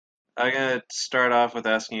I'm gonna start off with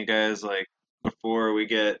asking you guys, like, before we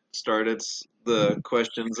get started, the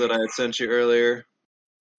questions that I had sent you earlier.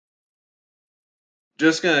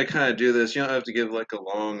 Just gonna kind of do this. You don't have to give like a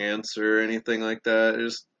long answer or anything like that.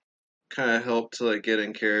 Just kind of help to like get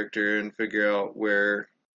in character and figure out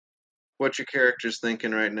what your character's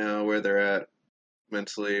thinking right now, where they're at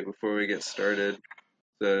mentally before we get started.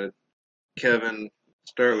 So, Kevin,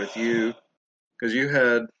 start with you because you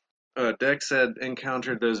had Dex had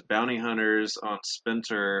encountered those bounty hunters on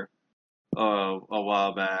Spinter a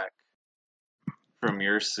while back from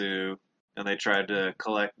Yursu, and they tried to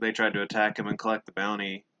attack him and collect the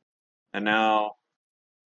bounty. And now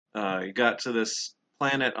you got to this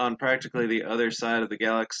planet on practically the other side of the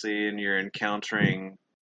galaxy, and you're encountering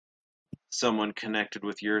someone connected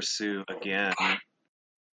with Yursu again.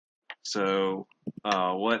 So,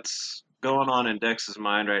 what's going on in Dex's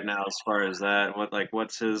mind right now as far as that?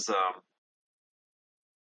 What's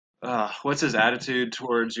his attitude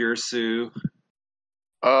towards Yursu?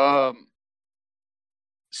 Um,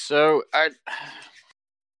 so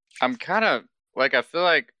I'm kind of like I feel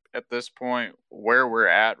like at this point where we're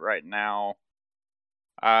at right now,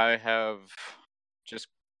 I have just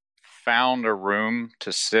found a room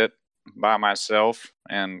to sit by myself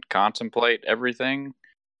and contemplate everything.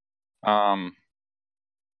 Um,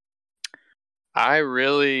 I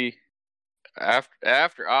really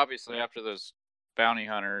after obviously after those bounty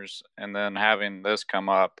hunters and then having this come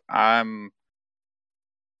up, I'm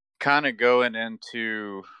kind of going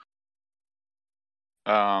into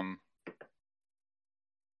um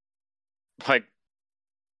like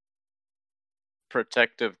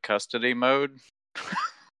protective custody mode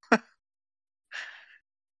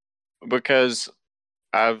because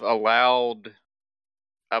I've allowed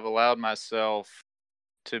I've allowed myself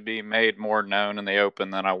to be made more known in the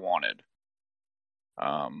open than I wanted.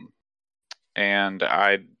 Um, and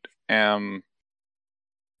I am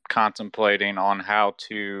contemplating on how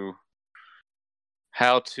to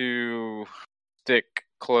stick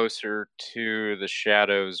closer to the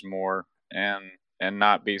shadows more and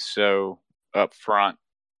not be so upfront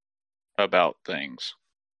about things.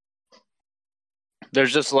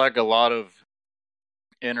 There's just like a lot of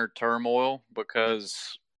inner turmoil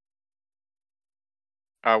because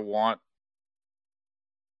I want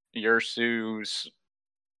Yursu's,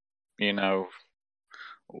 you know,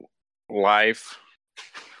 life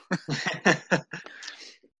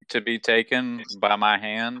to be taken by my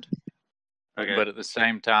hand. Okay. But at the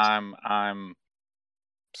same time, I'm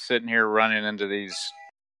sitting here running into these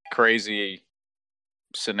crazy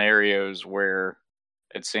scenarios where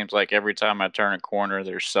it seems like every time I turn a corner,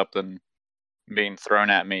 there's something being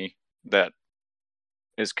thrown at me that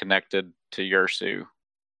is connected to Yursu.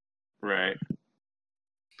 Right.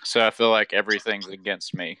 So I feel like everything's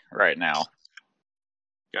against me right now.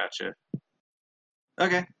 Gotcha.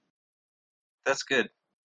 Okay. That's good.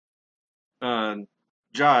 Um,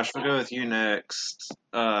 Josh, we'll go with you next.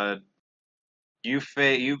 You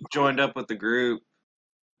joined up with the group.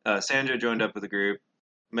 Sanjo joined up with the group,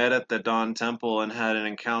 met at the Dawn Temple, and had an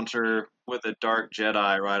encounter with a Dark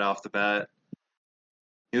Jedi right off the bat.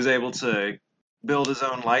 He was able to build his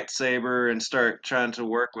own lightsaber and start trying to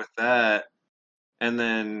work with that, and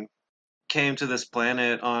then came to this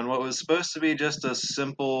planet on what was supposed to be just a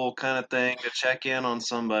simple kind of thing to check in on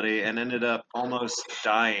somebody, and ended up almost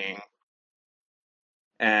dying.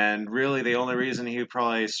 And really, the only reason he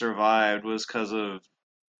probably survived was because of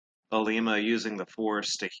Alima using the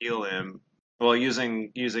Force to heal him. Well,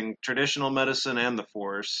 using traditional medicine and the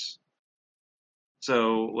Force.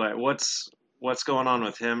 So, like, what's going on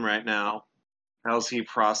with him right now? How's he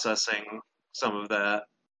processing some of that?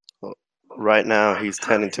 Well, right now, he's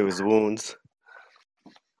tending to his wounds.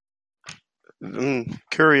 I'm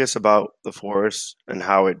curious about the forest and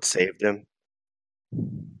how it saved him.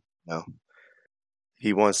 No,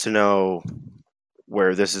 he wants to know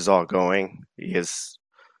where this is all going. He is,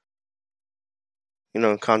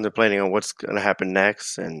 contemplating on what's going to happen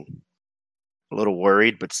next and a little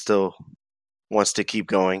worried, but still wants to keep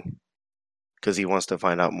going because he wants to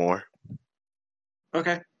find out more.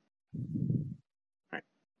 Okay, all right,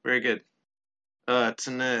 very good.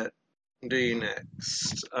 Tanette, do you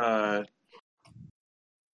next? So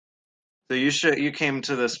you came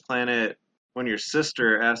to this planet when your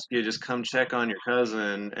sister asked you to just come check on your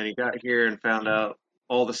cousin, and you got here and found out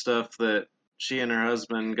all the stuff that she and her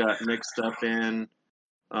husband got mixed up in.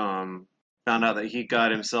 Found out that he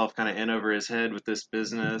got himself kind of in over his head with this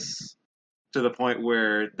business to the point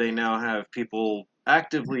where they now have people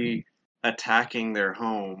actively attacking their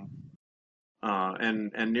home,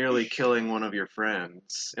 and nearly killing one of your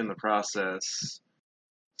friends in the process.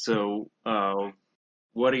 So,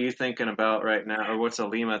 what are you thinking about right now, or what's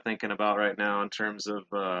Alima thinking about right now in terms of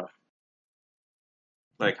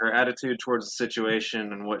like her attitude towards the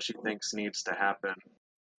situation and what she thinks needs to happen?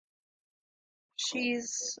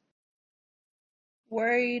 She's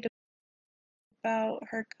worried about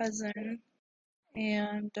her cousin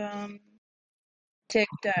and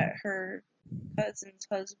ticked at her cousin's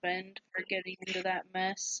husband for getting into that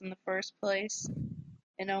mess in the first place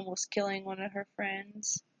and almost killing one of her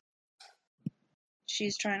friends.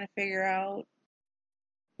 She's trying to figure out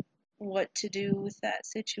what to do with that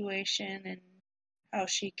situation and how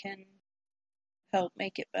she can help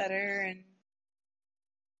make it better and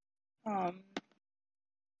um,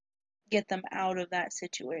 get them out of that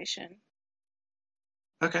situation.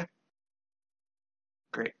 Okay,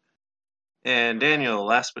 great. And Daniel,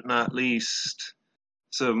 last but not least,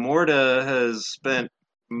 so Morta has spent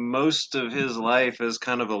most of his life as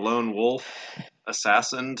kind of a lone wolf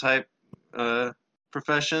assassin type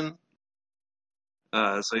profession.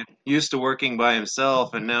 So he used to working by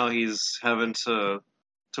himself, and now he's having to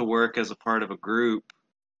work as a part of a group,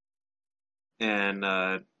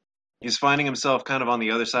 and he's finding himself kind of on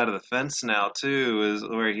the other side of the fence now too, is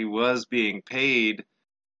where he was being paid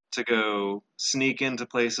to go sneak into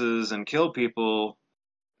places and kill people.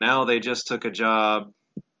 Now they just took a job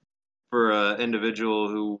for an individual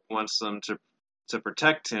who wants them to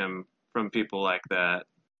protect him from people like that.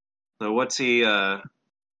 So what's he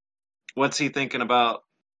thinking about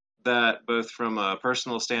that, both from a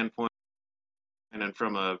personal standpoint and then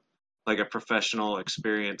from a like a professional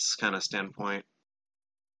experience kind of standpoint?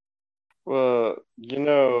 Well,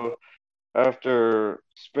 after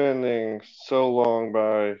spending so long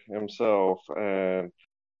by himself and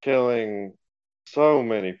killing so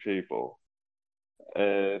many people,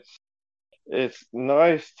 it's it's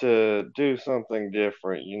nice to do something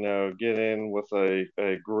different, get in with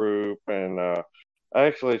a group and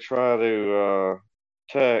actually try to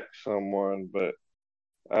text someone, but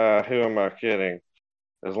who am I kidding?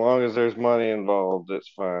 As long as there's money involved, it's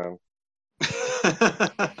fine.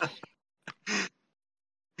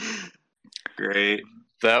 Great.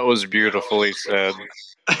 That was beautifully said.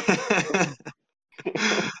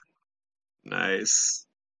 Nice.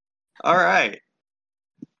 All right.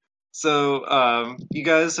 So you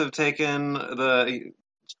guys have taken the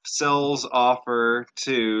Cell's offer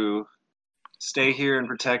to stay here and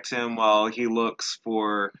protect him while he looks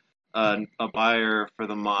for a buyer for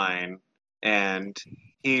the mine, and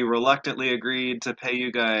he reluctantly agreed to pay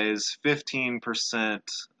you guys 15%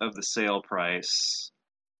 of the sale price.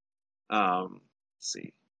 Let's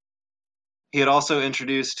see. He had also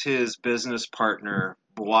introduced his business partner,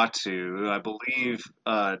 Boatu, who I believe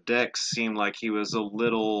Dex seemed like he was a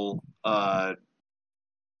little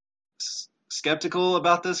skeptical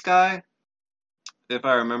about this guy, if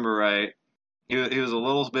I remember right. He was a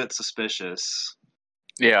little bit suspicious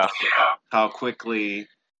Yeah. how quickly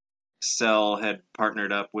Cell had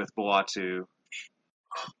partnered up with Boatu.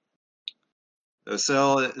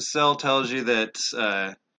 Cell tells you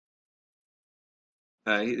that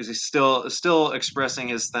he's still expressing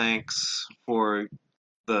his thanks for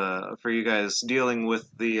you guys dealing with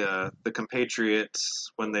the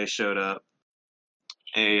compatriots when they showed up.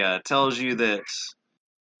 He tells you that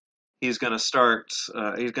he's going to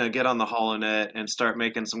he's going to get on the HoloNet and start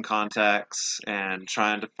making some contacts and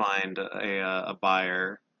trying to find a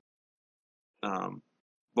buyer.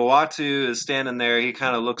 Boatu is standing there. He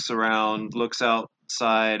kind of looks around, looks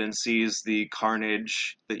outside, and sees the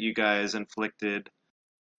carnage that you guys inflicted.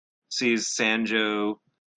 Sees Sanjo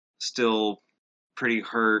still pretty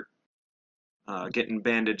hurt, getting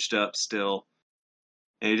bandaged up still.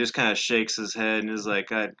 And he just kind of shakes his head and is like,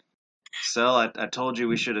 Cell, I told you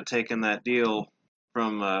we should have taken that deal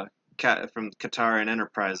from from Katarian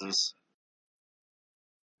Enterprises.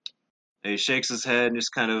 And he shakes his head and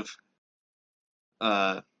just kind of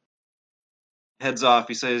heads off.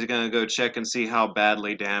 He says he's going to go check and see how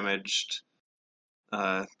badly damaged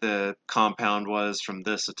the compound was from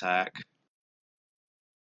this attack.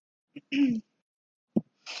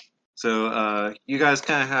 So you guys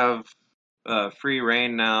kind of have free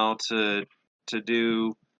reign now to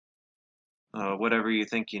do whatever you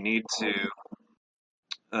think you need to.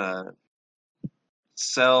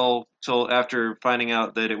 Cell told, after finding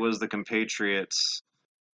out that it was the compatriots,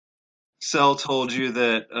 Cell told you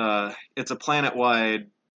that it's a planet-wide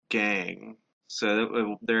gang,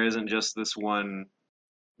 so there isn't just this one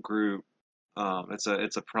group. It's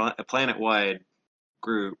a planet-wide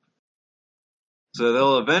group, so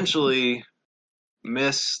they'll eventually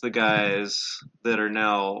miss the guys that are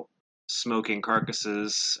now smoking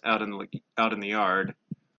carcasses out in the yard,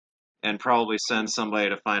 and probably send somebody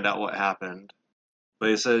to find out what happened. But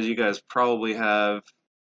he says you guys probably have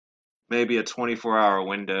maybe a 24-hour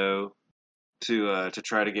window to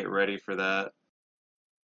try to get ready for that.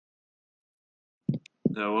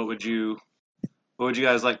 So what would you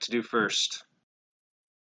guys like to do first?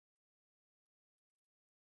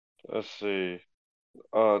 Let's see.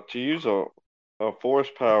 To use a force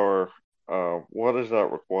power, what does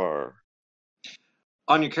that require?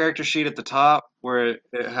 On your character sheet at the top, where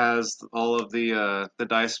it has all of the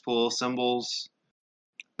dice pool symbols,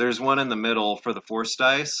 there's one in the middle for the force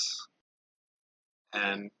dice,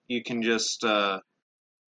 and you can just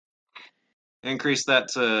increase that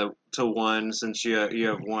to 1 since you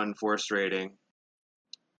have 1 force rating,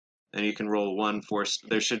 and you can roll 1 force.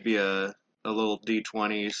 There should be a little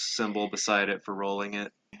d20 symbol beside it for rolling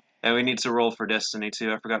it. And we need to roll for destiny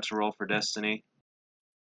too. I forgot to roll for destiny.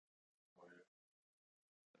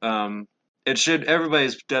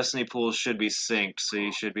 Everybody's destiny pools should be synced, so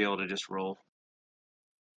you should be able to just roll.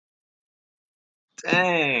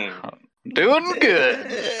 Dang. Doing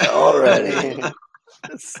good. Already.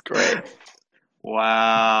 That's great.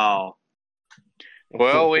 Wow.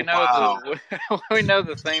 Well, we know Wow. we know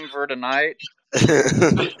the theme for tonight.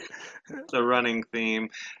 The running theme.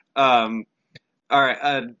 All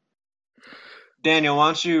right. Daniel, why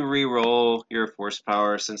don't you re-roll your force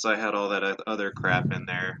power since I had all that other crap in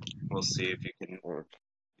there? We'll see if you can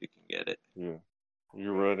get it. Yeah.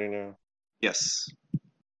 You ready now? Yes.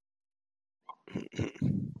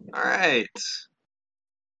 All right.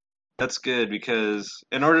 That's good because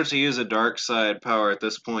in order to use a dark side power at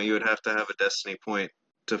this point, you would have to have a destiny point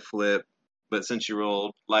to flip. But since you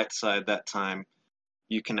rolled light side that time,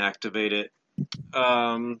 you can activate it.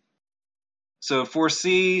 So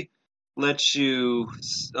foresee lets you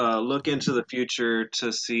look into the future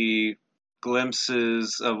to see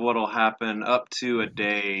glimpses of what will happen up to a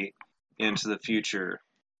day into the future.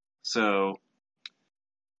 So,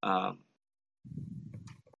 are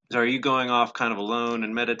you going off kind of alone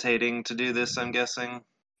and meditating to do this, I'm guessing?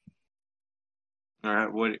 All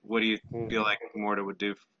right, what do you feel like Morta would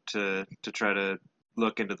do to try to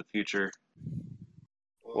look into the future?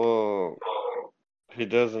 Well, he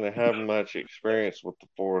doesn't have much experience with the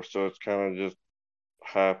Force, so it's kind of just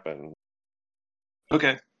happened.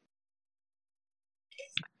 Okay.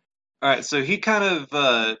 All right, so he kind of,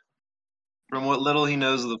 from what little he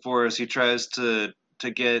knows of the Force, he tries to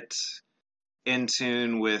get in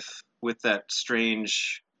tune with that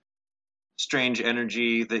strange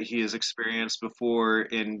energy that he has experienced before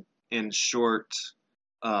in short,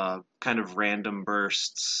 kind of random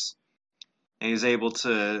bursts, and he's able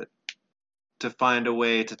to find a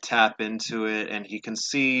way to tap into it, and he can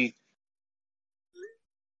see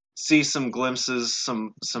some glimpses,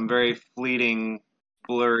 some very fleeting,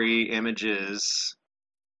 blurry images.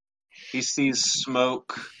 He sees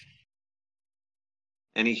smoke,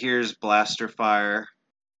 and he hears blaster fire.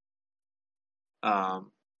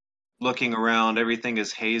 Looking around, everything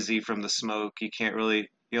is hazy from the smoke. You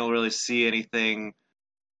don't really see anything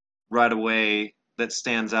right away that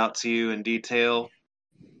stands out to you in detail.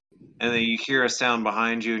 And then you hear a sound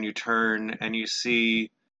behind you, and you turn, and you see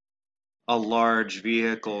a large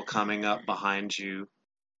vehicle coming up behind you.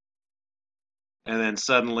 And then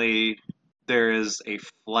suddenly there is a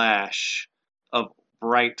flash of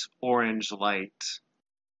bright orange light.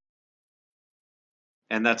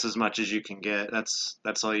 And that's as much as you can get. That's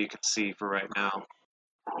all you can see for right now.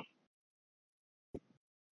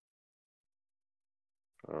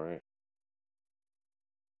 All right.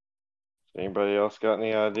 Anybody else got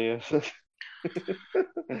any ideas?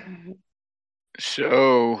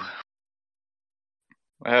 So,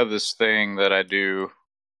 I have this thing that I do.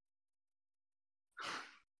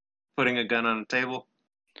 Putting a gun on a table?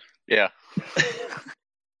 Yeah.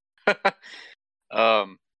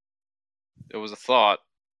 It was a thought.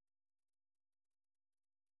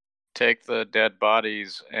 Take the dead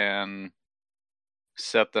bodies and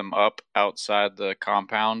set them up outside the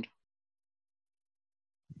compound.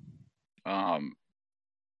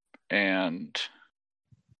 And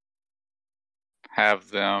have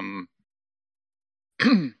them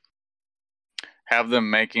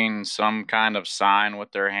making some kind of sign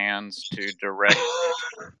with their hands to direct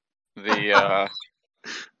the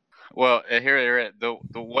well, here the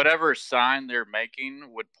whatever sign they're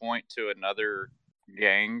making would point to another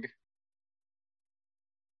gang.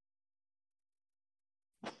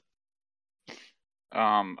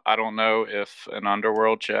 I don't know if an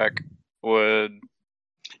underworld check would.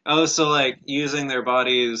 Oh, so like using their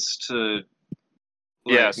bodies to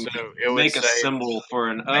so it would make a symbol for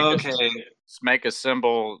an make a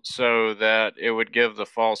symbol so that it would give the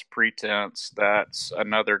false pretense that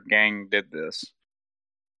another gang did this.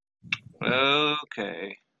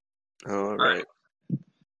 Okay. All right.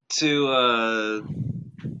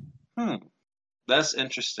 That's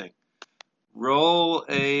interesting. Roll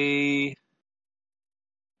a.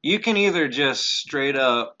 You can either just straight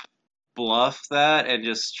up bluff that and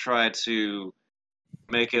just try to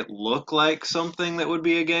make it look like something that would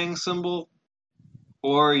be a gang symbol,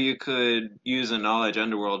 or you could use a knowledge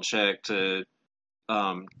underworld check to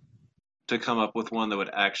come up with one that would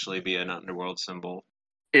actually be an underworld symbol.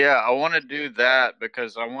 Yeah, I want to do that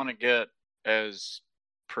because I want to get as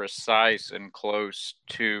precise and close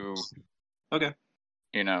to. Okay.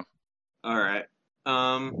 All right.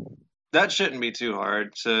 That shouldn't be too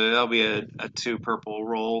hard. So that'll be a 2 purple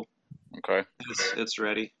roll. Okay. It's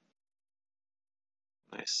ready.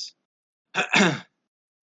 Nice.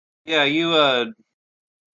 Yeah, you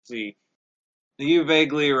see. You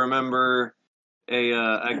vaguely remember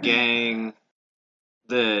a gang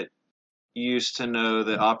that used to know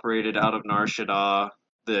that operated out of Nar Shaddaa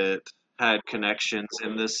that had connections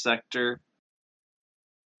in this sector.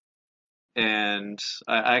 And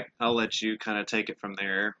I'll let you kind of take it from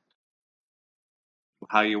there,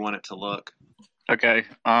 how you want it to look. Okay.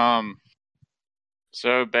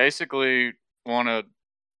 So basically, want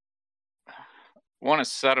to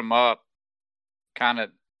set them up, kind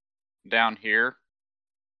of down here,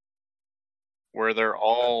 where they're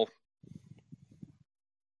all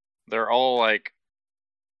like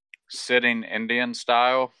sitting Indian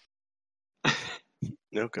style.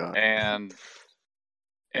 Oh God. And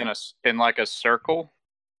in like a circle.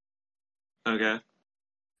 Okay.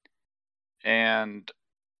 And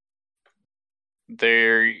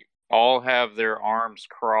they all have their arms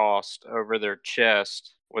crossed over their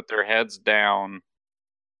chest with their heads down,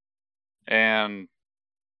 and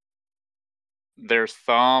their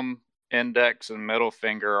thumb, index, and middle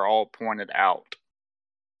finger are all pointed out.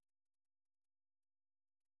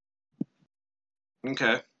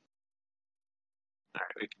 Okay. All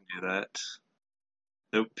right, we can do that.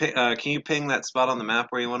 So, can you ping that spot on the map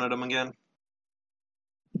where you wanted them again?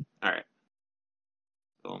 All right.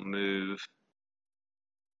 We'll move.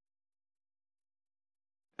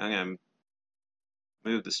 I'm gonna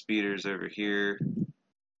move the speeders over here.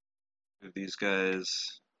 Move these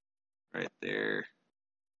guys right there.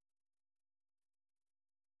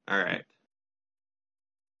 All right.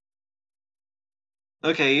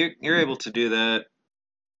 Okay, you're able to do that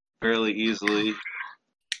fairly easily.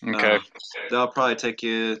 Okay. That'll probably take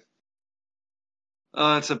you.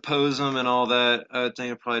 To pose them and all that, I would think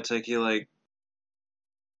it'd probably take you like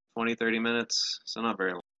 20, 30 minutes, so not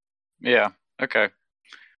very long. Yeah. Okay.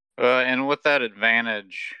 And with that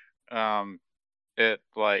advantage, it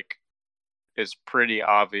like is pretty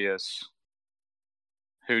obvious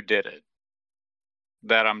who did it.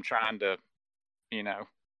 That I'm trying to,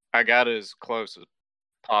 I got it as close as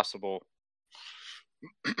possible.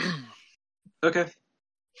 Okay.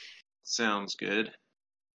 Sounds good.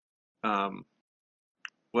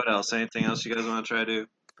 What else? Anything else you guys want to try to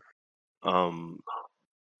do?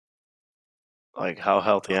 Like how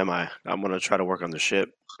healthy am I? I'm gonna try to work on the ship,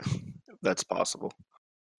 if that's possible.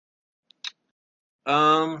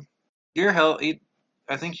 Your health.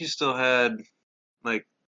 I think you still had like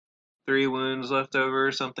 3 wounds left over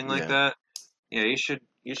or something like that. Yeah, you should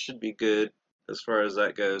be good as far as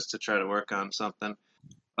that goes to try to work on something.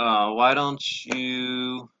 Why don't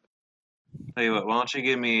you? Tell you what. Why don't you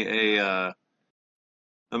give me a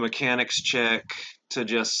mechanics check to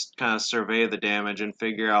just kind of survey the damage and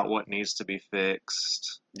figure out what needs to be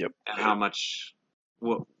fixed. Yep. And how much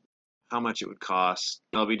it would cost.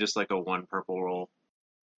 That'll be just like a 1 purple roll.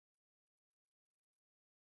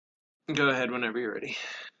 Go ahead whenever you're ready.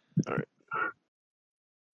 All right.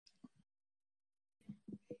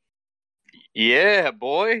 Yeah,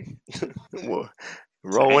 boy. Well,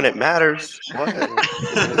 roll when it matters. What?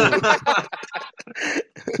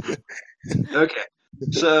 Okay.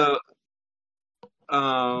 So,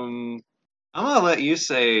 I'm gonna let you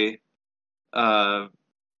say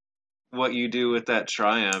what you do with that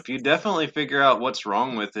Triumph. You definitely figure out what's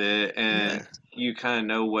wrong with it, and you kind of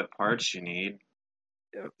know what parts you need.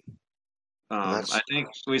 Yep. I think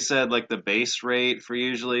we said like the base rate for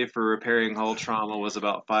repairing hull trauma was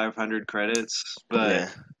about 500 credits,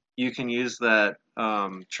 but you can use that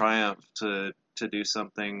Triumph to do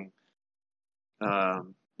something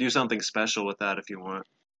special with that if you want.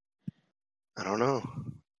 I don't know.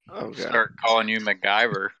 Okay. Start calling you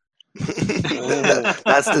MacGyver.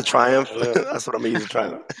 That's the Triumph. That's what I'm gonna use the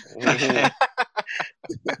Triumph.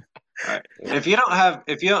 All right. If you don't have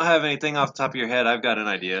anything off the top of your head, I've got an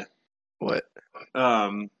idea. What?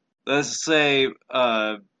 Let's say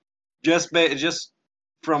just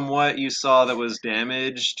from what you saw that was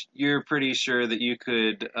damaged, you're pretty sure that you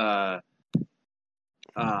could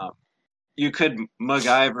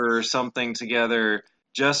MacGyver something together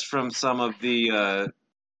just from some of the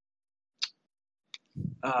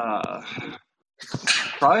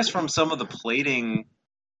probably from some of the plating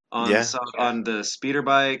on Yeah. on the speeder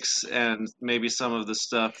bikes and maybe some of the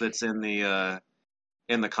stuff that's in the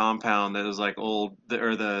compound that was like old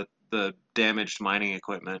or the damaged mining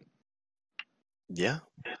equipment. Yeah.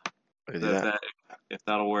 I can do That, that. if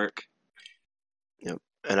that'll work. Yep.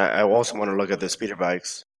 And I also want to look at the speeder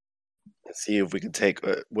bikes and see if we can take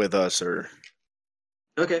with us or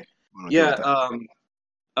Okay. what to do with Yeah.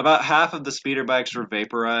 About half of the speeder bikes were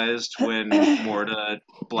vaporized when Morta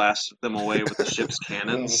blasted them away with the ship's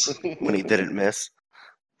cannons. that when he didn't miss.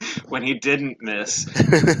 When he didn't miss.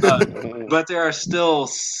 But there are still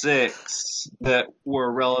 6 that were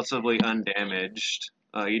relatively undamaged.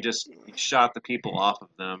 You shot the people off of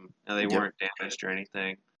them, and they Yep. weren't damaged or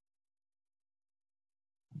anything.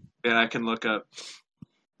 And I can look up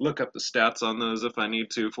the stats on those if I need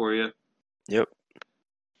to for you. Yep.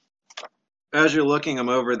 As you're looking them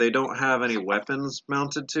over, they don't have any weapons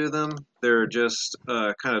mounted to them. They're just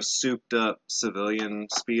kind of souped up civilian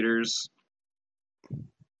speeders.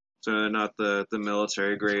 So they're not the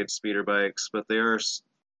military grade speeder bikes, but they are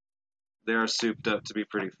souped up to be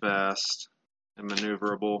pretty fast and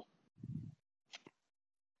maneuverable.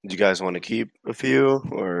 Do you guys want to keep a few,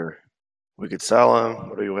 or we could sell them?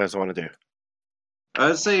 What do you guys want to do?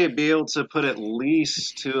 I'd say you'd be able to put at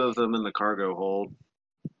least 2 of them in the cargo hold.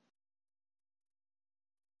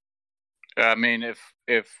 I mean,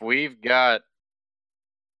 if we've got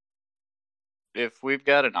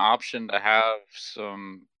an option to have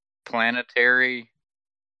some planetary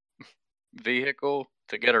vehicle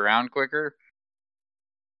to get around quicker,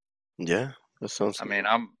 Yeah, that sounds I good. mean,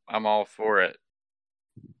 I'm all for it.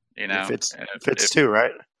 You know, It fits too,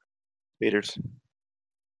 right? Speeders.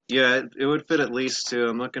 Yeah, it would fit at least 2.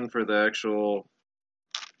 I'm looking for the actual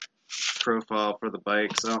profile for the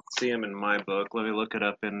bikes. I don't see them in my book. Let me look it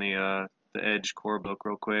up in the Edge core book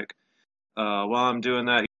real quick. While I'm doing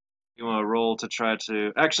that, you want to roll to try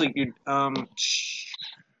to actually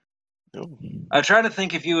No. I try to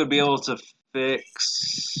think if you would be able to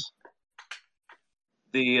fix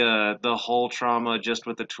the hull trauma just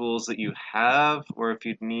with the tools that you have, or if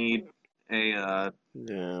you'd need Yeah.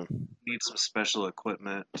 some special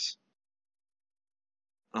equipment.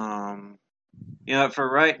 For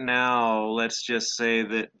right now, let's just say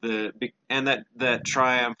that that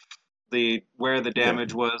Triumph, where the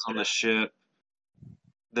damage was on the ship,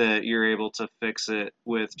 that you're able to fix it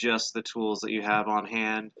with just the tools that you have on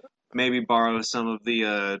hand. Maybe borrow some of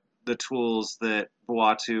the tools that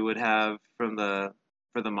Buatu would have for the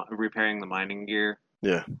repairing the mining gear.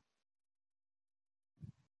 Yeah.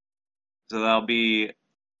 So that'll be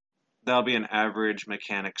an average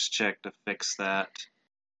mechanics check to fix that.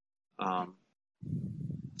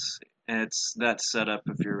 Let's see. That's set up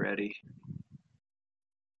if you're ready.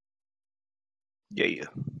 Yeah.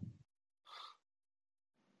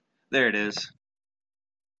 There it is.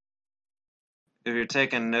 If you're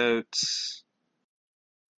taking notes,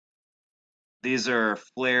 these are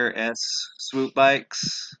Flare S swoop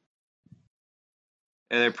bikes.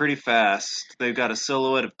 And they're pretty fast. They've got a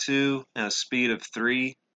silhouette of 2 and a speed of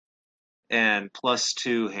 3 and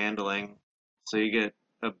 +2 handling. So you get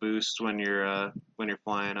a boost when you're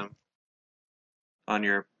flying them on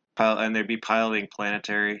your pilot, and they'd be piloting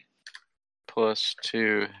planetary.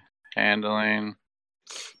 +2 handling.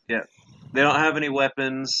 Yeah. They don't have any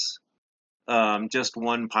weapons. Just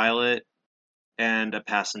 1 pilot and a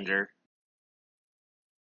passenger.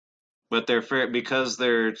 But because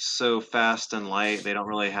they're so fast and light, they don't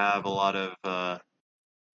really have a lot of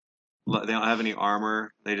they don't have any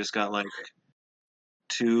armor. They just got like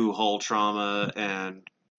 2 hull trauma and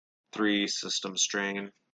 3 system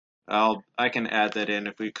strain. I can add that in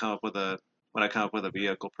if we come up with when I come up with a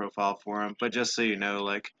vehicle profile for them. But just so you know,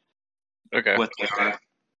 like Okay. what they are.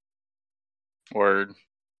 Word.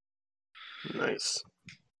 Nice.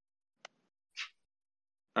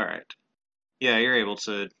 All right. Yeah, you're able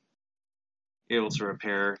to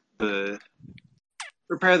repair the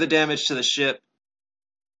damage to the ship.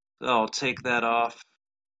 I'll take that off.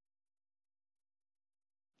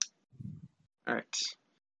 All right.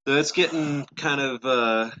 So it's getting kind of.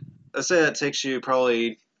 I'd say that takes you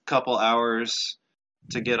probably a couple hours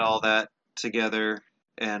to get all that together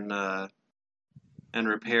and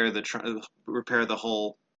repair the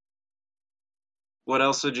hull. What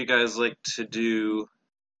else would you guys like to do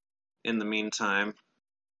in the meantime?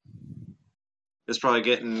 It's probably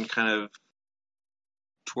getting kind of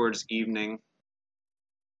towards evening.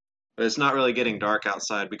 But it's not really getting dark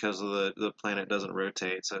outside because of the planet doesn't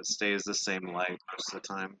rotate, so it stays the same light most of the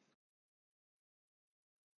time.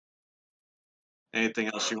 Anything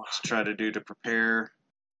else you want to try to do to prepare?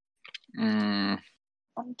 Mm,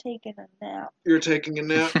 I'm taking a nap. You're taking a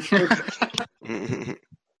nap? Okay.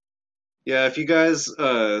 Yeah, if you guys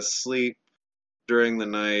sleep during the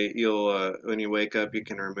night, you'll when you wake up, you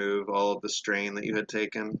can remove all of the strain that you had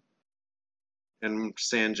taken, and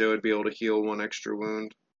Sanjo would be able to heal one extra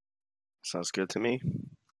wound. Sounds good to me.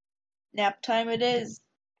 Nap time it is.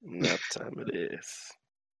 Nap time it is.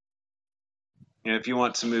 And if you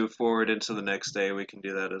want to move forward into the next day, we can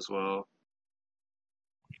do that as well.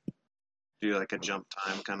 Do like a jump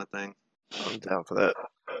time kind of thing. I'm down for that.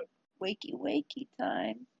 Wakey wakey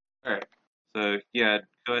time. Alright. So yeah,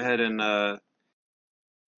 go ahead and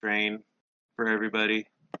train for everybody.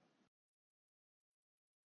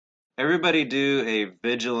 Everybody do a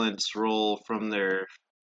vigilance roll from their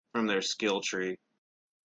skill tree.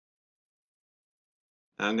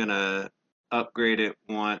 I'm gonna upgrade it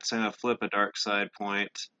once. I'm gonna flip a dark side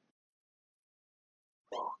point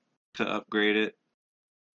to upgrade it.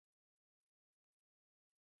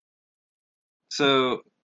 So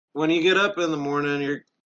when you get up in the morning, you're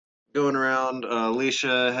going around.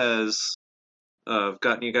 Alicia has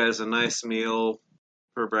gotten you guys a nice meal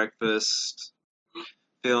for breakfast.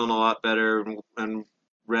 Feeling a lot better and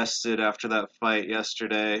rested after that fight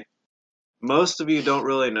yesterday. Most of you don't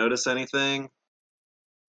really notice anything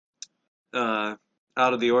out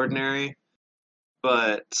of the ordinary,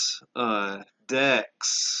 but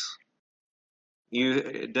Dex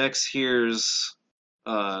hears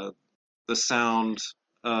the sound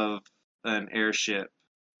of an airship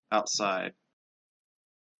outside.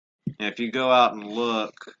 And if you go out and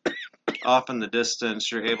look off in the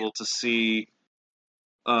distance, you're able to see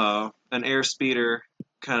an airspeeder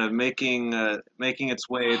kind of making its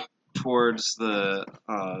way towards the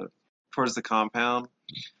compound.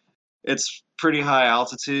 It's pretty high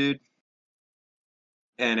altitude,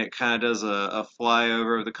 and it kind of does a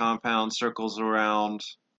flyover of the compound, circles around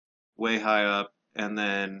way high up, and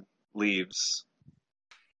then leaves.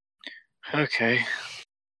 okay.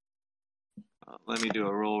 Let me do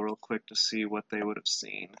a roll real quick to see what they would have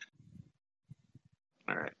seen.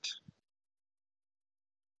 All right.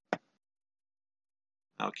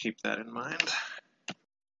 I'll keep that in mind.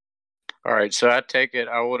 All right, so I take it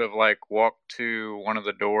I would have like walked to one of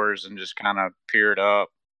the doors and just kind of peered up,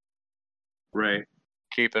 Right.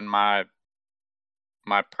 keeping my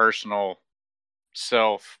personal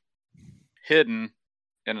self hidden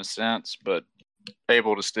in a sense, but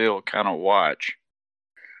able to still kind of watch.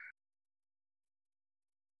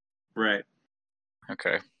 Right.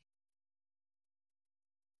 Okay.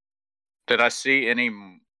 Did I see any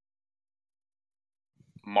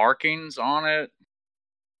markings on it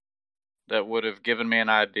that would have given me an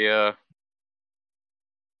idea?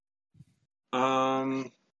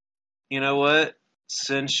 You know what?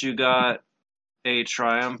 Since you got a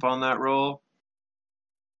triumph on that roll,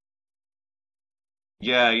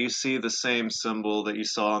 yeah, you see the same symbol that you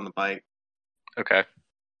saw on the bike. Okay.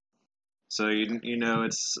 So you know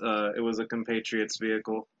it was a compatriot's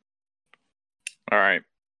vehicle. All right.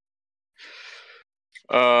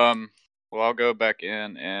 Well, I'll go back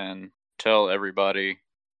in and tell everybody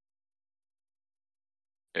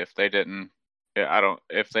if they didn't.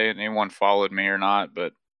 If anyone followed me or not,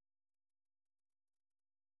 but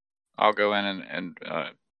I'll go in and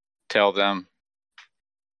tell them.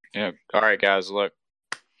 All right, guys, look,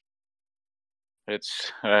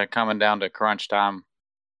 it's coming down to crunch time.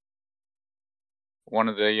 One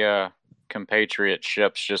of the compatriot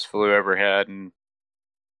ships just flew overhead and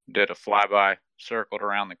did a flyby, circled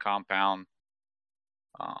around the compound.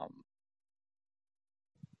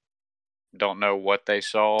 Don't know what they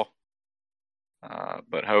saw,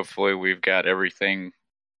 but hopefully we've got everything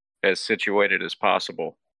as situated as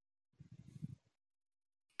possible.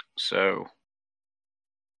 So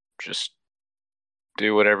just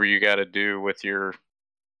do whatever you got to do with your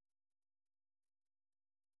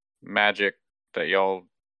magic that y'all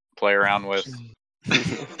play around with.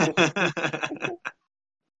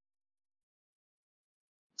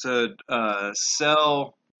 So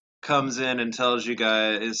Cell comes in and tells you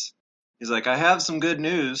guys, he's like, I have some good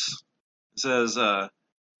news. He says, I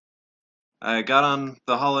got on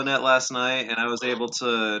the HoloNet last night and I was able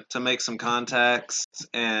to make some contacts,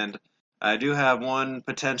 and I do have one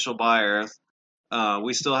potential buyer.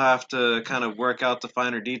 We still have to kind of work out the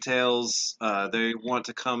finer details. They want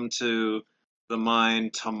to come to the mine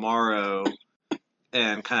tomorrow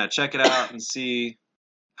and kind of check it out and see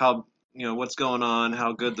how, what's going on,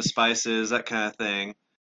 how good the spice is, that kind of thing.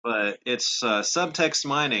 but it's subtext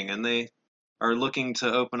mining, and they are looking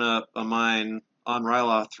to open up a mine on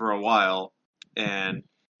Ryloth for a while, and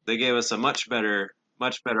they gave us a much better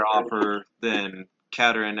offer than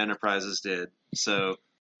Cateran Enterprises did. So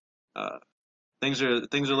things are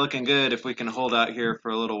looking good if we can hold out here for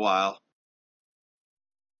a little while.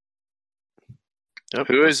 Yep,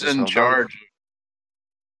 Who let's is just in hold on. charge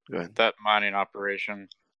Go of ahead. that mining operation?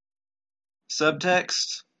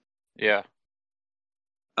 Subtext. Yeah.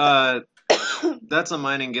 That's a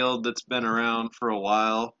mining guild that's been around for a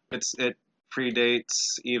while. It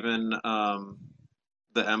predates even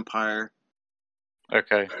the Empire.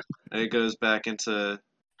 Okay. It goes back into.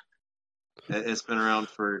 It's been around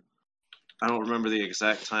for. I don't remember the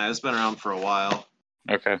exact time. It's been around for a while.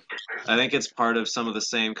 Okay. I think it's part of some of the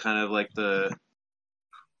same kind of like the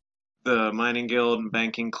mining guild and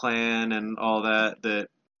banking clan and all that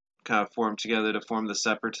kind of formed together to form the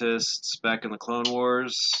Separatists back in the Clone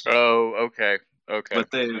Wars. Oh, okay. Okay.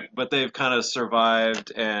 But they've kind of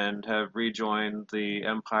survived and have rejoined the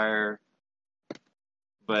Empire.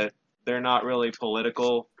 But they're not really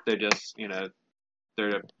political. They're just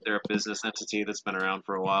they're a business entity that's been around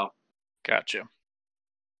for a while. Gotcha.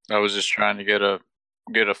 I was just trying to get a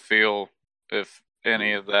feel if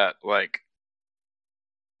any of that like.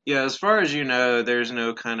 Yeah, as far as you know, there's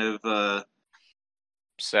no kind of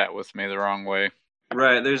sat with me the wrong way.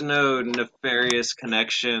 Right, there's no nefarious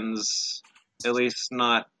connections, at least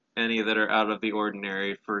not any that are out of the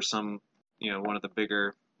ordinary for some, one of the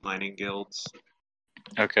bigger mining guilds.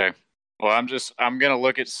 Okay. Well, I'm going to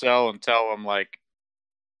look at Cell and tell him, like,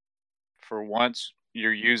 for once,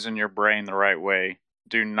 you're using your brain the right way.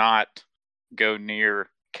 Do not go near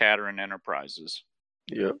Cateran Enterprises.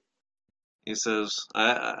 Yep. He says,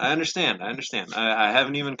 I understand. I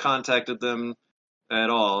haven't even contacted them at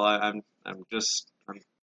all. I'm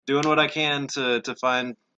doing what I can to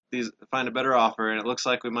find a better offer, and it looks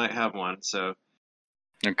like we might have one. So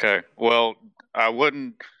Okay. Well, I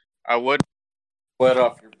wouldn't let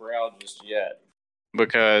off your brow just yet,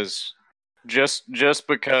 because just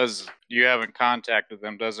because you haven't contacted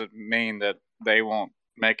them doesn't mean that they won't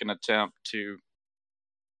make an attempt to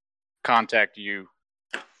contact you.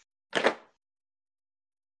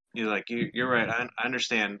 he's like, you're right. I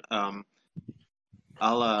understand.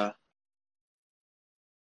 I'll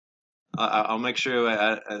make sure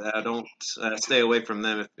I don't stay away from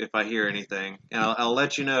them if I hear anything, and I'll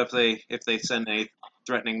let you know if they send any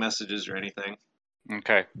threatening messages or anything.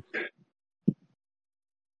 Okay.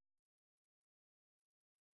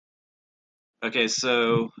 Okay,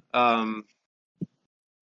 so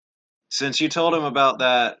since you told him about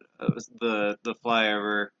that the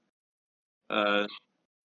flyover,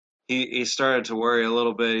 he started to worry a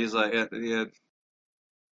little bit. He's like, yeah,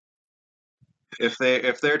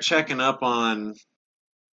 if they're checking up on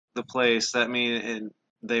the place, that means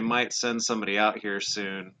they might send somebody out here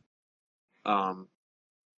soon.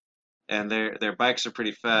 And their bikes are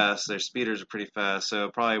pretty fast. Their speeders are pretty fast, so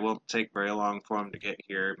it probably won't take very long for them to get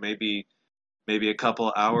here. Maybe a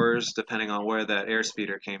couple hours, depending on where that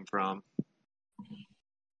airspeeder came from.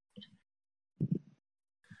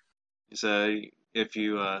 So if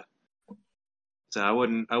you so I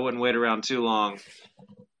wouldn't wait around too long.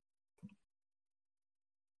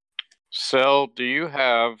 Cell, do you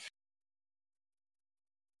have,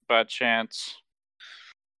 by chance,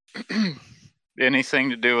 anything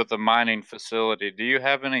to do with the mining facility? Do you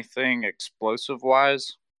have anything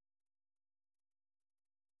explosive-wise?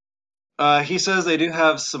 He says they do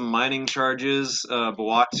have some mining charges.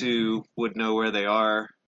 Bawatu would know where they are.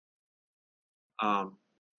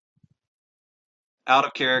 Out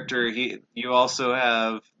of character, you also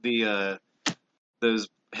have the those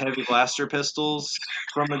heavy blaster pistols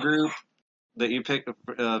from the group that you picked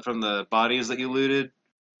from the bodies that you looted,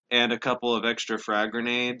 and a couple of extra frag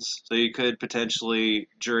grenades. So you could potentially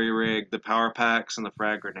jury rig the power packs and the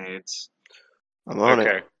frag grenades. I'm on it.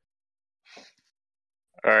 Okay.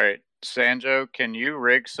 All right. Sanjo, can you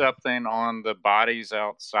rig something on the bodies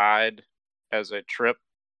outside as a trip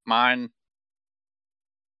mine?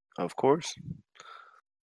 Of course.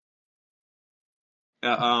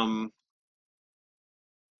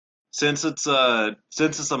 Since it's a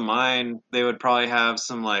mine, they would probably have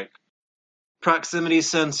some like proximity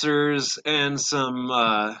sensors and some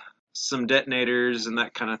detonators and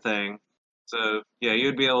that kind of thing. So yeah,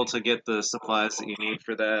 you'd be able to get the supplies that you need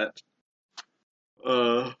for that.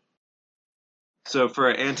 So for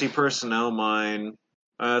an anti-personnel mine,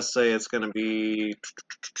 I say it's going to be,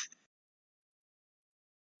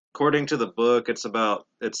 according to the book, it's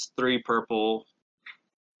 3 purple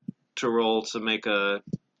to roll to make a.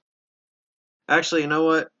 Actually, you know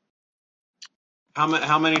what?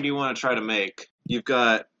 How many do you want to try to make? You've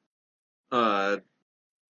got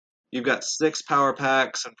 6 power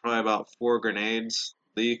packs and probably about 4 grenades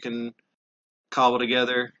that you can cobble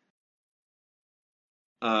together.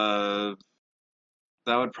 That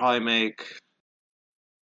would probably make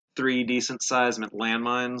 3 decent sized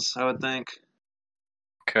landmines, I would think.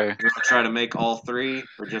 Okay. You want to try to make all 3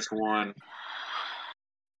 or just one?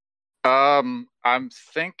 I'm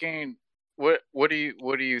thinking. What do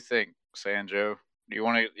you think, Sanjo? Do you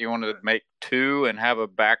want to make 2 and have a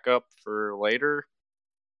backup for later?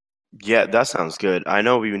 Yeah, that sounds good. I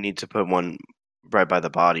know we would need to put one right by the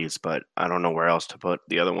bodies, but I don't know where else to put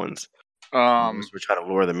the other ones. We're trying to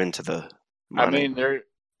lure them into the money. I mean,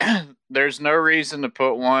 there's no reason to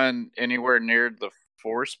put one anywhere near the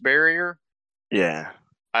force barrier. Yeah.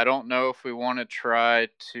 I don't know if we want to try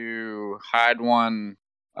to hide one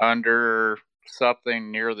under something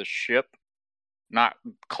near the ship, not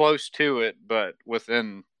close to it, but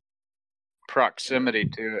within proximity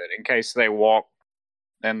to it, in case they walk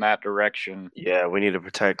in that direction. Yeah, we need to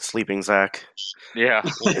protect Sleeping Zach. Yeah.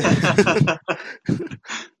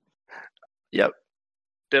 Yep.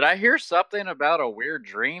 Did I hear something about a weird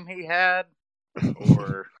dream he had?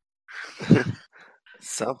 Or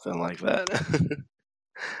something like that.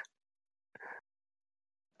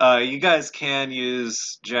 You guys can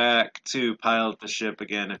use Jack to pilot the ship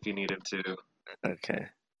again if you need him to. Okay.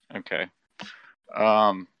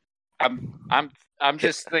 I'm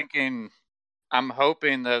just thinking. I'm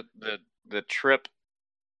hoping that the trip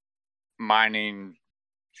mining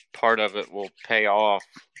part of it will pay off.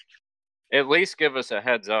 At least give us a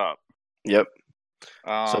heads up. Yep.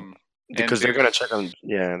 Because they're gonna check on.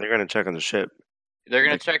 Yeah, they're gonna check on the ship. They're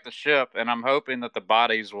gonna check the ship, and I'm hoping that the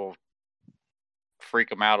bodies will freak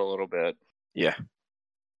them out a little bit. Yeah.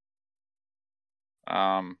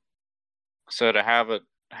 So to have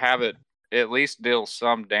it at least deal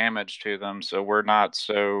some damage to them, so we're not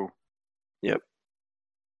so. Yep.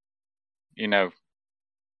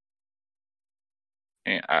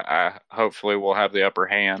 I hopefully we'll have the upper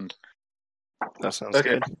hand. That sounds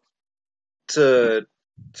good.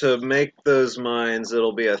 To make those mines,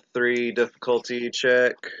 it'll be a 3 difficulty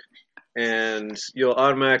check, and you'll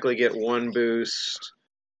automatically get 1 boost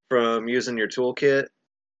from using your toolkit.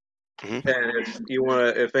 Mm-hmm. And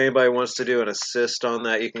if anybody wants to do an assist on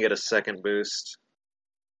that, you can get a 2nd boost.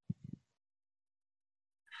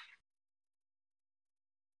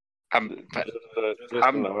 Just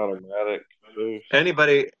an automatic boost.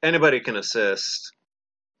 Anybody can assist.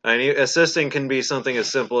 I mean, assisting can be something as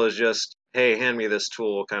simple as just, hey, hand me this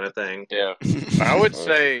tool kind of thing. Yeah. I would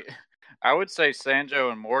say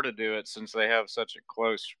Sanjo and Morta do it since they have such a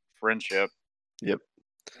close friendship. Yep.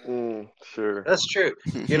 Sure. That's true.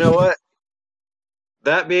 You know what?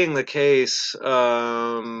 That being the case,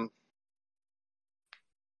 I'll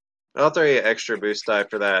throw you an extra boost die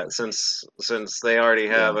for that since they already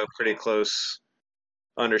have a pretty close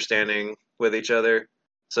understanding with each other.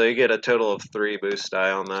 So you get a total of 3 boost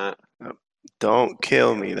die on that. Don't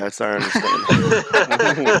kill me. That's our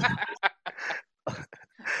understanding.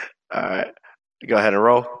 All right. Go ahead and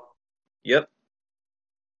roll. Yep.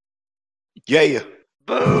 Yeah.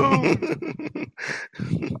 Boom.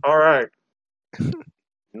 All right.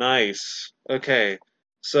 Nice. Okay.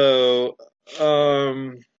 So,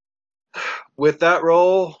 with that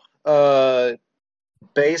roll,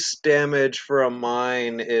 base damage for a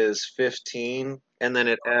mine is 15, and then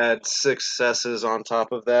it adds successes on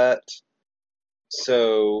top of that.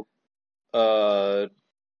 So, that'll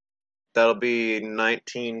be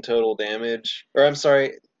 19 total damage. Or I'm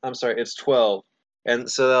sorry, it's 12. And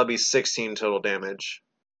so that'll be 16 total damage.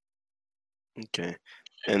 Okay.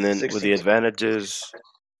 And then 16. with the advantages,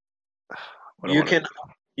 You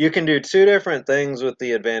can do 2 different things with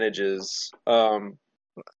the advantages.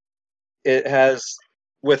 It has,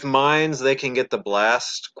 with mines, they can get the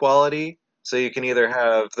blast quality. So you can either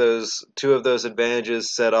have 2 of those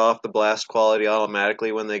advantages set off the blast quality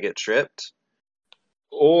automatically when they get tripped,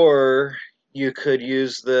 or you could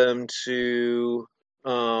use them to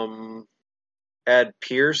add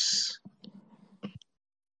Pierce,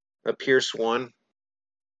 a Pierce 1.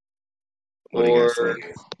 What do you guys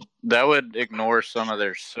think? That would ignore some of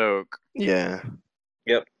their soak. Yeah.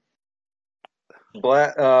 Yep.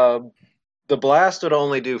 The blast would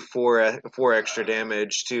only do 4 extra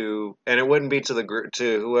damage and it wouldn't be to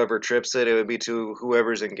whoever trips it. It would be to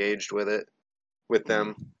whoever's engaged with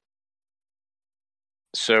them.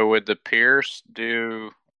 So would the Pierce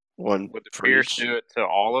do 1 Would the for Pierce each? do it to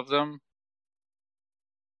all of them?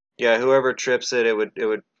 Yeah, whoever trips it, it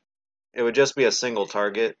would just be a single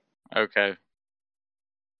target. Okay.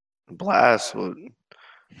 Blast would.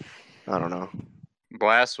 I don't know.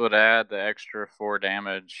 Blast would add the extra 4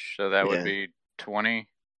 damage, so that would Yeah. be 20.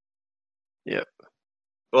 Yep.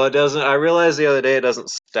 Well, it doesn't. I realized the other day it doesn't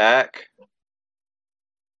stack.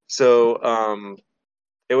 So,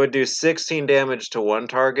 it would do 16 damage to one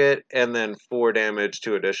target and then 4 damage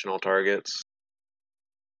to additional targets.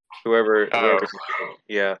 Whoever,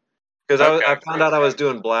 yeah. Because I found out I was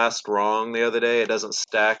doing blast wrong the other day. It doesn't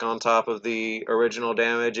stack on top of the original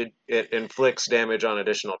damage. It inflicts damage on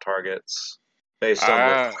additional targets based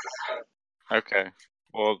on the. Okay.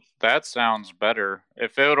 Well, that sounds better.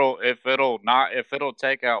 If it'll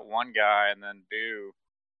take out one guy and then do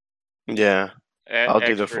Yeah. I'll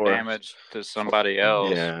do the extra 4 damage to somebody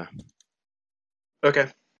else. Yeah. Okay.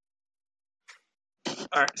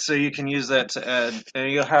 All right, so you can use that to add,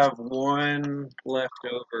 and you'll have 1 left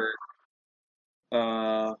over.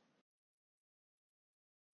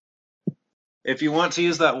 If you want to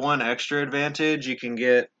use that 1 extra advantage, you can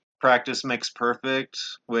get Practice Makes Perfect,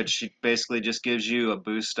 which basically just gives you a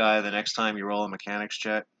boost die the next time you roll a mechanics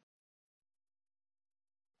check.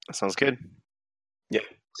 That sounds good. Yeah.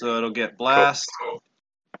 So it'll get Blast,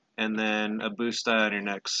 and then a boost die on your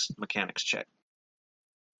next mechanics check.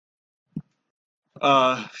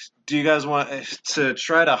 Do you guys want to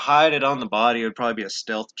try to hide it on the body? It would probably be a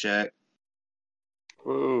stealth check.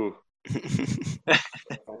 Ooh.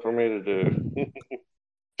 For me to do.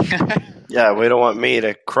 Yeah, we don't want me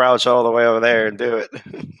to crouch all the way over there and do it.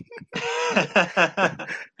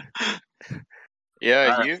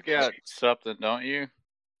 Yeah, you've got something, don't you?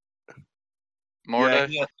 Morta?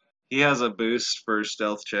 Yeah, he has a boost for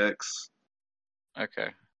stealth checks. Okay.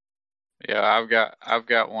 Yeah, I've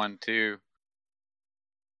got one too.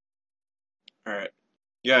 All right.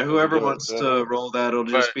 Yeah, whoever wants to roll that, it'll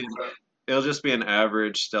just be an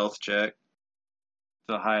average stealth check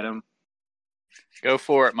to hide him. Go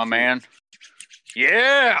for it, my man.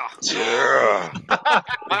 Yeah. Yeah.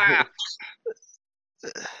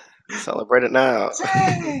 Celebrate it now.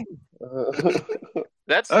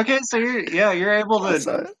 That's okay. So you're able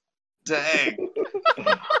to. Dang.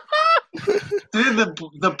 Dude,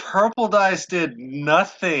 the purple dice did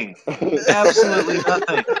nothing. Absolutely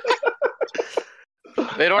nothing.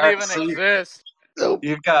 They don't even exist.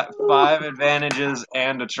 You've got 5 advantages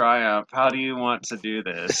and a triumph. How do you want to do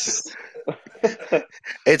this?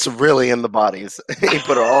 It's really in the bodies. He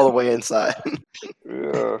put it all the way inside.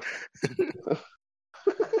 Yeah.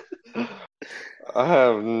 I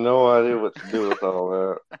have no idea what to do with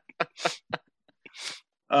all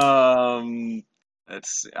that.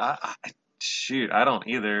 Let's see. Shoot, I don't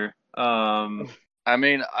either. I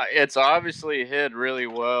mean, it's obviously hid really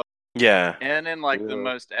well. Yeah. And in the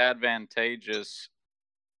most advantageous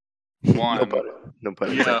one.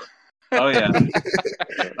 Nobody. Yeah. Oh yeah.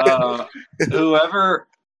 Whoever,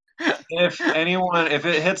 if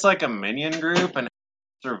it hits like a minion group and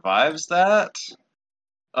survives that,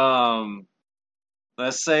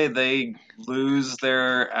 let's say they lose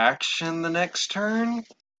their action the next turn.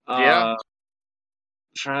 Yeah. I'm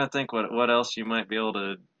trying to think what else you might be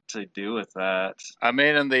able to do with that. I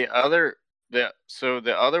mean, and the other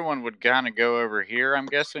one would kind of go over here, I'm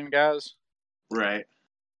guessing, guys. Right.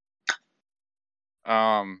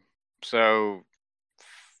 So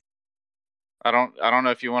I don't know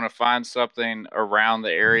if you want to find something around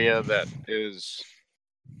the area that is,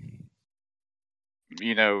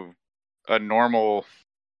 a normal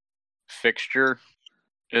fixture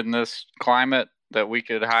in this climate that we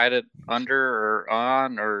could hide it under or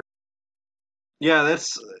on, or. Yeah,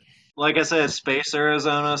 that's like I said, it's Space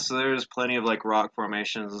Arizona, so there's plenty of rock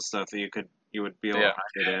formations and stuff that you would be able to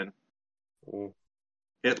hide it in. that.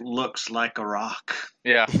 It looks like a rock.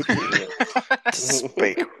 Yeah.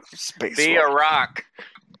 Space Be rock.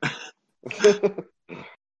 a rock.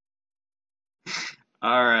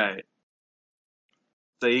 All right.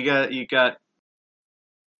 So you got.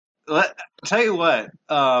 Tell you what.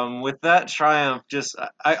 With that triumph,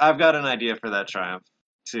 I've got an idea for that triumph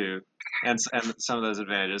too, and some of those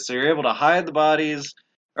advantages. So you're able to hide the bodies,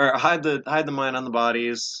 or hide the mine on the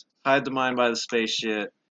bodies, hide the mine by the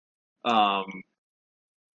spaceship.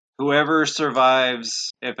 Whoever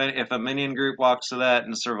survives, if a minion group walks to that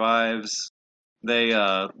and survives, they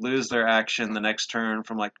lose their action the next turn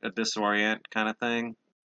from a disorient kind of thing.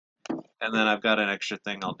 And then I've got an extra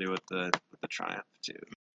thing I'll do with the triumph too.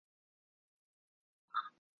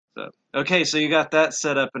 So okay, so you got that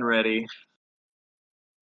set up and ready.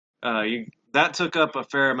 That took up a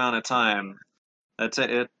fair amount of time. That's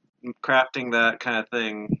it. Crafting that kind of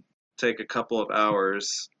thing take a couple of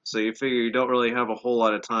hours. So you figure you don't really have a whole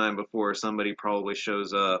lot of time before somebody probably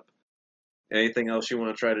shows up. Anything else you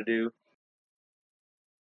want to try to do?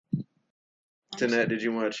 Danette, did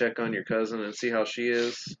you want to check on your cousin and see how she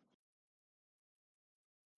is?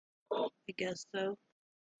 I guess so.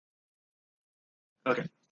 Okay.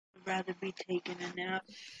 I'd rather be taking a nap.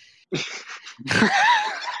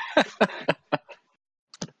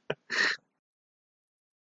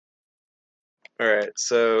 All right,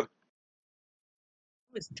 so I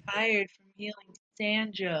was tired from healing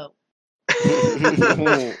Sanjo.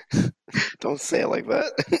 Don't say it like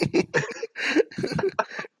that.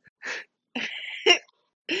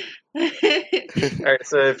 all right,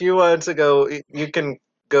 so if you wanted to go, you can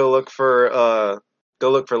go look for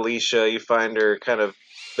Leisha. You find her kind of.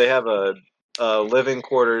 They have a living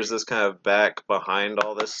quarters that's kind of back behind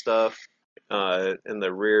all this stuff, in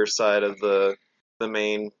the rear side of the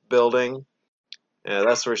main building. Yeah,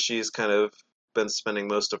 that's where she's kind of been spending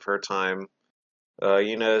most of her time.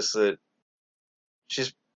 You notice that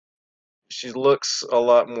she looks a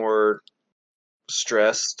lot more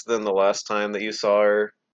stressed than the last time that you saw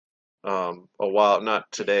her. Not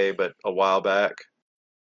today, but a while back.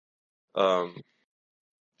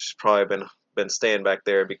 She's probably been staying back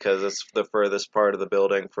there because it's the furthest part of the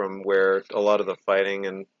building from where a lot of the fighting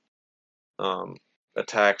and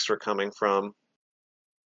attacks were coming from.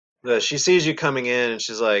 She sees you coming in and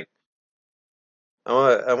she's like, I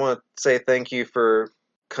want to say thank you for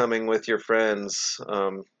coming with your friends.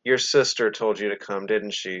 Your sister told you to come,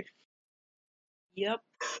 didn't she? Yep.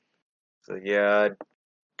 So, yeah, I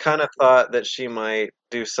kind of thought that she might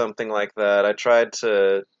do something like that. I tried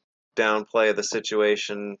to downplay the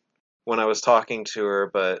situation when I was talking to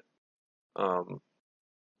her, but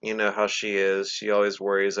you know how she is. She always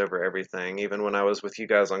worries over everything. Even when I was with you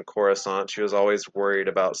guys on Coruscant, she was always worried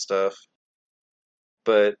about stuff.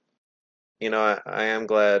 But, I am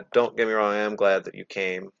glad. Don't get me wrong, I am glad that you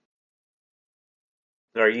came.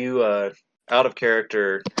 Are you, out of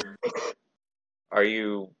character, are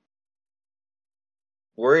you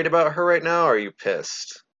worried about her right now, or are you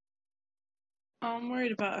pissed? I'm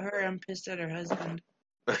worried about her. I'm pissed at her husband.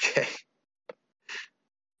 Okay.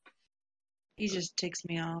 He just ticks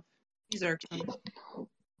me off. He's irksome.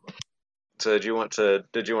 So did you want to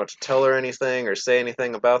tell her anything or say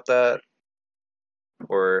anything about that?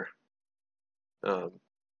 Or,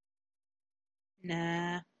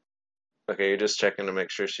 Nah. okay, you're just checking to make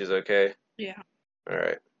sure she's okay? Yeah.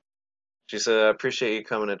 Alright. She said, I appreciate you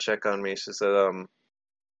coming to check on me. She said,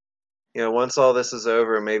 once all this is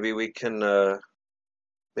over, maybe we can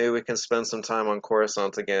spend some time on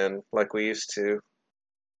Coruscant again, like we used to.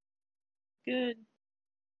 Good.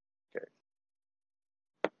 Okay.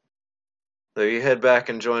 So you head back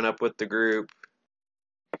and join up with the group.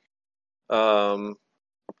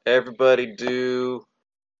 Everybody do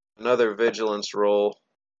another vigilance roll.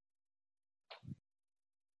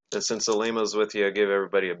 And since Alima's with you, I give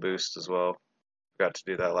everybody a boost as well. Forgot to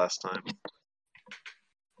do that last time.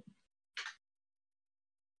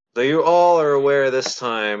 So you all are aware this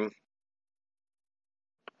time.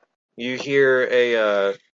 You hear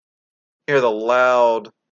the loud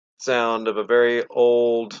sound of a very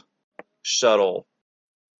old shuttle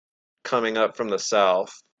coming up from the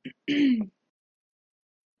south.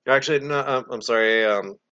 Actually, no, I'm sorry,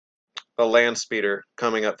 a land speeder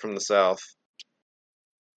coming up from the south.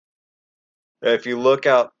 If you look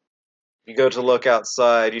out, you go to look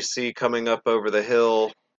outside, you see coming up over the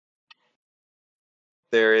hill,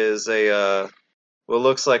 there is what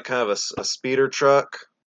looks like kind of a speeder truck.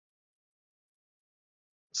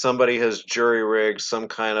 Somebody has jury-rigged some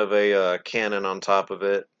kind of a cannon on top of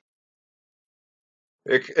it.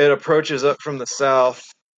 It approaches up from the south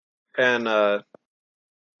and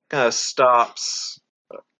kind of stops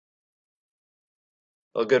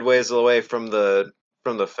a good ways away from the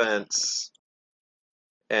fence,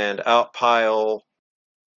 and out pile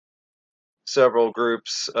several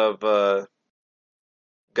groups of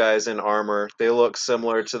guys in armor. They look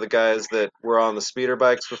similar to the guys that were on the speeder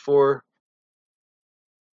bikes before,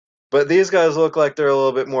 but these guys look like they're a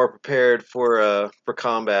little bit more prepared for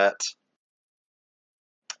combat.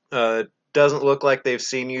 Doesn't look like they've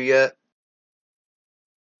seen you yet.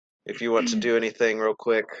 If you want to do anything real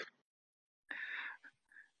quick.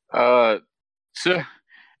 So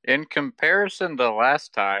in comparison to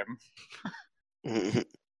last time,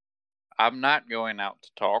 I'm not going out to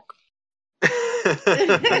talk.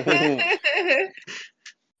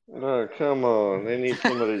 No, come on. They need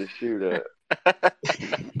somebody to shoot at.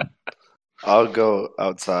 I'll go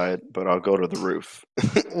outside, but I'll go to the roof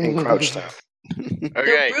and crouch down.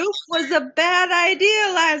 Okay. The roof was a bad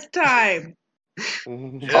idea last time.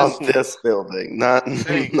 On this building, not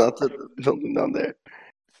the building down there.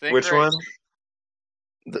 Which one?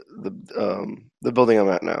 The building I'm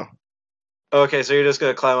at now. Okay, so you're just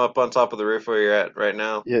gonna climb up on top of the roof where you're at right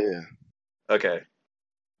now? Yeah. Okay.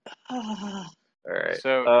 Ah, All right.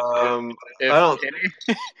 So I don't.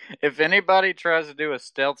 if anybody tries to do a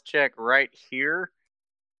stealth check right here,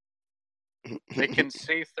 they can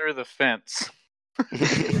see through the fence.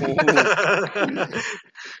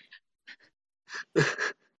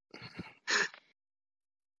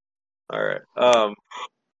 All right.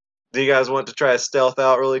 Do you guys want to try stealth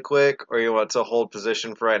out really quick, or you want to hold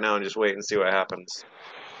position for right now and just wait and see what happens?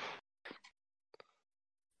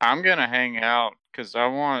 I'm gonna hang out because I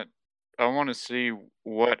want to see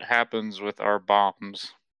what happens with our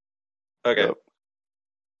bombs. Okay. Yep.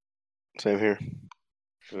 Same here.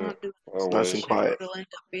 I'll do I'll Nice and wait. quiet. It'll end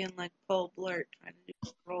up being like Paul Blart trying to do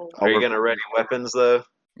a roll. Are you gonna ready weapons though?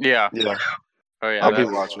 Yeah. Yeah. Oh yeah. I'll be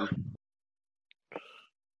that's- watching.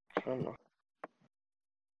 Come on.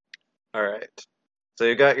 All right. So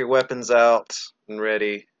you got your weapons out and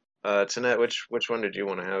ready. Tanette, which one did you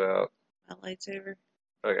want to have out? My lightsaber.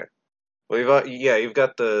 Okay. Well, you've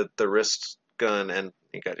got the wrist gun and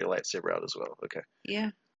you got your lightsaber out as well. Okay.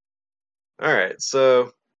 Yeah. All right.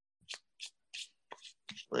 So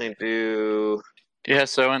let me do. Yeah.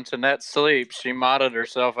 So in Tanette's sleep, she modded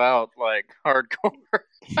herself out like hardcore.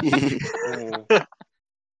 Mm.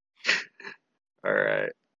 All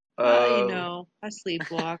right. You know, I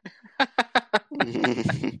sleepwalk.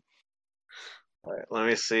 All right. Let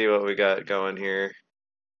me see what we got going here.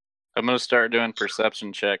 I'm gonna start doing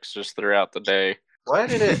perception checks just throughout the day. Why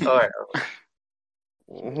did it? All right.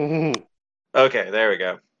 Okay. There we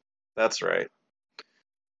go. That's right.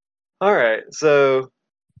 All right. So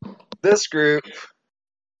this group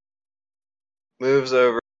moves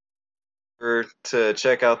over to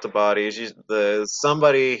check out the bodies.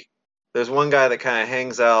 There's one guy that kind of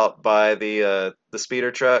hangs out by the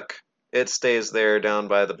speeder truck. It stays there down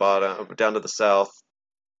by the bottom, down to the south,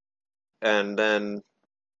 and then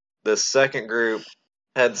the second group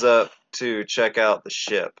heads up to check out the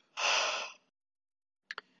ship.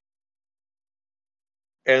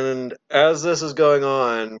 And as this is going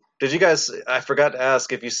on, did you guys? I forgot to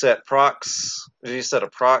ask if you set procs. Did you set a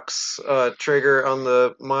procs trigger on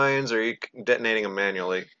the mines, or are you detonating them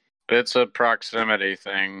manually? It's a proximity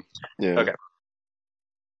thing. Yeah. Okay.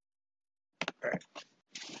 All right.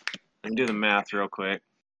 I can do the math real quick.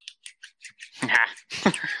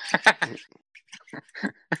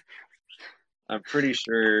 I'm pretty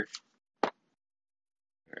sure. All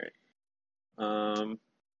right.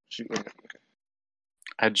 Shoot. Okay.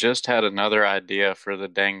 I just had another idea for the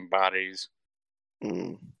dang bodies.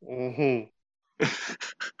 Mm. Mm-hmm.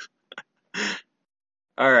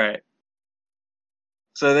 All right.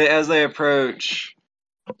 So as they approach,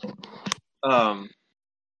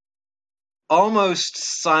 almost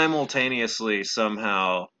simultaneously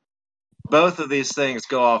somehow, both of these things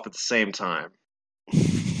go off at the same time,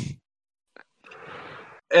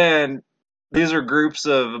 and these are groups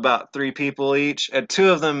of about 3 people each, and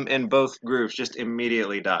 2 of them in both groups just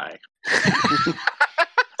immediately die.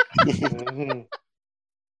 Mm-hmm.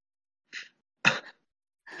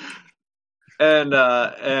 And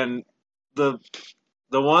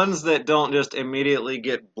the ones that don't just immediately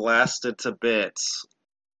get blasted to bits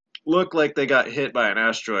look like they got hit by an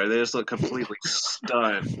asteroid. They just look completely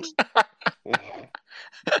stunned.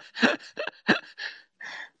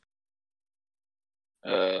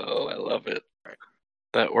 Oh, I love it.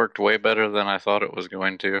 That worked way better than I thought it was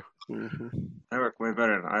going to. Mm-hmm. That worked way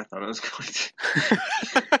better than I thought it was going to.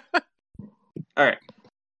 All right.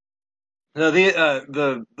 So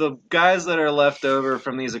the guys that are left over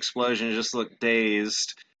from these explosions just look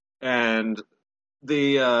dazed, and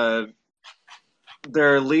their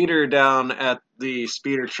leader down at the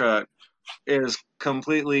speeder truck is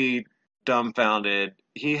completely dumbfounded.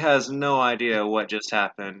 He has no idea what just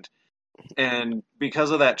happened. And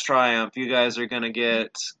because of that triumph, you guys are going to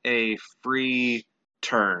get a free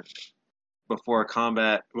turn before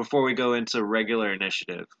we go into regular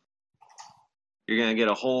initiative. You're going to get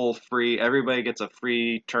everybody gets a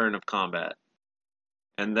free turn of combat.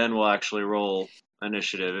 And then we'll actually roll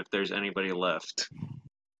initiative if there's anybody left.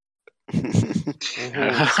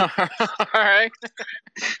 Mm-hmm. All right.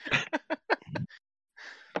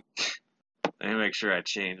 Let me make sure I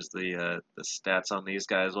change the stats on these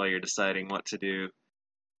guys while you're deciding what to do.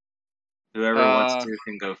 Whoever wants to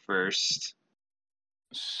can go first.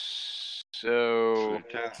 So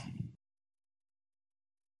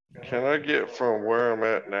Can I get from where I'm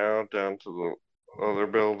at now down to the other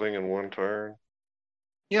building in one turn?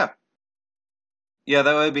 Yeah,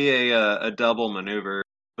 that would be a double maneuver.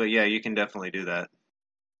 But yeah, you can definitely do that.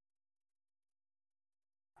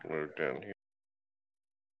 Move down here.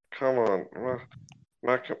 Come on,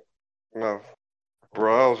 My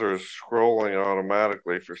browser is scrolling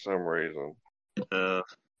automatically for some reason. All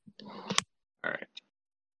right.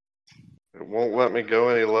 It won't let me go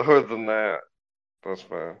any lower than that. That's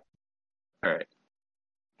fine. All right.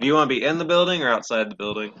 Do you want to be in the building or outside the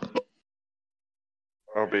building?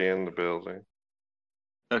 I'll be in the building.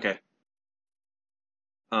 Okay.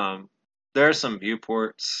 There are some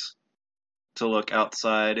viewports to look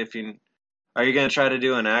outside. Are you gonna try to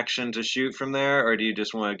do an action to shoot from there, or do you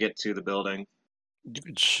just want to get to the building? You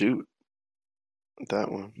could shoot that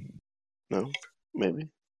one. No? Maybe?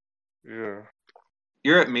 Yeah.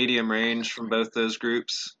 You're at medium range from both those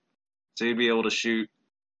groups, so you'd be able to shoot.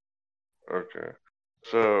 Okay.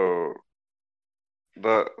 So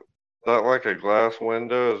that like a glass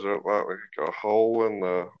window? Is it like a hole in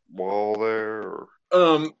the wall there? Or?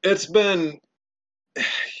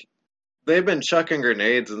 They've been chucking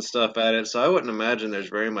grenades and stuff at it, so I wouldn't imagine there's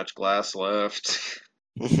very much glass left.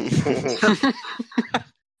 So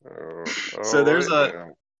Alright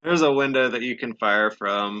then. there's a window that you can fire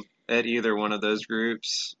from at either one of those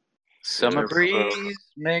groups. Summer breeze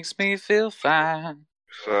makes me feel fine.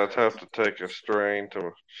 So I'd have to take a strain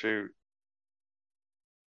to shoot.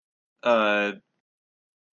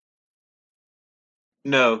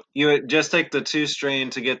 No, you would just take the 2 strain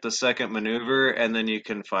to get the second maneuver, and then you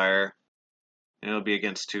can fire. And it'll be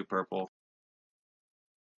against 2 purple.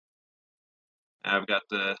 I've got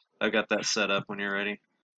that set up when you're ready.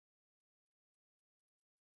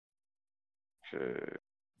 Okay.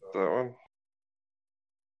 That one?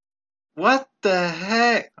 What the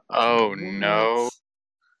heck? Oh no.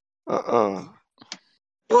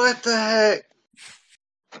 What the heck?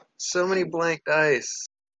 So many blank dice.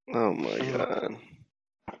 Oh my god.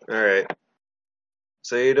 Alright.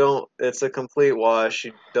 So it's a complete wash.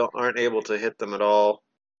 You aren't able to hit them at all.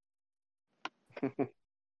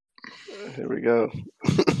 Here we go.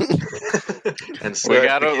 And so We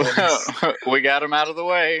got him out of the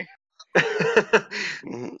way.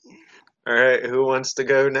 Alright, who wants to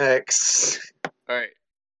go next? Alright.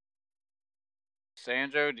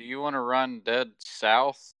 Sanjo, do you want to run dead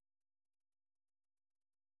south?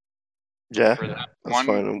 Yeah, For that that's one-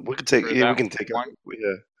 fine. We could take. for Yeah, we that can take him. one-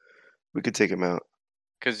 Yeah, we could take him out.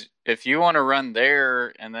 Because if you want to run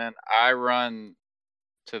there and then I run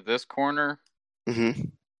to this corner, Mm-hmm.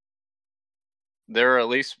 there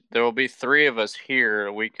will be 3 of us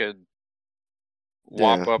here. We could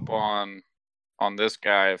whop up on this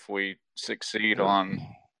guy if we succeed on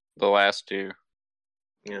the last 2.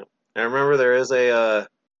 Yeah. I remember there is a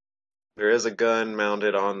gun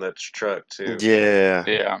mounted on the truck too. Yeah,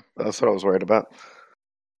 Yeah. that's what I was worried about.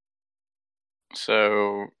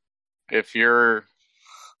 So if you're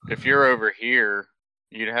over here,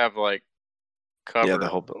 you'd have like cover. Yeah, the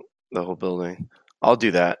whole building. I'll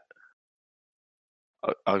do that.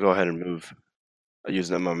 I'll go ahead and move. I'll use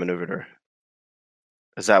my maneuver.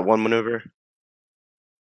 Is that one maneuver?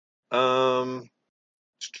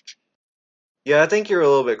 Yeah, I think you're a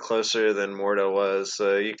little bit closer than Mordo was,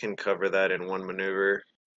 so you can cover that in one maneuver.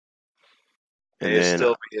 And you then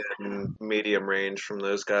still be in medium range from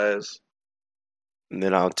those guys. and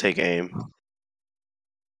then I'll take aim.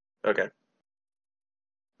 Okay.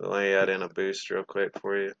 So let me add in a boost real quick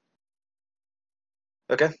for you.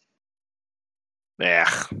 Okay. Yeah,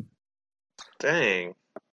 Dang.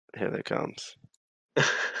 here it comes.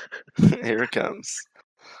 Here it comes.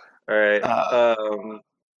 All right.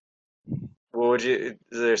 Is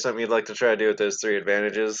there something you'd like to try to do with those 3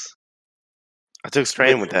 advantages? I took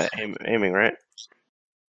strain with that aiming, right?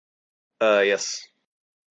 Yes.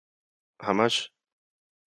 How much?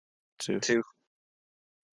 2. 2.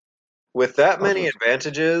 With that many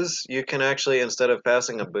advantages, you can actually, instead of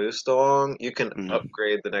passing a boost along, you can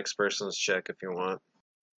upgrade the next person's check if you want.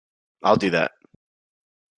 I'll do that.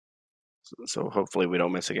 So hopefully we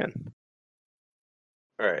don't miss again.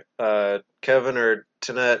 All right. Kevin or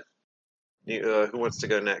Tanette, who wants to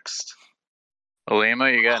go next? Alima,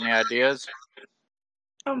 you got any ideas?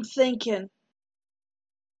 I'm thinking.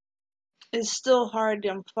 It's still hard.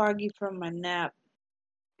 I'm foggy from my nap.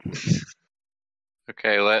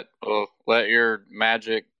 Okay, let your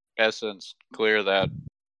magic essence clear that.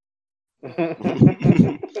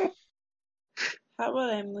 How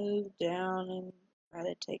about I move down and try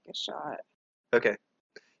to take a shot? Okay.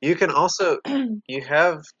 You can also you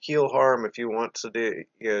have heal harm if you want to do.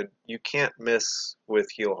 You can't miss with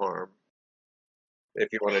heal harm if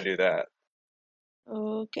you want to do that.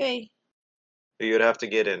 Okay. You'd have to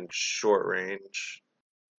get in short range.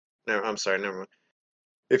 No, I'm sorry, never mind.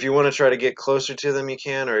 If you want to try to get closer to them, you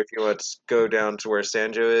can, or if you want to go down to where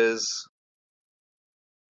Sanjo is,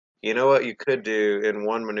 You know what you could do in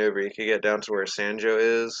one maneuver? You could get down to where Sanjo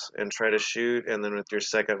is and try to shoot, and then with your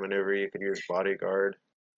second maneuver, you could use bodyguard.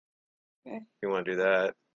 Okay. If you want to do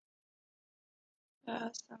that.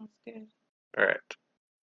 Sounds good. All right.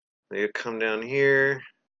 You come down here.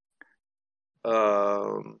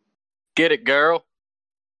 Get it, girl.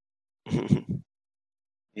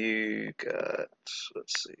 You got,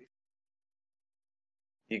 let's see.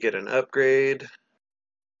 You get an upgrade.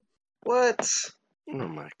 What? Oh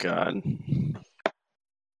my god.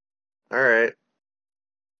 All right.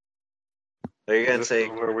 Are you gonna This take?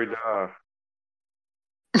 is where we die.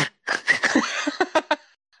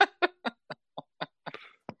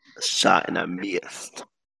 Shot and I missed.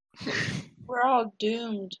 We're all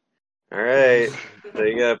doomed. All right. So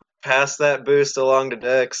you gotta pass that boost along to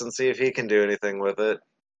Dex and see if he can do anything with it.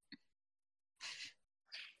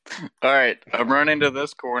 All right, I'm running to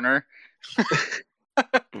this corner.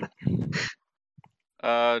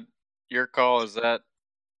 Your call, is that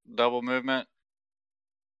double movement?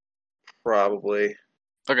 Probably.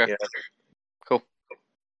 Okay. Yeah. Cool.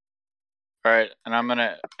 All right, and I'm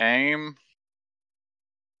gonna aim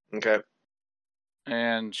Okay.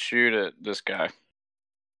 and shoot at this guy.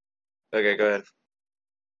 Okay, go ahead.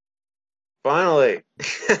 Finally.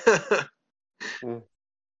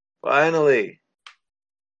 Finally.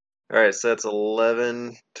 All right, so that's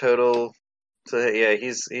 11 total. So yeah,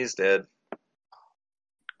 he's dead.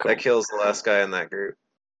 Cool. That kills the last guy in that group.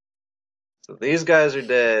 So these guys are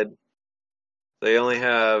dead. They only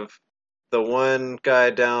have the one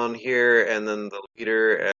guy down here and then the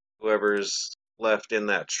leader and whoever's left in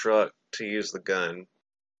that truck to use the gun.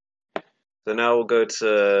 So now we'll go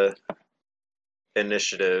to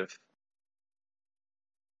initiative.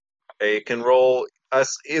 You can roll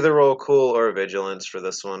either roll cool or vigilance for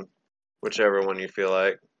this one, whichever one you feel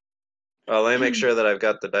like. Let me make sure that I've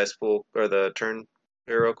got the dice pool or the turn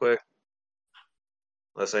here real quick.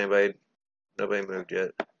 Unless nobody moved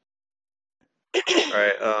yet. All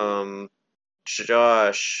right,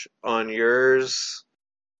 Josh, on yours,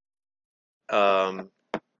 can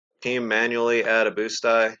you manually add a boost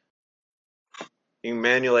die? You can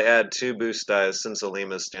manually add 2 boost dies since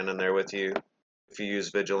Alima's standing there with you if you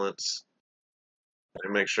use vigilance.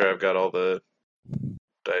 And make sure I've got all the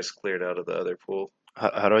dice cleared out of the other pool.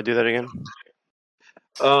 How do I do that again?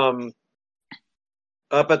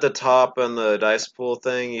 Up at the top on the dice pool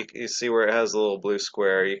thing, you see where it has a little blue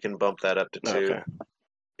square. You can bump that up to 2. Okay.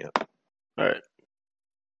 Yep. All right.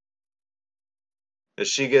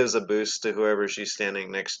 She gives a boost to whoever she's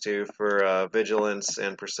standing next to for vigilance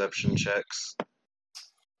and perception checks.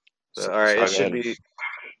 So, all right, So I it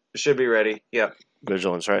should be ready. Yep.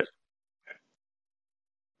 vigilance, right?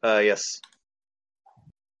 Yes.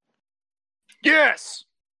 Yes!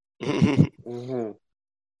 Mhm.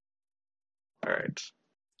 All right.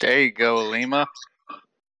 There you go, Lima.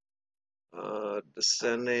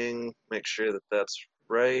 Descending. Make sure that that's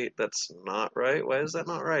right. That's not right. Why is that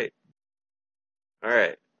not right? All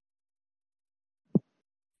right.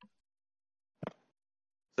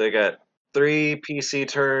 They got 3 PC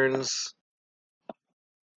turns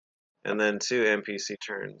and then 2 NPC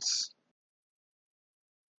turns.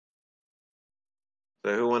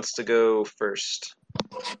 So who wants to go first?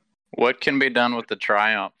 What can be done with the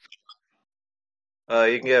Triumph?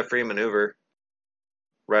 You can get a free maneuver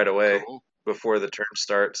right away Cool. before the turn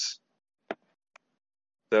starts.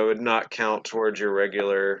 So it would not count towards your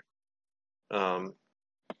regular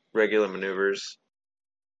maneuvers.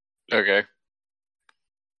 Okay.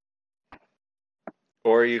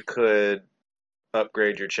 Or you could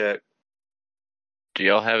upgrade your check. Do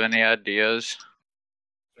y'all have any ideas?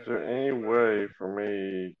 Is there any way for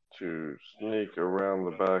me to sneak around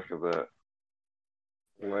the back of that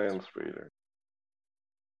land speeder?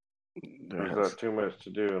 Or is that too much to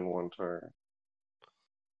do in one turn?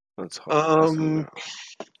 That's hard.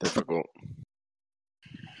 That's difficult.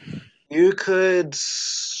 You could.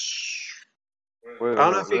 Wait a I don't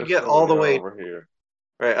know minute, if you there's get all the somebody way. over here.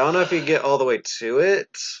 Right, I don't know if you get all the way to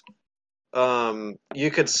it.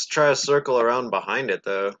 You could try to circle around behind it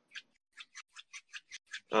though.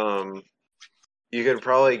 You could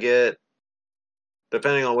probably get,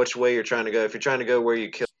 depending on which way you're trying to go. If you're trying to go where you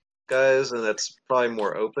kill guys, and that's probably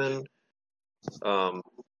more open.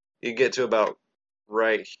 You get to about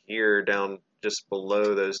right here, down just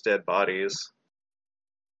below those dead bodies.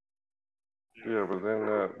 Yeah, but then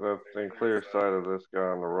that's the clear sight of this guy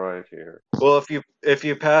on the right here. Well, if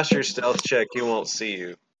you pass your stealth check, he won't see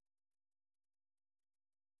you.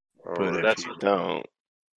 But if That's you don't,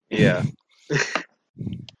 yeah.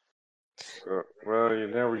 Well, you're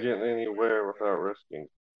never getting anywhere without risking.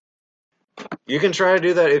 You can try to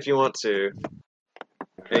do that if you want to.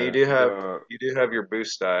 Yeah, Okay. you do have your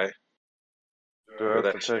boost die. Do I for have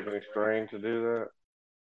that to take any strain to do that?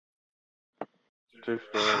 2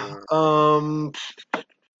 strain.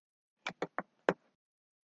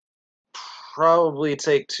 Probably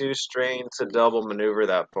take 2 strain to double maneuver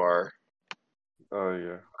that far. Oh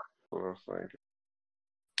yeah, that's what I was thinking.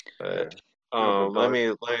 But Yeah. let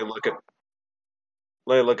me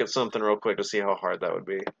look at something real quick to see how hard that would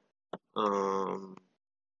be. All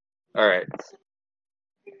right.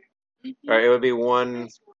 All right, it would be one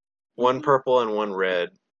purple and 1 red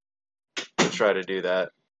to try to do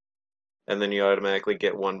that, and then you automatically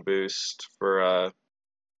get 1 boost for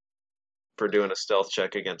doing a stealth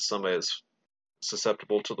check against somebody that's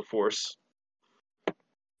susceptible to the force.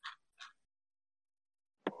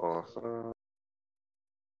 Awesome.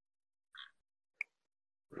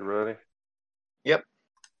 You ready? Yep.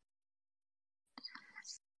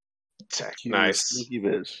 Nice. Sneaky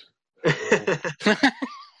bitch.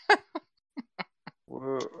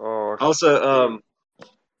 Oh, Also,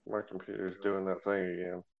 my computer's doing that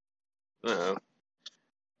thing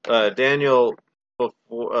again. Daniel,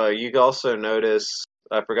 before, you also notice,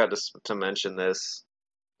 I forgot to mention this.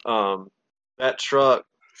 That truck,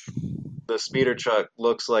 the speeder truck,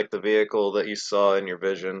 looks like the vehicle that you saw in your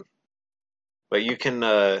vision. But you can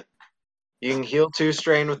heal 2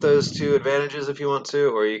 strain with those 2 advantages if you want to,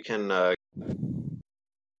 or you can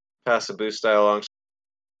pass a boost die along to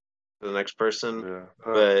the next person. Yeah.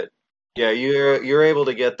 But yeah, you're able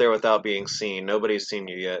to get there without being seen. Nobody's seen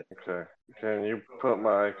you yet. Okay. Can you put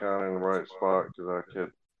my icon in the right spot? Because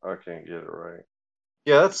I can't get it right.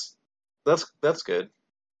 Yeah, that's good.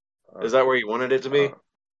 Is that where you wanted it to be?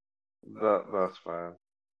 That's fine.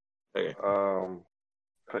 Okay.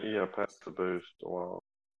 Yeah, pass the boost along.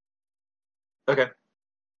 Okay.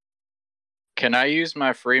 Can I use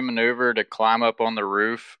my free maneuver to climb up on the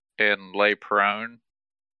roof and lay prone?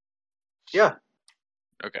 Yeah.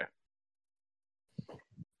 Okay.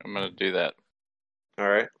 I'm gonna do that. All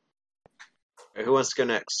right. Who wants to go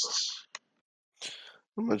next?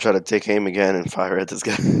 I'm gonna try to take aim again and fire at this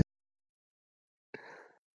guy.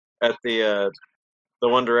 At the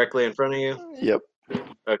one directly in front of you? Yep.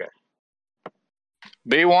 Okay.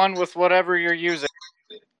 Be one with whatever you're using.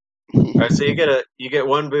 All right, so you get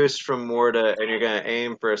 1 boost from Morta, and you're gonna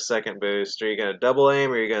aim for a second boost. Are you gonna double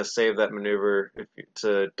aim, or are you gonna save that maneuver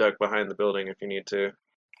to duck behind the building if you need to?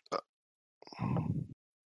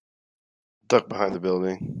 Duck behind the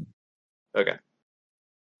building. Okay.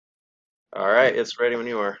 All right, it's ready when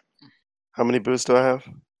you are. How many boosts do I have?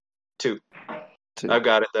 2. 2. I've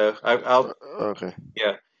got it though. I'll Okay.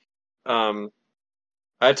 yeah.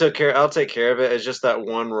 I'll take care of it. It's just that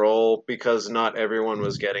 1 roll because not everyone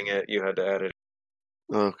was getting it. You had to add it.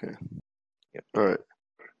 Okay. Yep. All right.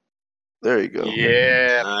 There you go.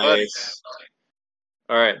 Yeah. Nice.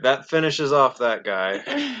 All right, that finishes off that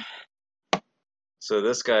guy. So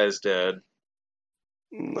this guy's dead.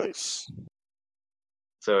 Nice.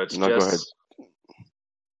 So it's Now go ahead. just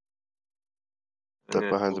Duck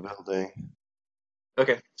behind the building.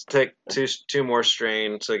 Okay, so take two more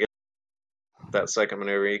strain to get that second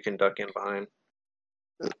maneuver. You can duck in behind.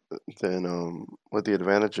 Then what the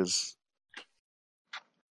advantages?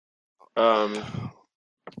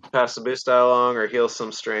 Pass the boost die along or heal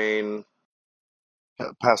some strain.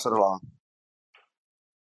 Pass it along.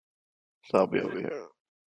 So I'll be over here.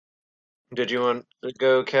 Did you want to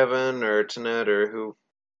go, Kevin or Tanet, or who?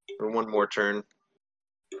 Or one more turn,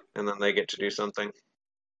 and then they get to do something.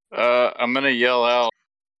 I'm gonna yell out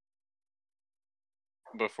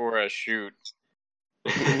before I shoot.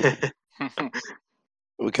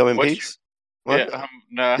 We come in peace? What? Yeah,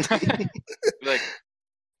 no. Like,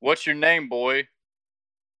 what's your name, boy?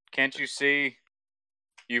 Can't you see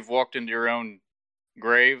you've walked into your own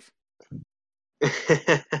grave?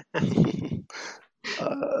 I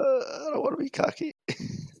don't want to be cocky.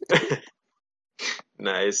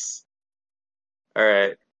 Nice. All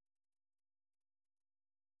right.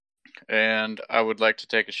 And I would like to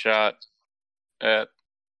take a shot at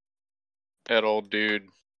old dude.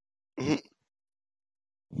 The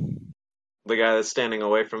guy that's standing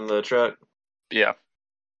away from the truck? Yeah.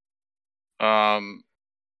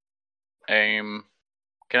 Aim.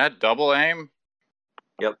 Can I double aim?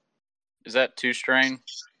 Yep. Is that 2 strain?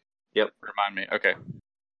 Yep. Remind me. Okay.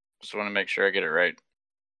 Just want to make sure I get it right.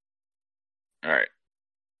 All right.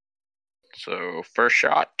 So, first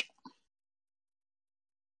shot.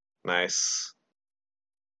 Nice.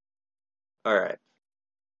 All right.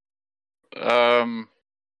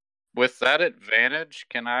 With that advantage,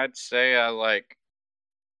 can I say I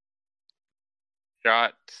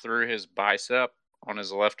shot through his bicep on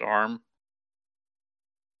his left arm?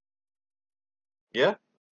 Yeah.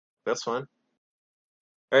 That's fine.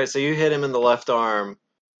 All right, so you hit him in the left arm,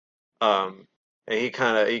 and it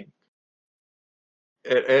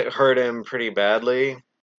hurt him pretty badly,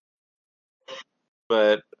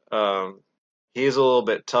 but he's a little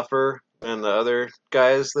bit tougher than the other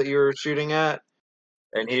guys that you were shooting at,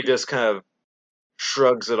 and he just kind of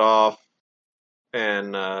shrugs it off,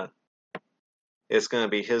 and it's going to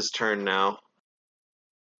be his turn now.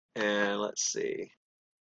 And let's see.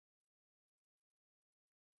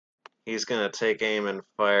 He's going to take aim and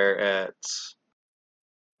fire at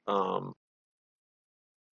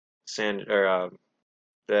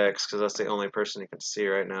Dex, because that's the only person he can see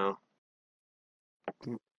right now.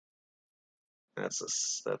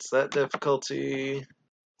 That's that difficulty.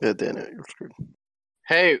 Yeah, then you're screwed.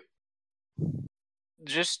 Hey,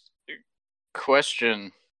 just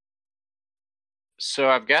question. So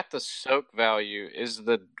I've got the soak value. Is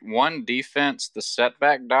the 1 defense the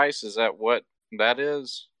setback dice? Is that what that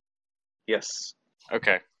is? Yes.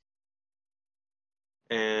 Okay.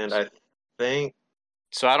 And I think...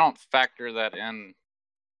 So I don't factor that in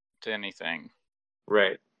to anything.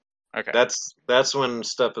 Right. Okay. That's when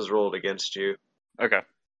stuff is rolled against you. Okay.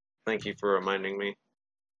 Thank you for reminding me.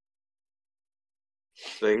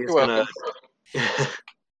 So he's You're welcome.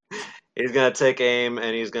 he's gonna take aim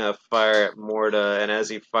and he's gonna fire at Morta, and as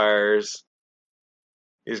he fires,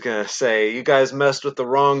 he's gonna say, "You guys messed with the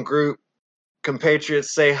wrong group.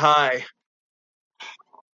 Compatriots, say hi."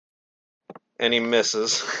 And he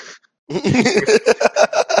misses.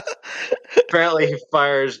 Apparently he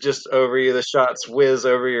fires just over you. The shots whiz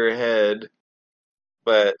over your head,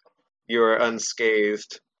 but you are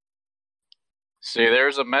unscathed. See,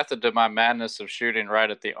 there's a method to my madness of shooting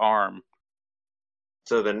right at the arm.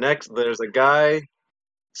 So there's a guy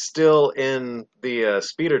still in the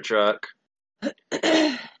speeder truck,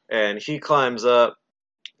 and he climbs up,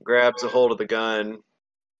 grabs a hold of the gun.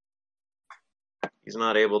 He's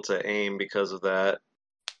not able to aim because of that.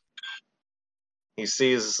 He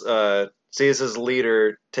sees his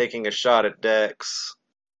leader taking a shot at Dex.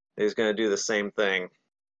 He's going to do the same thing.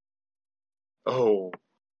 Oh,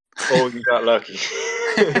 you got lucky.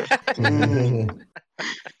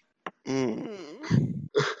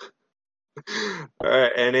 All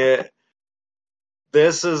right, and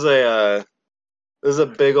this is a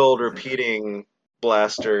big old repeating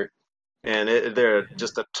blaster, and there are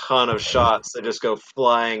just a ton of shots that just go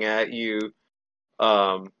flying at you.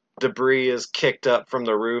 Debris is kicked up from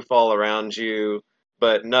the roof all around you,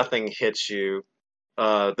 but nothing hits you.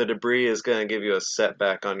 The debris is going to give you a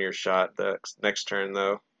setback on your shot the next turn,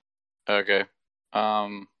 though. Okay.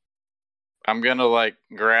 I'm gonna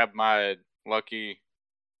grab my lucky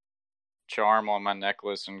charm on my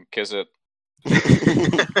necklace and kiss it.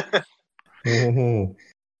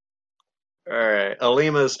 All right,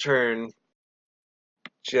 Alima's turn.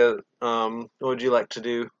 What would you like to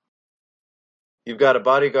do? You've got a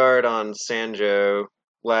bodyguard on Sanjo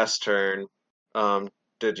last turn.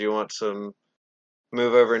 Did you want to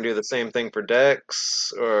move over and do the same thing for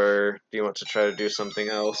Dex, or do you want to try to do something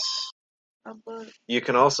else? You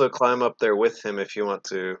can also climb up there with him if you want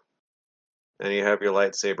to, and you have your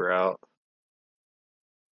lightsaber out.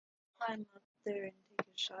 Climb up there and take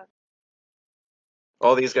a shot.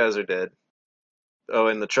 All these guys are dead. Oh,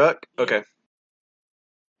 in the truck? Okay.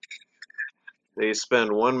 They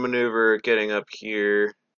spend 1 maneuver getting up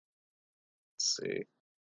here. Let's see.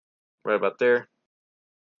 Right about there.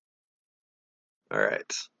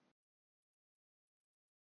 Alright.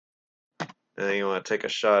 And then you want to take a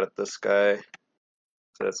shot at this guy.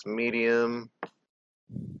 So that's medium.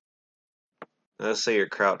 Let's say you're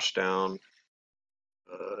crouched down.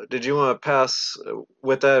 Did you want to pass,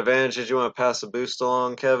 with that advantage, did you want to pass a boost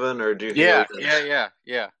along, Kevin? Or do you Yeah.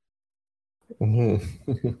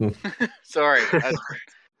 Sorry.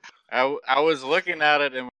 I was looking at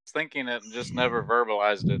it and was thinking it and just never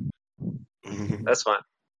verbalized it. That's fine.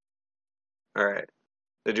 Alright.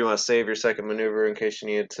 Did you want to save your second maneuver in case you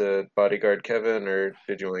needed to bodyguard Kevin, or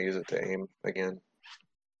did you want to use it to aim again?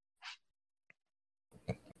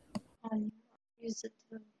 Use it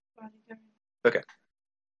to bodyguard. Okay.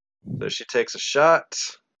 So she takes a shot.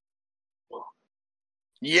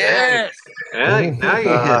 Yes! Yeah, now you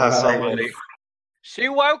hit somebody. She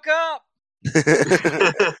woke up!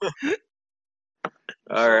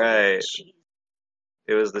 Alright.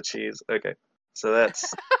 It was the cheese. Okay. So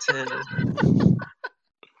that's 10.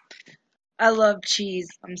 I love cheese.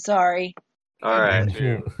 I'm sorry. Alright.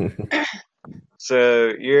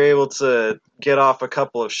 So you're able to get off a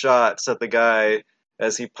couple of shots at the guy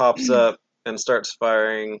as he pops up and starts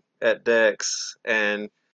firing at Dex, and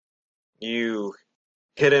you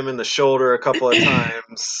hit him in the shoulder a couple of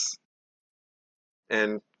times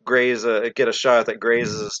and get a shot that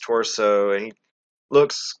grazes his torso, and he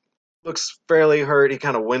looks fairly hurt. He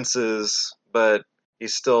kind of winces, but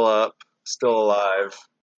he's still up, still alive.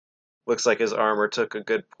 Looks like his armor took a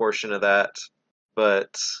good portion of that,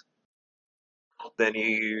 but then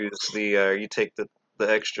you take the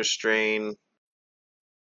extra strain,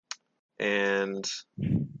 and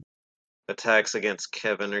attacks against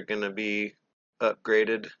Kevin are going to be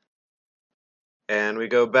upgraded. And we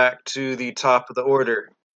go back to the top of the order.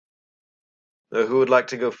 So who would like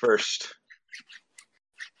to go first?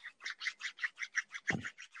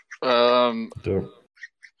 Yep.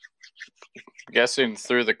 Guessing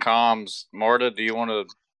through the comms, Marta, do you want to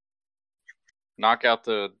knock out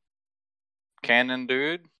the cannon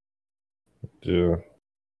dude? Yeah.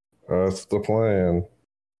 That's the plan.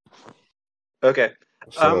 Okay.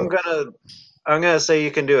 So, I'm gonna say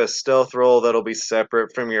you can do a stealth roll that'll be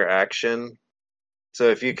separate from your action. So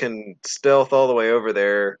if you can stealth all the way over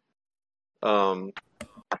there, that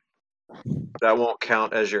won't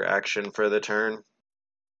count as your action for the turn.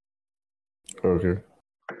 okay.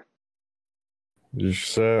 You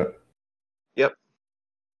set? Yep.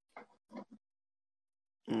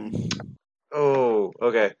 Oh,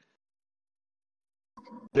 okay.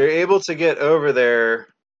 They're able to get over there,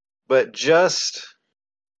 but just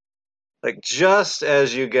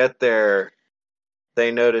as you get there,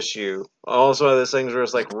 they notice you. Almost one of those things where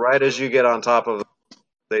it's like right as you get on top of them,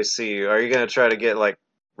 they see you. Are you gonna try to get like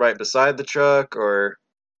right beside the truck, or?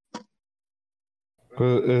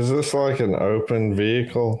 Is this like an open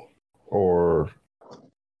vehicle or?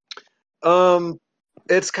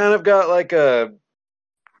 It's kind of got like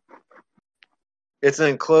it's an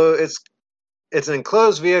enclosed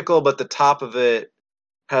vehicle, but the top of it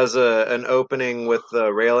has an opening with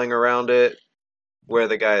the railing around it where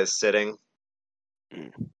the guy is sitting.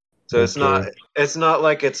 So it's not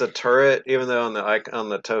like it's a turret, even though on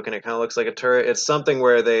the token it kind of looks like a turret. It's something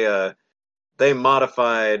where they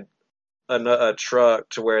modified a truck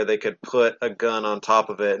to where they could put a gun on top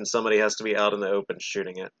of it, and somebody has to be out in the open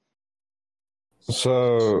shooting it.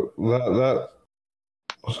 So that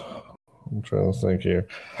I'm trying to think here.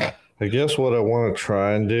 I guess what I want to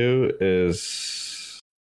try and do is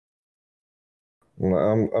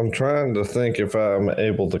I'm trying to think if I'm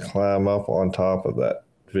able to climb up on top of that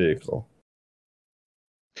vehicle.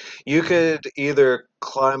 You could either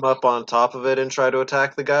climb up on top of it and try to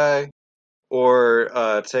attack the guy,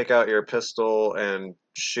 or take out your pistol and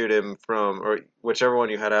shoot him from, or whichever one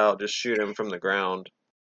you had out, just shoot him from the ground.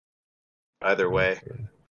 Either way.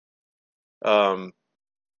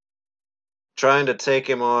 Trying to take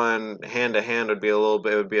him on hand to hand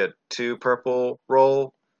would be a 2 purple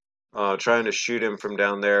roll. Trying to shoot him from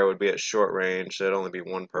down there would be at short range, so it'd only be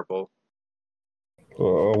 1 purple.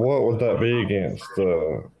 What would that be against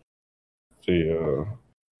the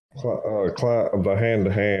hand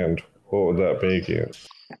to hand? What would that be against?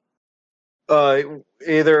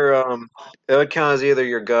 Either it would count as either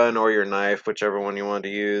your gun or your knife, whichever one you wanted to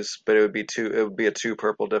use, but it would be a 2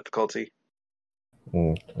 purple difficulty.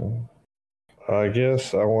 Okay. I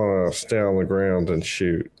guess I want to stay on the ground and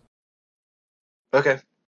shoot. Okay.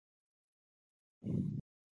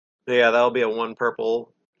 Yeah, that'll be a 1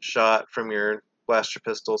 purple shot from your blaster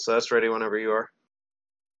pistol, so that's ready whenever you are.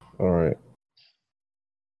 All right.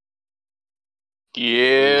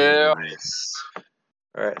 Yeah. Nice.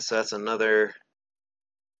 All right, so that's another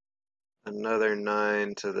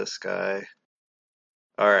 9 to this guy.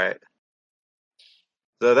 All right.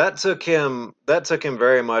 So that took him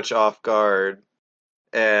very much off guard,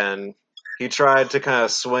 and he tried to kind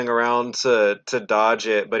of swing around to dodge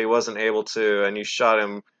it, but he wasn't able to, and you shot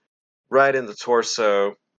him right in the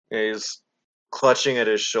torso. He's clutching at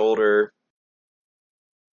his shoulder,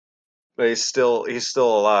 but he's still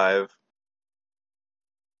alive.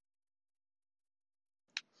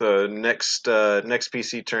 So next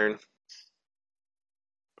PC turn.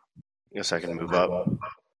 Guess I can move up.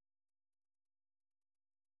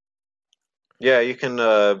 Yeah, you can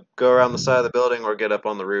go around the side of the building or get up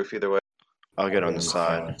on the roof, either way. I'll get on the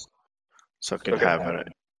side, so I can have a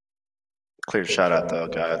clear shot at the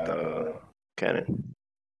guy at the cannon.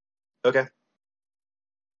 Okay.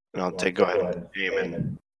 And I'll go ahead and aim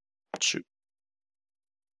and shoot.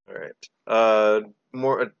 All right.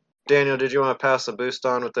 Daniel, did you want to pass the boost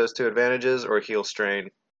on with those 2 advantages, or heal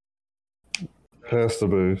strain? Pass the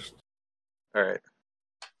boost. All right.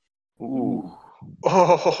 Ooh.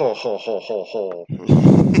 Oh, ho, ho, ho, ho, ho.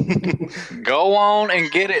 Go on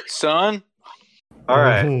and get it, son. All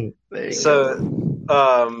right. So,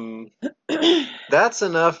 go. that's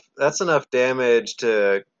enough damage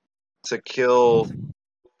to kill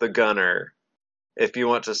the gunner. if you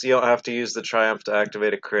want to, you don't have to use the triumph to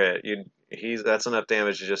activate a crit. That's enough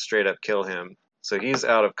damage to just straight up kill him. So he's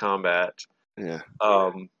out of combat. Yeah.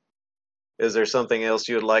 Is there something else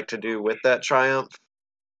you would like to do with that triumph?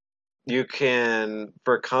 You can,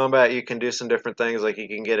 for combat, you can do some different things. Like you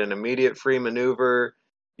can get an immediate free maneuver.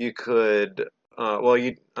 You could,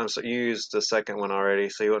 you used the second one already,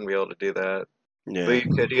 so you wouldn't be able to do that. Yeah. But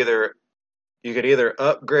you could either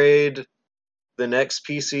upgrade the next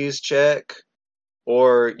PC's check,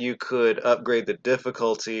 or you could upgrade the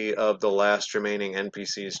difficulty of the last remaining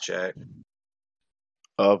NPC's check.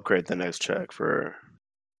 I'll upgrade the next check for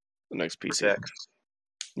the next PC. For Dex.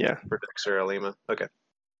 Yeah. For Dex or Alima. Okay.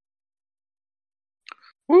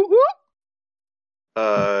 Woo woo.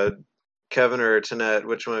 Kevin or Tanette,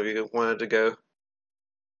 which one of you wanted to go?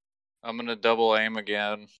 I'm gonna double aim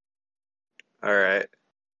again. All right.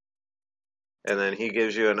 And then he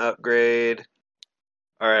gives you an upgrade.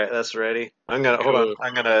 All right, that's ready. Hold on.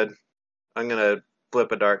 I'm gonna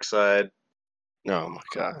flip a dark side Oh my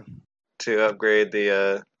god. to upgrade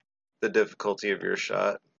the difficulty of your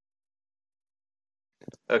shot.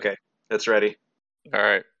 Okay, it's ready. All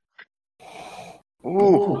right.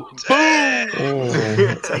 Ooh.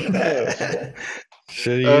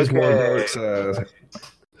 Should use more Okay. dark side.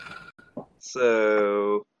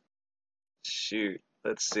 So, shoot.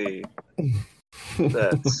 Let's see.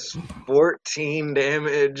 That's 14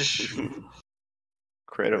 damage.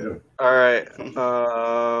 Crit him. All right.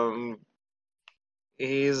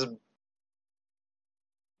 He's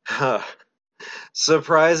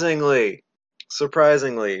surprisingly,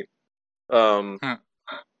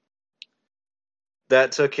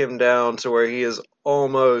 that took him down to where he is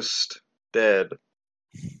almost dead.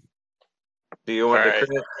 Do you want All to right.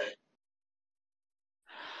 crit?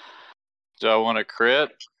 Do I want to crit?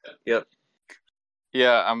 Yep.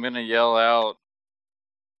 Yeah, I'm gonna yell out.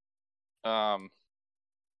 I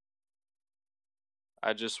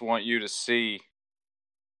just want you to see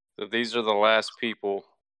that these are the last people,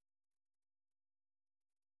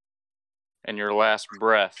 and your last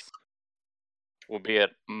breath will be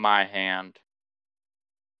at my hand.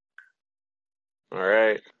 All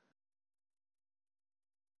right.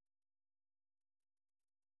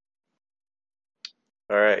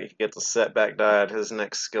 All right. He gets a setback die at his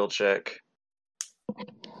next skill check.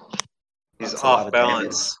 He's That's a lot off of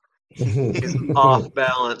balance. He's off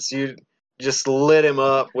balance. You just lit him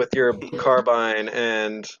up with your carbine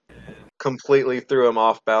and completely threw him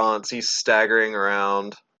off balance. He's staggering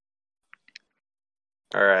around.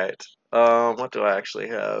 All right. What do I actually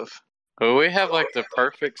have? But we have like the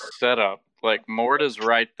perfect setup. Like Mort is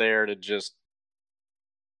right there to just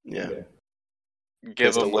Yeah. give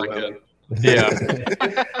Pistol him like whip a him. yeah,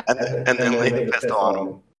 and then leave the pistol on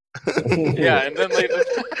him. yeah, and then leave it.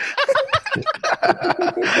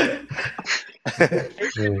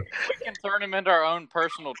 We can turn him into our own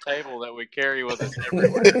personal table that we carry with us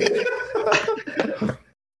everywhere.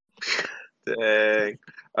 Dang.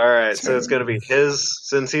 All right, so it's gonna be his.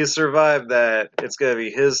 Since he survived that, it's gonna be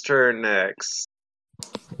his turn next.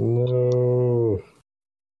 No.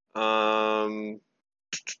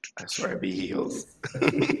 I swear he heals.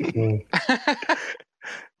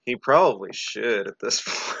 He probably should at this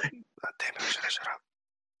point. God damn it, I should have shut up.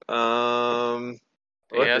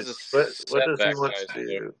 He What has does a what does he setback want die, to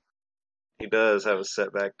do? He does have a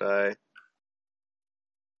setback die.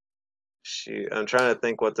 Shoot, I'm trying to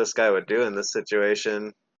think what this guy would do in this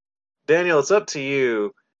situation. Daniel, it's up to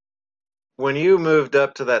you. When you moved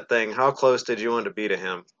up to that thing, how close did you want to be to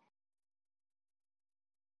him?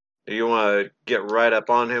 Do you want to get right up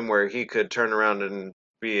on him where he could turn around and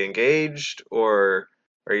be engaged, or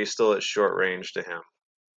are you still at short range to him?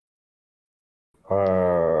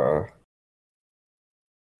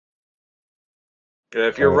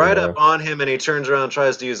 If you're right up on him and he turns around and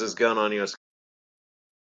tries to use his gun on you, it's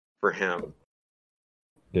for him.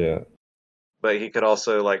 Yeah. But he could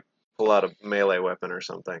also like pull out a melee weapon or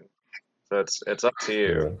something. So it's up to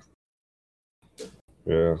you.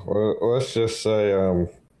 Yeah. Well, let's just say I'm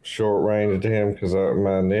short range to him because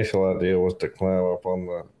my initial idea was to climb up on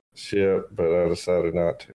the ship, but I decided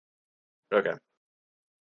not to. Okay.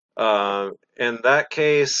 In that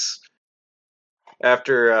case,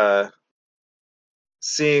 after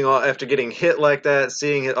after getting hit like that,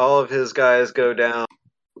 seeing all of his guys go down,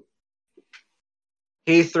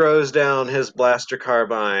 he throws down his blaster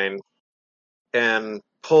carbine and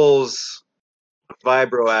pulls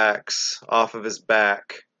Vibroaxe off of his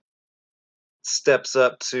back, steps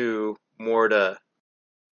up to Morta,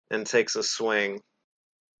 and takes a swing.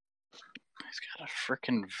 He's got a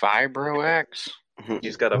freaking vibro axe.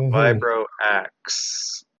 He's got a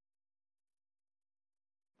Vibroaxe.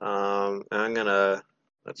 I'm gonna,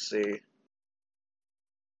 let's see.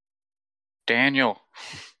 Daniel,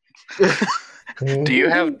 do you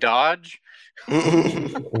have dodge?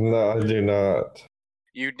 No, I do not.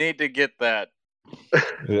 You need to get that.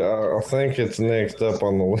 Yeah, I think it's next up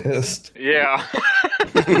on the list. Yeah.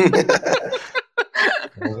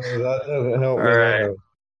 Although that doesn't help All me right. now.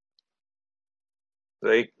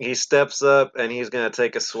 So he steps up and he's gonna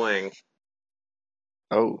take a swing.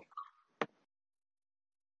 Oh,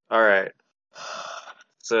 All right.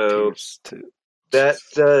 So Tears to that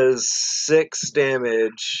does 6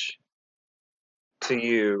 damage to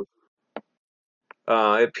you.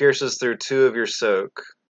 It pierces through 2 of your soak.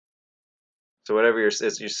 So whatever your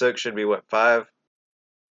soak should be, what, 5?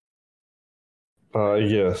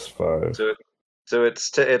 Yes, 5. So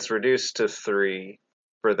it's reduced to 3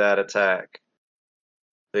 for that attack.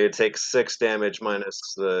 So you take 6 damage minus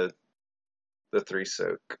the 3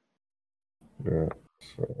 soak. Yeah.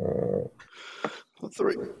 So,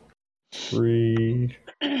 3. 3.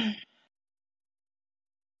 And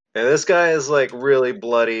this guy is like really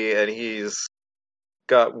bloody, and he's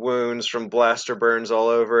got wounds from blaster burns all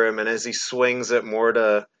over him. And as he swings at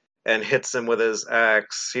Morta and hits him with his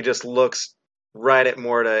axe, he just looks right at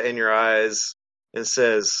Morta in your eyes and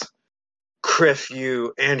says, "Criff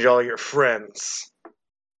you and all your friends."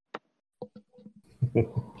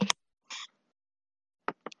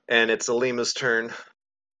 And it's Alima's turn.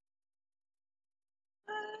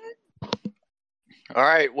 All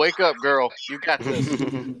right, wake up, girl. You got this.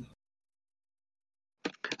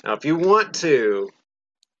 Now, if you want to,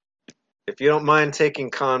 if you don't mind taking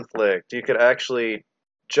conflict, you could actually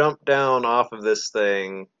jump down off of this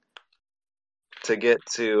thing to get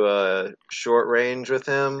to short range with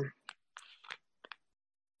him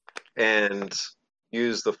and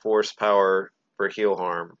use the force power for heal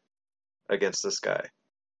harm against this guy.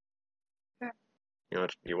 Sure.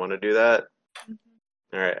 You want to do that?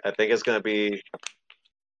 All right. I think it's going to be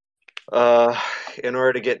in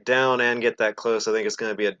order to get down and get that close, I think it's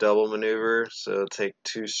going to be a double maneuver. So take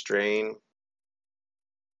 2 strain.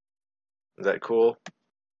 Is that cool?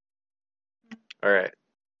 All right.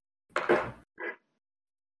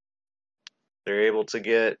 They're able to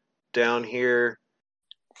get down here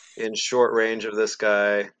in short range of this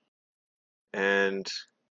guy and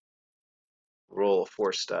roll a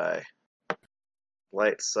force die.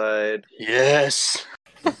 Light side. Yes.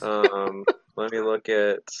 Let me look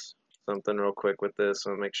at something real quick with this.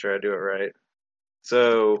 I'll make sure I do it right.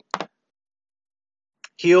 So,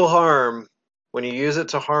 heal harm, when you use it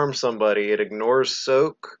to harm somebody, it ignores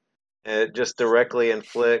soak, and it just directly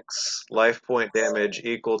inflicts life point damage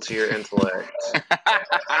equal to your intellect.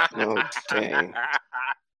 Oh, dang.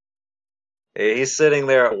 Hey, he's sitting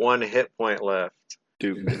there at 1 hit point left.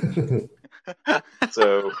 Dude.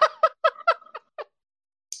 So,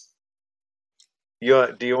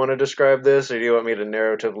 do you want to describe this, or do you want me to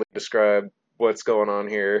narratively describe what's going on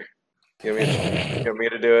here? You want me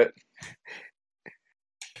to do it?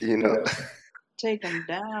 You know. Take him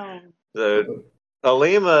down. So,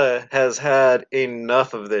 Alima has had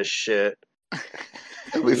enough of this shit.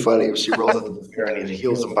 It'd be funny if she rolls up the gurney and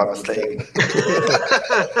heals him by mistake.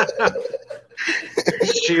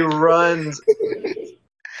 She runs,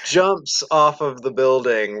 jumps off of the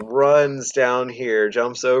building, runs down here,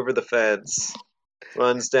 jumps over the fence,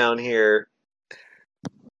 runs down here,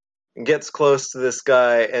 gets close to this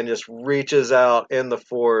guy, and just reaches out in the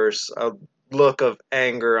force, a look of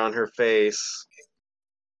anger on her face,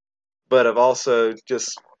 but of also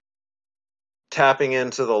just tapping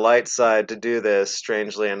into the light side to do this,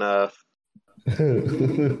 strangely enough.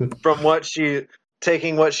 From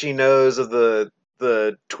taking what she knows of the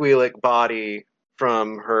Twi'lek body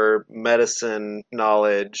from her medicine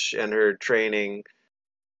knowledge and her training,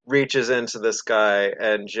 reaches into this guy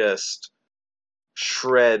and just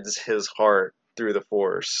shreds his heart through the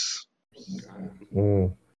force.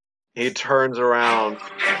 Mm. He turns around.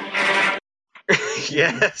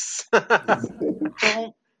 Yes.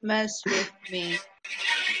 Don't mess with me.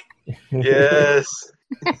 Yes.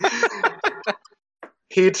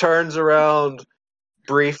 He turns around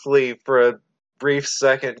briefly for a brief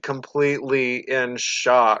second, completely in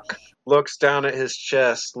shock, looks down at his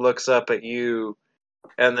chest, looks up at you,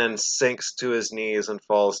 and then sinks to his knees and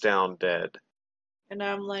falls down dead. And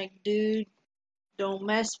I'm like, dude, don't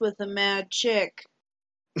mess with a mad chick.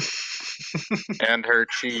 And her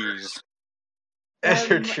cheese.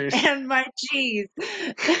 And my cheese.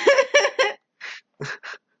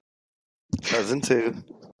 Cousin too.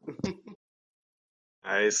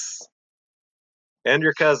 Nice. And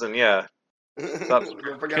your cousin, yeah.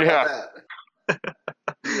 Don't forget about that.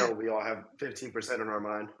 You know, we all have 15% in our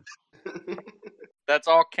mind. That's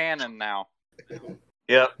all canon now.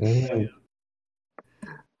 Yep. Mhm.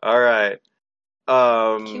 All right.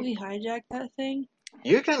 Can we hijack that thing?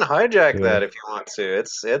 You can hijack Yeah. that if you want to.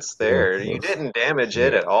 It's there. Yeah, You let's- didn't damage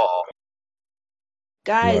it yeah. at all.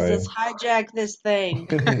 Guys, Right. let's hijack this thing.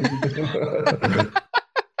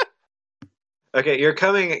 Okay,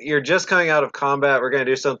 you're just coming out of combat. We're gonna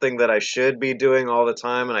do something that I should be doing all the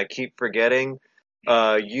time and I keep forgetting.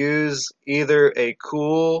 Use either a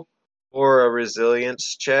cool or a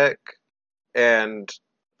resilience check, and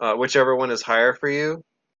whichever one is higher for you.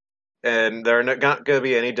 And there are not going to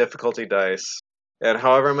be any difficulty dice. And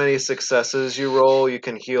however many successes you roll, you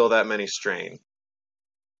can heal that many strain.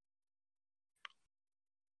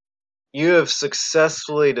 You have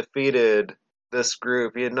successfully defeated this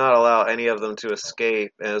group. You did not allow any of them to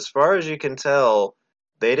escape. And as far as you can tell,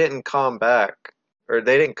 they didn't calm back, or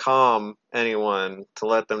they didn't calm anyone to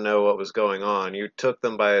let them know what was going on. You took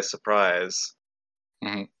them by surprise.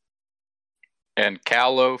 Mhm. And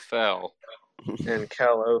Callow fell. And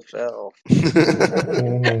Callow fell.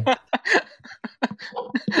 Mhm.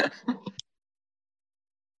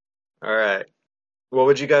 All right. What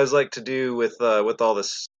would you guys like to do with all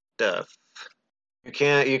this stuff? You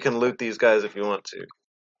can loot these guys if you want to.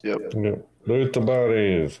 Yep. Yeah. Loot the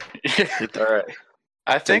bodies. All right.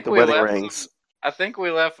 I Take think the we wedding left. rings. I think we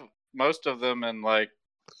left most of them in like.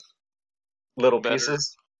 Little Better.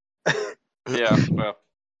 pieces. Yeah. Well.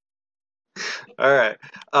 All right.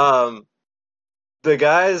 The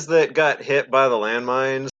guys that got hit by the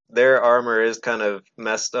landmines, their armor is kind of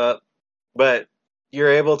messed up, but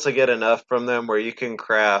you're able to get enough from them where you can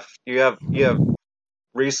craft. You have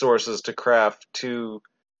resources to craft 2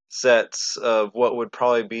 sets of what would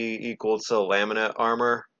probably be equal to laminate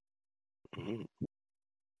armor, Mhm.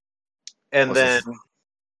 and What's then this?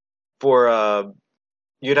 for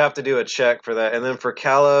you'd have to do a check for that. And then for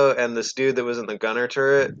Callow and this dude that was in the gunner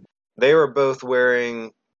turret, they were both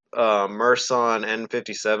wearing Merson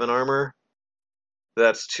N57 armor.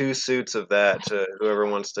 That's 2 suits of that to whoever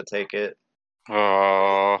wants to take it.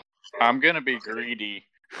 Oh, I'm gonna be greedy.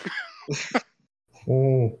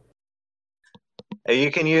 Mhm.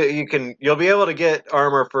 And you'll be able to get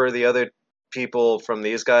armor for the other people from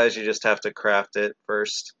these guys. You just have to craft it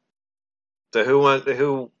first. So who wants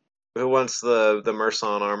the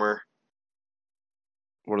Merson armor?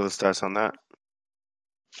 What are the stats on that?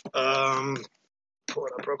 Pull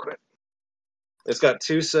it up real quick. It's got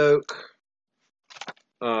 2 soak,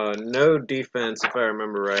 no defense if I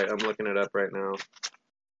remember right. I'm looking it up right now.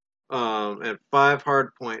 And 5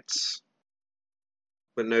 hard points,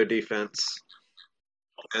 but no defense.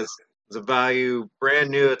 It's a value brand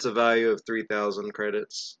new. It's a value of 3,000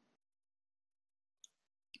 credits.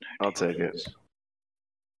 I'll take it.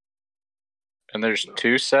 And there's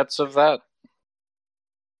 2 sets of that.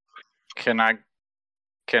 Can I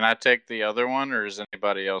take the other one, or does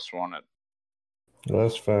anybody else want it?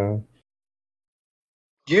 That's fine.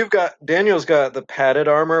 Daniel's got the padded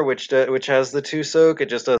armor, which has the 2 soak. It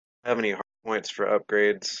just doesn't have any hard points for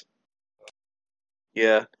upgrades.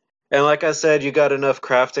 Yeah, and like I said, you got enough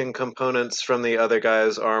crafting components from the other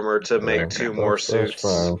guy's armor to make 2 more That's suits.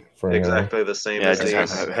 fine for now. Exactly the same Yeah, as just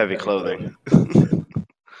these. have heavy clothing.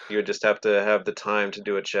 You would just have to have the time to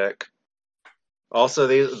do a check. Also,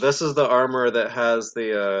 this is the armor that has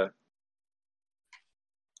the.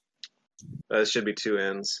 It should be 2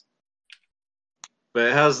 ends, but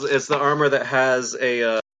it's the armor that has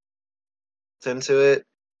a into it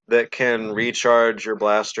that can recharge your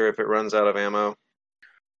blaster if it runs out of ammo.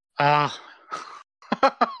 Ah.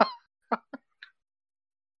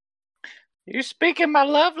 You speaking my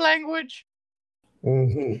love language?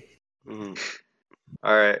 Mhm. Mhm.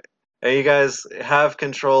 All right, and you guys have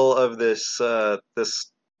control of this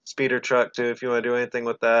this speeder truck too. If you want to do anything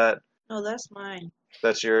with that, No, that's mine.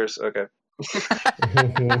 that's yours. Okay.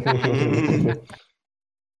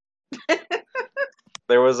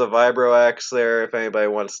 There was a vibro axe there. If anybody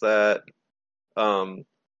wants that, Ooh.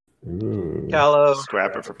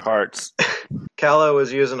 Scrap it for parts. Callow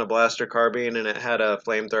was using a blaster carbine and it had a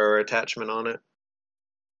flamethrower attachment on it.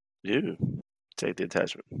 You take the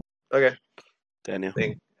attachment, Okay. Daniel.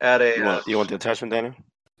 Add a. You want the attachment, Daniel?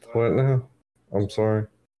 What now? I'm sorry.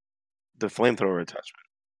 The flamethrower attachment.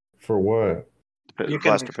 For what? You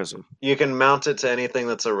Blaster pistol. You can mount it to anything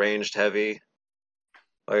that's a ranged heavy,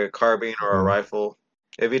 like a carbine or a rifle.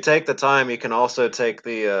 If you take the time, you can also take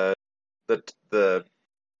the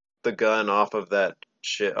gun off of that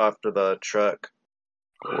shit off to the truck.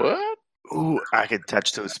 What? Ooh, I could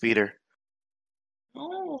attach to a speeder.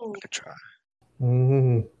 Oh, I could try.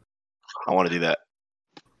 Mhm. I want to do that.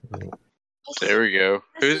 There we go.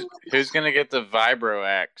 Who's gonna get the vibro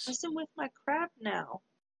axe? Listen with my crap now.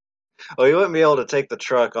 Oh, you wouldn't be able to take the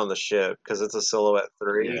truck on the ship because it's a Silhouette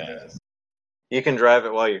 3. Yes. You can drive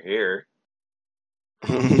it while you're here.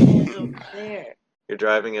 It's over there. You're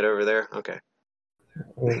driving it over there? Okay.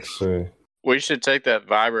 Let's see. We should take that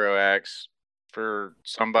vibro axe for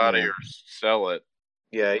somebody Yeah. or sell it.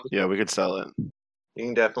 Yeah, Yeah, we could sell it. you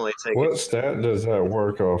can definitely take What stat does that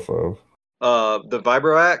work off of? the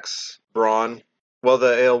Vibroaxe, Brawn.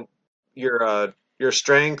 Well, your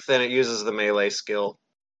strength, and it uses the melee skill.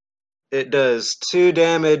 It does 2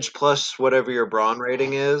 damage plus whatever your Brawn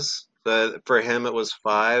rating is. For him, it was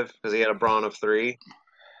 5 because he had a Brawn of 3.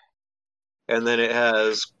 And then it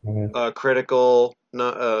has a critical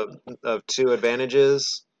of 2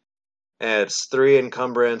 advantages. And it's 3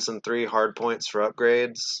 encumbrance and 3 hard points for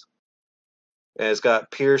upgrades. And it's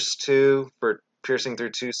got Pierce 2 for piercing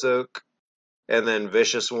through 2 soak, and then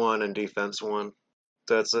Vicious 1 and Defense 1.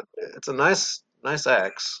 So it's a nice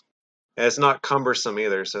axe. And it's not cumbersome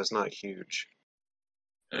either, so it's not huge.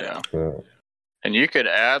 Yeah. Yeah. And you could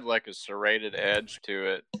add like a serrated edge to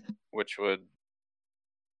it, which would.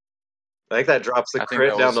 I think that drops the I think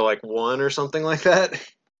crit that down was- to like 1 or something like that,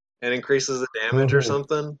 and increases the damage or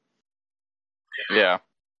something. Yeah.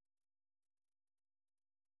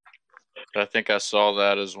 I think I saw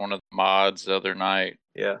that as one of the mods the other night.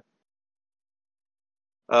 Yeah.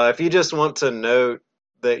 If you just want to note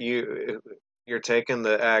that you're taking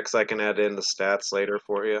the axe, I can add in the stats later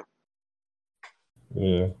for you.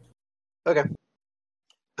 Yeah.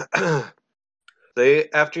 So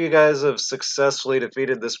after you guys have successfully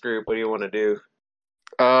defeated this group, what do you want to do?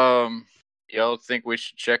 Y'all think we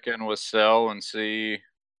should check in with Cell and see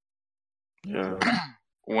Yeah.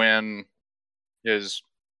 when his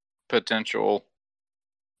potential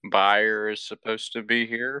buyer is supposed to be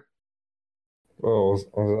here? Oh, was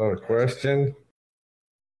that a question?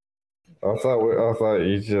 I thought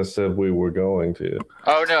you just said we were going to.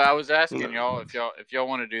 Oh no, I was asking y'all if y'all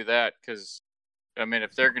want to do that, because I mean,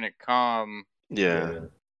 if they're gonna come, Yeah.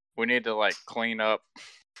 we need to like clean up.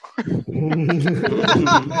 Find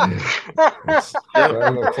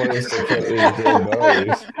a place to put these dead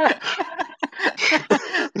bodies.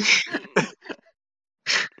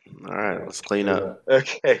 All right, let's clean up.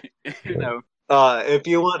 Okay. You know, If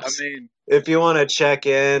you want, I mean, if you want to check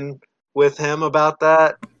in with him about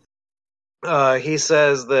that, he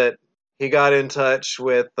says that he got in touch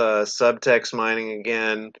with Subtext Mining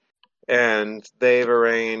again, and they've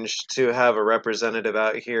arranged to have a representative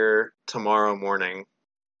out here tomorrow morning.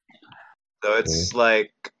 So it's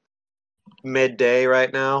like midday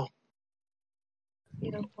right now.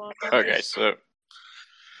 okay, so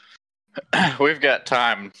we've got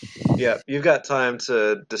time. Yeah, you've got time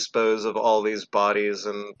to dispose of all these bodies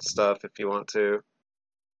and stuff if you want to.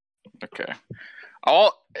 Okay.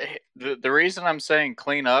 The reason I'm saying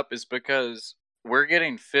clean up is because we're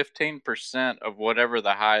getting 15% of whatever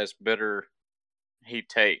the highest bidder he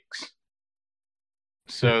takes.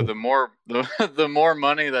 So the more the more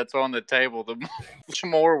money that's on the table, the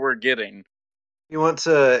more we're getting.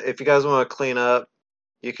 If you guys want to clean up,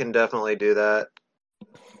 you can definitely do that.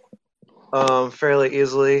 Fairly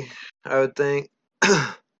easily, I would think.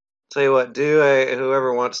 Tell you what,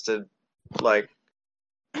 whoever wants to, like,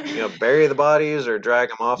 bury the bodies or drag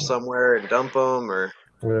them off somewhere and dump them, or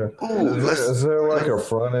Yeah. Ooh, Is there like a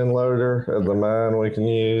front end loader at the mine we can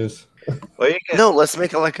use? well, you can. No, let's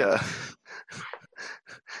make it like a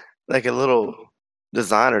little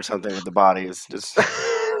design or something with the bodies. Just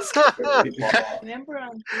Remember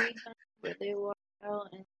on 300 where they walk out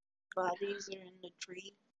and bodies are in the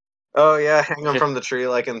tree? Oh yeah, hang them from the tree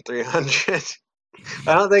like in 300.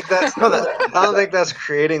 I don't think that's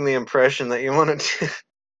creating the impression that you want to do.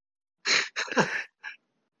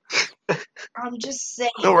 I'm just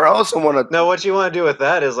saying. no, we also want to. No, what you want to do with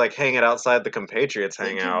that is like hang it outside the compatriots We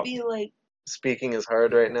could hangout. be like, Speaking is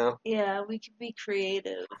hard right now. yeah, we could be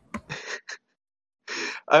creative.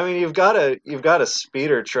 I mean, you've got a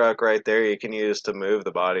speeder truck right there you can use to move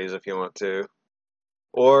the bodies if you want to,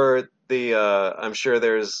 or I'm sure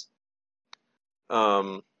there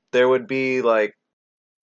would be like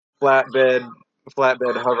flatbed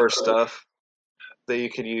hover stuff that you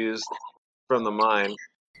could use from the mine.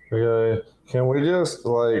 Okay. Can we just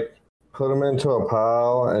like put them into a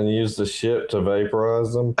pile and use the ship to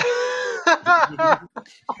vaporize them?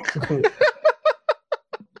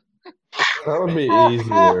 That would be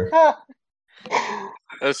easier.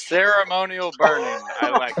 A ceremonial burning. I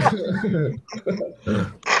like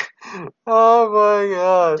it. Oh my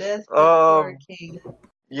gosh. Death before king.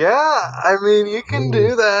 Yeah, I mean, you can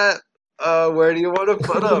do that. Where do you want to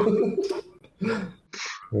put them?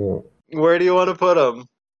 Yeah. Where do you want to put them?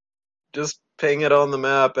 Just ping it on the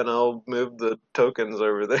map, and I'll move the tokens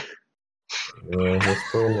over there. Yeah, let's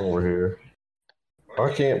put them over here.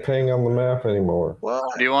 I can't ping on the map anymore.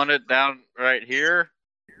 What? Do you want it down right here?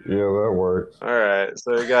 Yeah, that works. All right,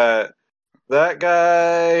 so we got that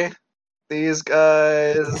guy, these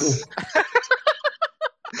guys,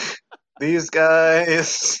 these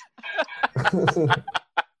guys. Don't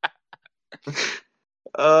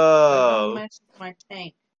Oh, mess with my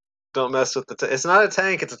tank. don't mess with the. It's not a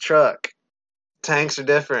tank. It's a truck. Tanks are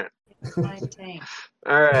different. It's my tank.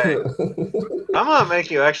 All right, I'm gonna make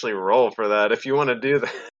you actually roll for that if you want to do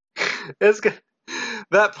that.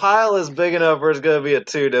 That pile is big enough where it's gonna be a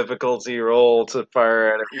 2 difficulty roll to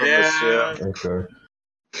fire at it from the ship. Okay.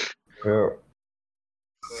 Yeah.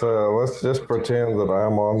 So let's just pretend that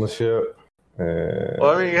I'm on the ship. And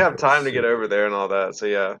Well, I mean, you have time to get over there and all that, so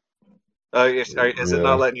yeah. Is it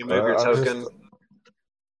not letting you move your token?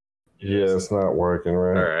 Yeah, it's not working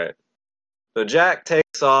right. All right. So Jack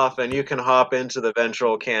takes off, and you can hop into the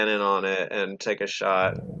ventral cannon on it and take a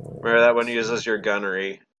shot. Remember that one uses your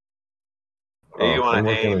gunnery. If you want I'm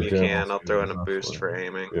to looking aim, at you general can. I'll throw in a skills, boost actually. for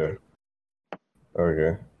aiming. Yeah.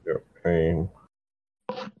 Okay. Yep. Aim.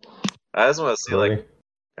 I just want to see Ready? like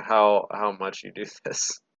how much you do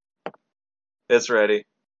this. It's ready.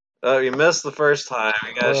 Oh, you missed the first time.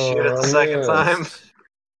 You gotta shoot it the second time.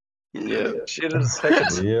 Yeah. Shoot it the second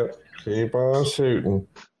time. Yep. Keep on shooting.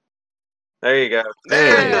 There you go.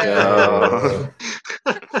 There you go.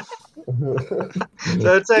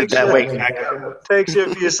 So it Did that wake back up? takes you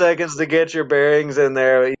a few seconds to get your bearings in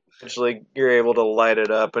there, but eventually you're able to light it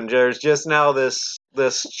up, and there's just now this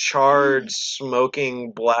charred,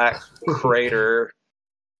 smoking black crater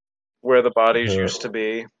where the bodies used to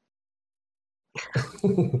be.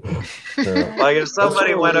 Yeah. Like if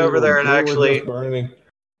somebody went over there and We were actually, just burning.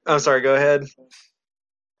 I'm sorry, go ahead.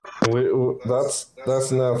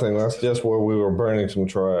 That's nothing. That's just where we were burning some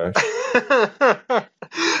trash.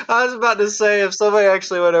 I was about to say, if somebody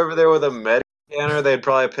actually went over there with a med scanner, they'd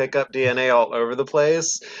probably pick up DNA all over the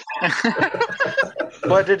place.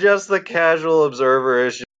 But to just the casual observer,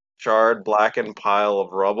 it's just a charred, blackened pile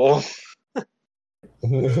of rubble. I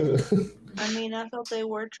mean, I thought they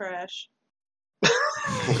were trash.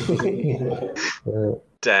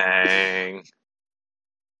 Dang.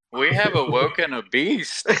 We have awoken a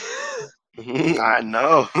beast. I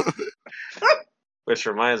know. Which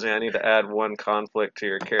reminds me, I need to add 1 conflict to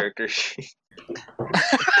your character sheet.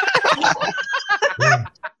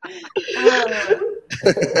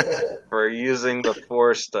 For using the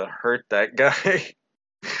force to hurt that guy.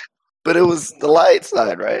 But it was the light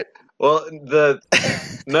side, right? Well, They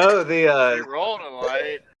rolled a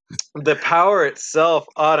light. the power itself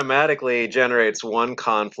automatically generates 1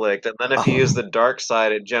 conflict, and then if you use the dark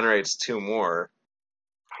side, it generates 2 more.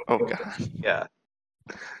 Oh god. Yeah.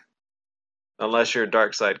 Unless you're a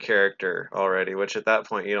dark side character already, which at that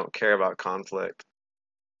point you don't care about conflict.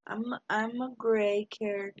 I'm a gray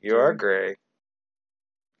character. You are gray.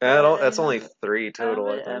 Yeah, That's I only have- 3 total,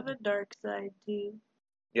 I I have think. a dark side too.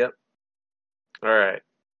 Yep. All right.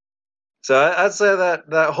 So I'd say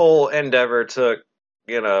that whole endeavor took,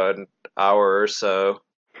 an hour or so.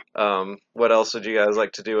 What else would you guys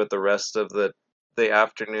like to do with the rest of the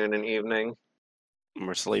afternoon and evening?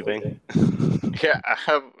 We're sleeping. Yeah, I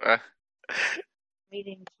have.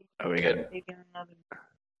 Meeting. Are we good? Taking another.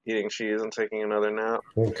 Eating cheese and taking another nap.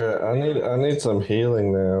 Okay, I need some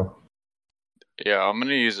healing now. Yeah, I'm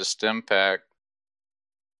gonna use a stim pack.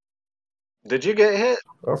 Did you get hit?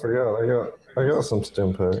 I forgot. I got some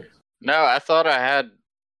stim packs. No, I thought I had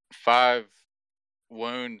 5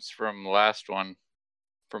 wounds from last time.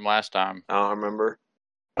 I don't remember.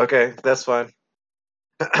 Okay, that's fine.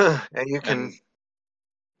 And you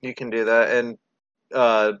can do that. And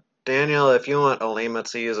Daniel, if you want Alima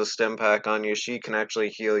to use a stim pack on you, she can actually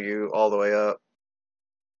heal you all the way up.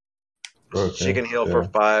 Okay, She can heal for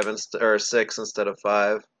 5 or 6 instead of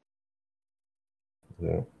 5.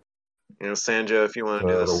 Yeah. Sanjo, if you want to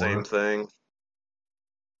do the That'll same work. thing.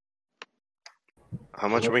 How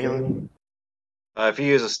much are we healing? If you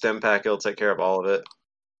use a stim pack, it'll take care of all of it.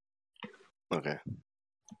 Okay.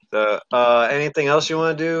 So, anything else you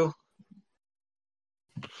want to do?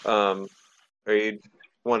 Or you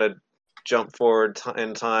want to jump forward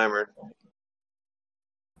in time, or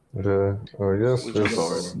Yeah. I guess We'll jump just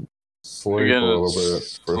forward. sleep We're a gonna little bit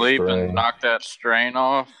for sleep strain. and knock that strain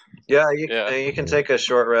off. yeah, Yeah. you can take a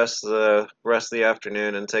short rest the rest of the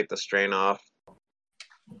afternoon and take the strain off.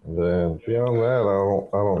 Then beyond that,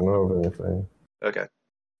 I don't know of anything. Okay.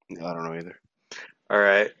 No, I don't know either. All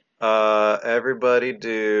right. Everybody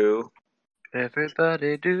do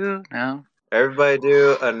Everybody do now. Everybody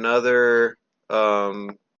do another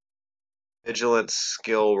vigilance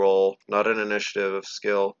skill roll, not an initiative of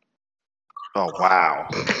skill. Oh wow.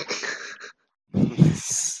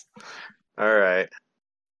 All right.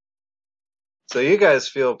 So you guys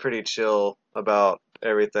feel pretty chill about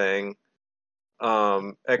everything,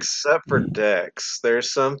 except for Dex.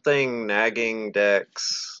 There's something nagging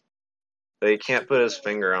Dex, but he can't put his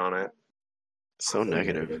finger on it. So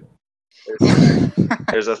negative.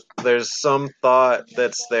 There's some thought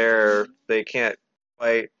that's there. They can't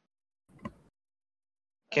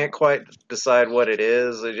quite decide what it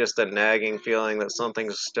is. It's just a nagging feeling that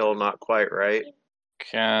something's still not quite right.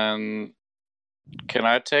 Can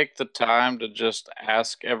I take the time to just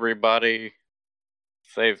ask everybody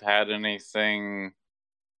if they've had anything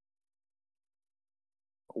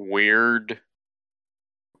weird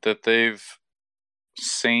that they've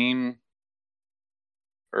seen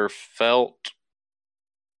or felt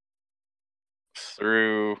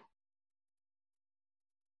through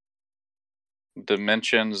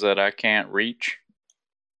dimensions that I can't reach?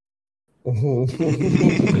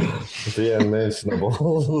 The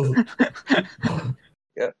unmentionable.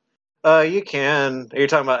 You can. Are you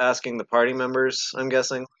talking about asking the party members, I'm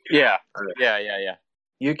guessing? Yeah. Okay. Yeah.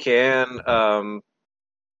 You can.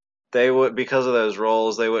 They would, because of those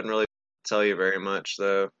roles, they wouldn't really tell you very much,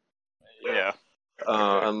 though. Yeah.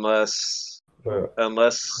 Unless But what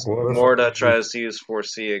if Morda tries to use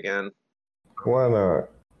 4C again. why not?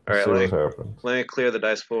 All right, See what happens. let me clear the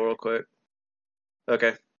dice pool real quick.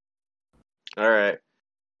 Okay. All right.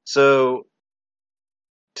 So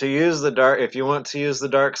to use the dark, if you want to use the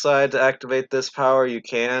dark side to activate this power, you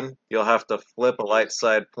can. You'll have to flip a light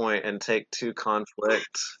side point and take 2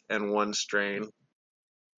 conflict and 1 strain.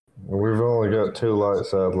 We've only got 2 light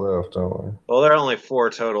side left, don't we? Well, there are only 4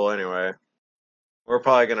 total anyway. We're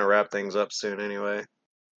probably gonna wrap things up soon anyway.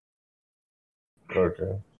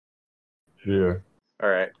 Okay. Yeah. All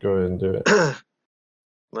right. Go ahead and do it.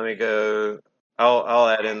 Let me go. I'll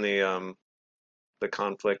add in the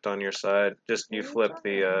conflict on your side. Just you flip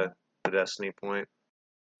the destiny point.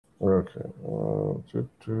 Okay.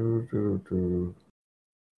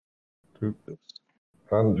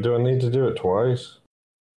 Do I need to do it twice?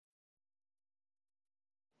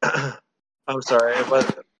 I'm sorry.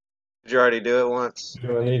 Did you already do it once?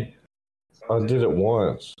 Do I need? I did it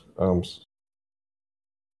once.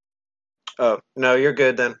 Oh no, you're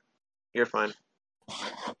good then. You're fine.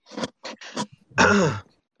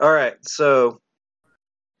 All right. So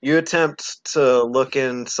you attempt to look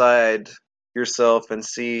inside yourself and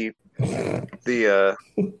see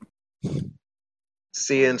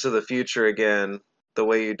see into the future again the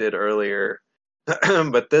way you did earlier,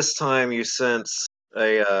 but this time you sense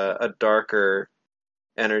a darker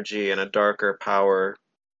energy and a darker power.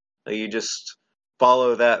 You just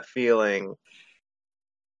follow that feeling,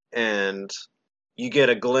 and you get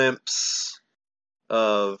a glimpse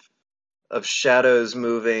of shadows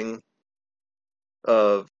moving,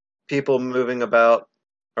 of people moving about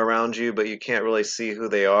around you, but you can't really see who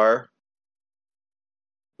they are.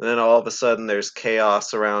 And then all of a sudden there's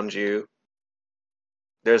chaos around you.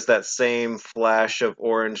 There's that same flash of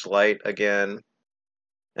orange light again,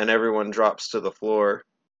 and everyone drops to the floor.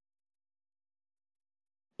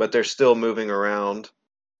 But they're still moving around.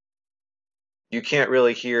 You can't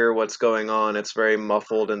really hear what's going on. It's very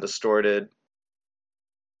muffled and distorted.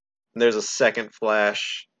 And there's a second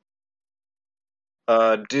flash.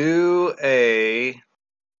 Let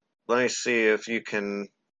me see if you can.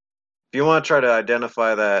 If you want to try to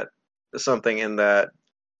identify that something in that,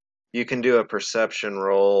 you can do a perception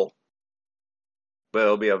roll, but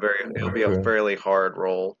it'll be a fairly hard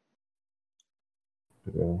roll.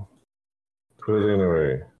 Yeah. But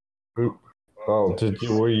anyway. Oh,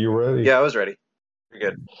 were you ready? Yeah, I was ready.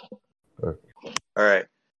 You're good. Okay. All right.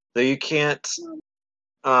 So you can't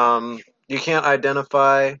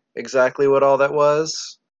identify exactly what all that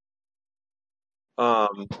was.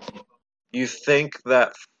 You think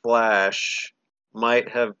that flash might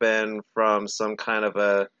have been from some kind of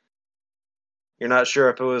a. You're not sure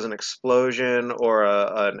if it was an explosion or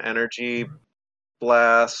an energy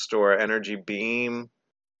blast or energy beam,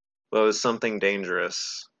 but it was something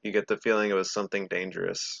dangerous. You get the feeling it was something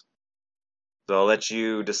dangerous. So I'll let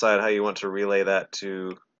you decide how you want to relay that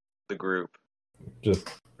to the group. Just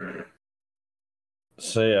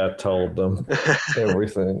say I told them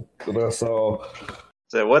everything that I saw.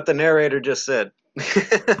 So what the narrator just said.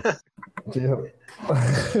 Yep.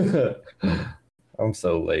 I'm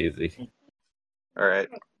so lazy. All right.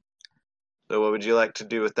 So what would you like to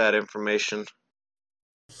do with that information?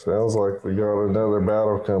 Sounds like we got another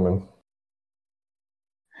battle coming.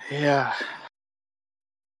 Yeah.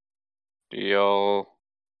 Do y'all?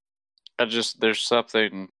 There's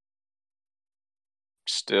something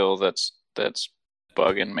still that's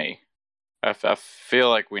bugging me. I feel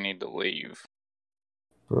like we need to leave.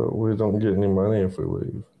 But we don't get any money if we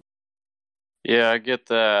leave. Yeah, I get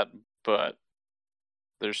that, but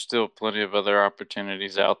there's still plenty of other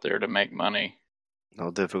opportunities out there to make money. How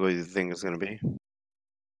difficult do you think it's going to be?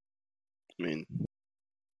 I mean,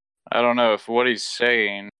 I don't know if what he's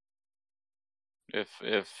saying,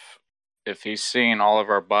 if he's seeing all of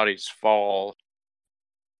our bodies fall.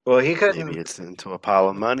 Well, he couldn't. maybe it's into a pile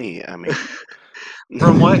of money. I mean,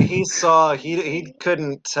 From what he saw, he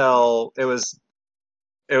couldn't tell. It was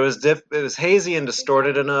hazy and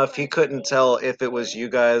distorted enough. He couldn't tell if it was you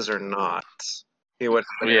guys or not. He wouldn't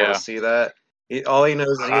have been able Yeah. to see that. All he knows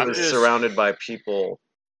is he I'm was just- surrounded by people,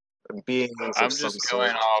 beings of I'm some just going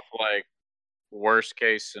sort. off like worst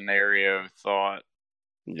case scenario thought,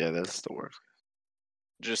 yeah, that's the worst.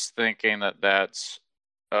 just thinking that that's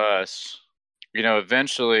us. You know,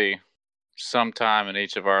 eventually, sometime in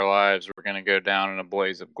each of our lives, we're going to go down in a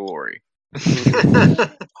blaze of glory.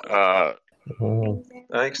 I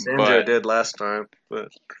think Sanjo But- did last time, but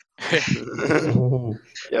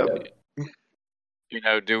Yep. You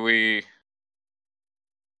know, do we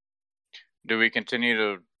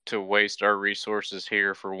continue to waste our resources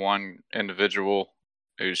here for one individual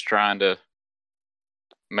who's trying to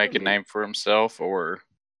make a name for himself, or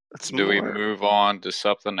That's do we more- move on to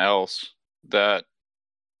something else that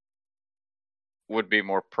would be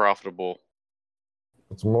more profitable?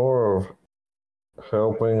 It's more of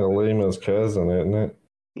helping Alima's cousin, isn't it?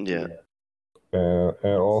 Yeah.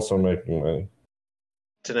 And also making money.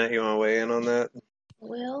 Jeanette, you want to weigh in on that?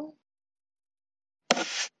 Well, I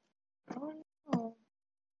don't know.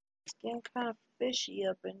 It's getting kind of fishy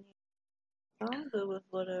up in here. I'm good with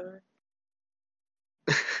whatever.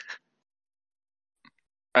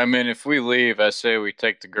 I mean, if we leave, I say we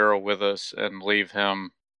take the girl with us and leave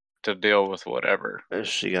him to deal with whatever. Is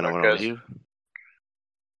she going to want to Because- leave?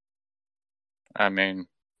 I mean,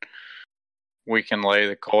 we can lay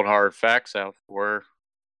the cold hard facts out for her.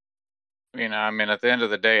 You know, I mean, at the end of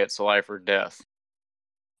the day, it's life or death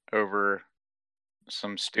over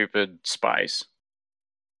some stupid spice.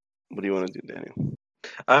 What do you want to do, Daniel?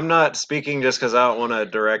 I'm not speaking just because I don't want to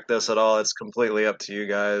direct this at all. It's completely up to you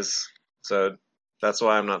guys. So that's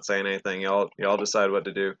why I'm not saying anything. Y'all decide what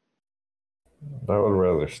to do. I would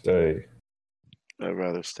rather stay. I'd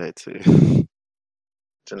rather stay too.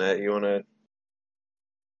 Jeanette, you want to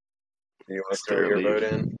Stay throw or your leave? vote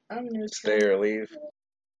in? I'm neutral. Stay or leave?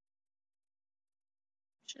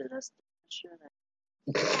 Should I stay? Should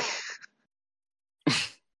I?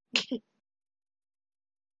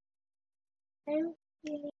 I'm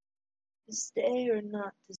feeling to stay or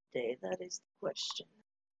not to stay. That is the question.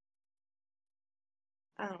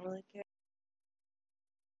 I don't really care.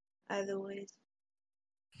 Either way.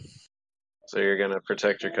 So you're gonna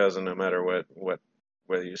protect your cousin no matter what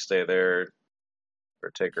whether you stay there or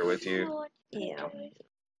take her with you. Yeah.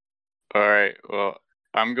 All right. Well,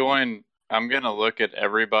 I'm going to look at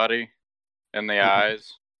everybody in the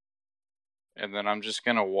eyes, and then I'm just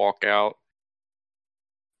going to walk outside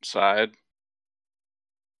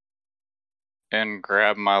and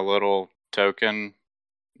grab my little token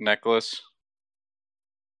necklace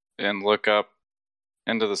and look up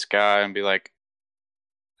into the sky and be like,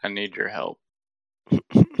 I need your help.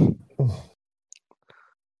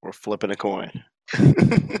 We're flipping a coin.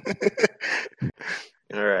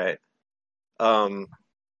 All right.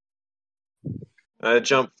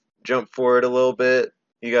 Jump forward a little bit.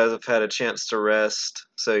 You guys have had a chance to rest,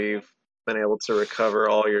 so you've been able to recover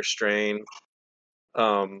all your strain.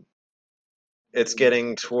 It's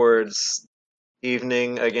getting towards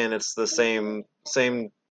evening. Again, it's the same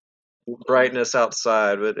brightness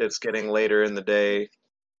outside, but it's getting later in the day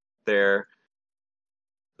there.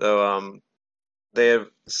 So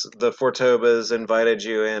the Fortobas invited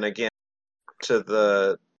you in again to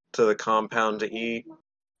the compound to eat.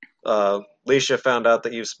 Leisha found out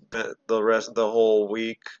that you've spent the whole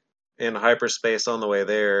week in hyperspace on the way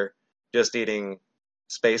there, just eating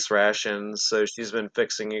space rations. So she's been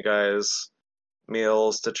fixing you guys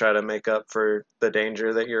meals to try to make up for the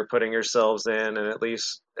danger that you're putting yourselves in, and at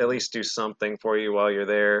least do something for you while you're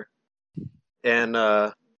there. And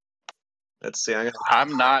let's see,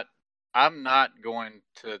 I'm not going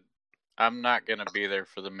to be there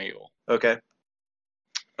for the meal. okay.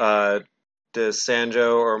 Does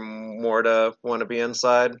Sanjo or Morta want to be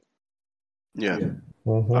inside? Yeah,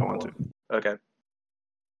 Mhm. I want to. Okay.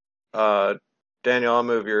 Daniel, I'll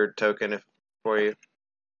move your token for you.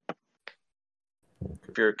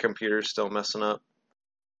 If your computer's still messing up.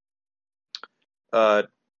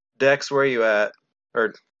 Dex, where are you at?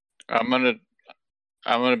 Or I'm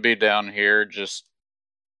gonna be down here. Just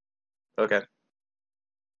okay,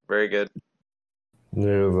 very good.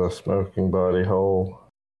 Near the smoking body hole.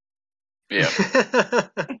 yeah.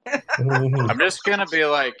 I'm just gonna be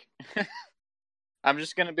like,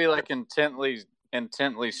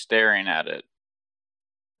 intently staring at it.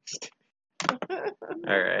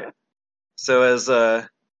 All right. So as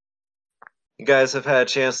you guys have had a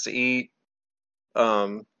chance to eat,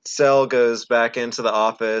 Cell goes back into the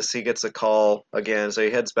office. He gets a call again, so he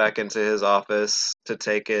heads back into his office to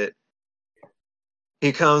take it.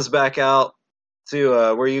 He comes back out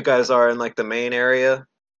to where you guys are in like the main area.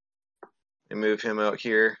 They move him out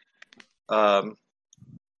here. Out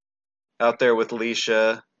there with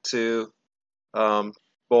Leisha too.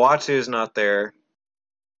 Bawatu's not there.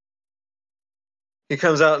 He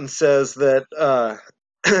comes out and says that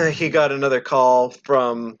he got another call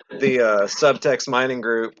from the Subtext Mining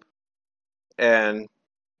Group, and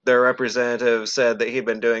their representative said that he'd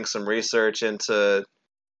been doing some research into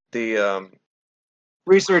the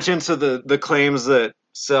claims that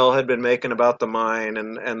Cell had been making about the mine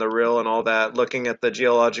and the rill and all that, looking at the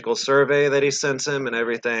geological survey that he sent him and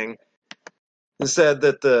everything. He said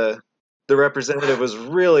that the representative was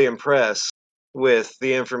really impressed with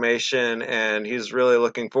the information, and he's really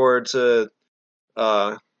looking forward to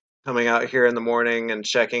coming out here in the morning and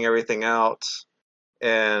checking everything out.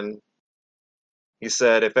 And he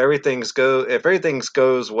said if everything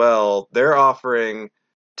goes well, they're offering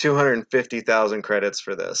 250,000 credits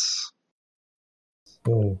for this.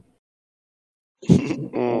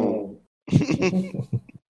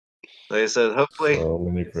 They said hopefully So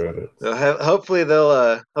many credits. hopefully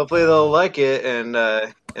they'll like it,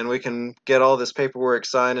 and we can get all this paperwork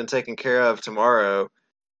signed and taken care of tomorrow.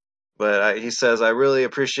 But he says I really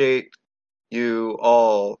appreciate you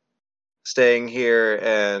all staying here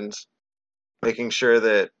and making sure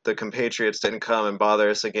that the compatriots didn't come and bother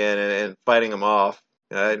us again and fighting them off.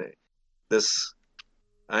 He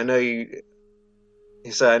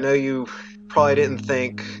said, I know you probably didn't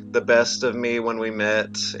think the best of me when we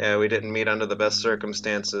met, and we didn't meet under the best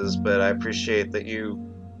circumstances, but I appreciate that you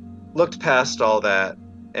looked past all that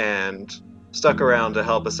and stuck around to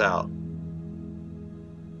help us out.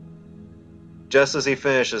 Just as he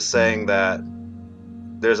finishes saying that,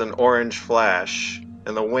 there's an orange flash,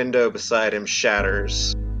 and the window beside him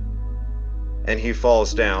shatters, and he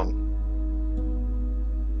falls down.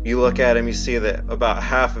 You look at him, you see that about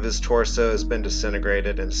half of his torso has been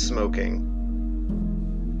disintegrated and smoking.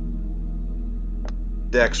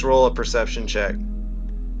 Dex, roll a perception check.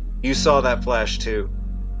 You saw that flash too.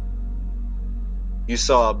 You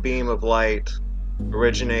saw a beam of light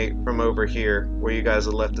originate from over here, where you guys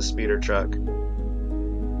had left the speeder truck,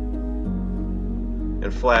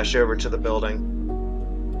 and flash over to the building.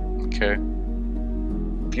 Okay.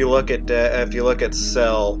 If you look at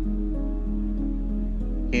Cell,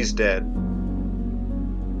 he's dead.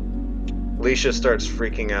 Leisha starts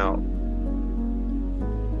freaking out.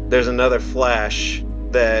 There's another flash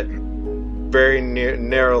that very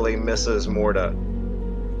narrowly misses Morta.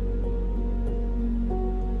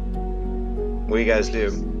 What do you guys do?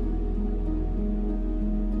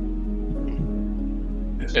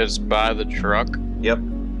 It's by the truck. Yep.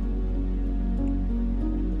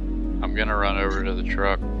 I'm gonna run over to the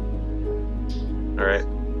truck. Alright.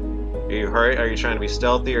 Are you trying to be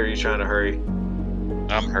stealthy, or are you trying to hurry?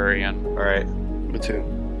 I'm hurrying. Alright. Me too.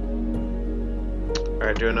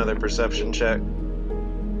 Alright, do another perception check.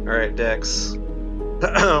 Alright, Dex.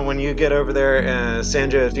 When you get over there,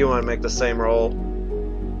 Sanjo, if you want to make the same roll,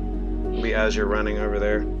 be as you're running over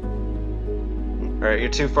there. Alright, you're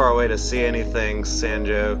too far away to see anything,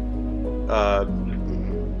 Sanjo.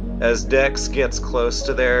 As Dex gets close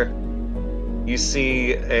to there, you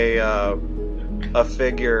see a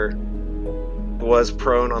figure was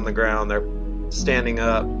prone on the ground. They're standing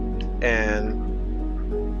up, and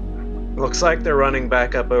looks like they're running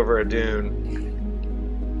back up over a dune.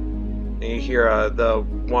 And you hear the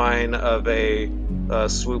whine of a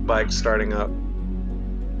swoop bike starting up.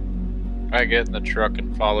 I get in the truck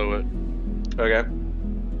and follow it. Okay.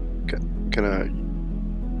 Can I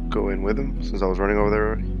go in with him since I was running over there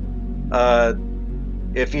already?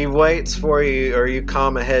 If he waits for you, or you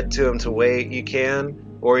come ahead to him to wait, you can.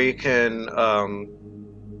 Or you can,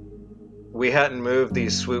 we hadn't moved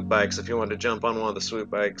these swoop bikes if you want to jump on one of the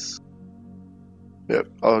swoop bikes. Yep,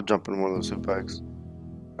 I'll jump in one of those swoop bikes.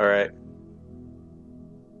 Alright.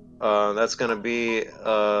 That's gonna be,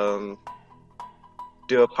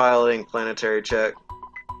 do a piloting planetary check.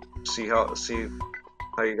 See how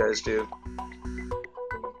you guys do.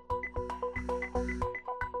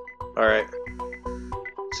 Alright.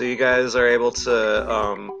 So you guys are able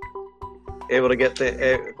to get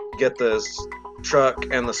the truck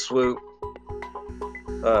and the swoop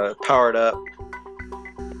powered up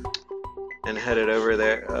and headed over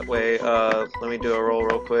there that way. Let me do a roll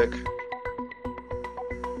real quick.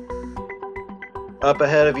 Up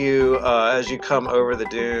ahead of you, as you come over the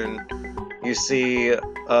dune, you see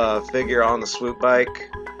a figure on the swoop bike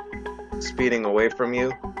speeding away from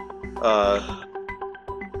you.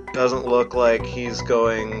 Doesn't look like he's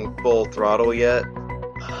going full throttle yet.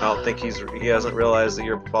 I don't think he hasn't realized that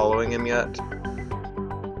you're following him yet.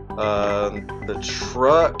 The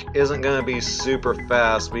truck isn't going to be super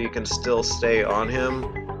fast, but you can still stay on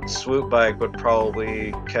him. Swoop bike would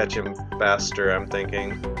probably catch him faster, I'm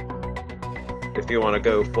thinking. If you want to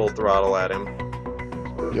go full throttle at him.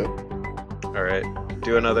 Yep. Alright.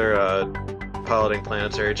 Do another piloting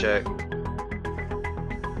planetary check.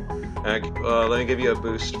 Let me give you a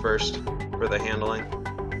boost first for the handling.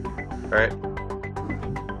 Alright.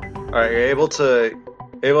 Alright, you're able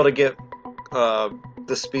to get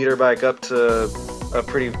the speeder bike up to a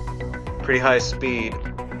pretty high speed,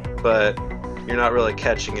 but you're not really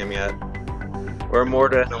catching him yet. What are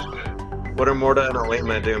Morta and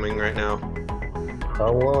Elena doing right now? I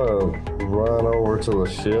want to run over to the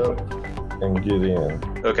ship and get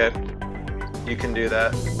in. Okay. You can do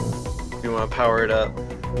that. You want to power it up.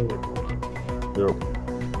 Yep.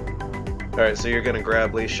 Alright, so you're gonna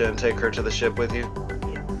grab Leisha and take her to the ship with you?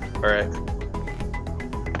 Alright.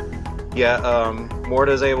 Yeah,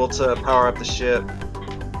 Morta's able to power up the ship.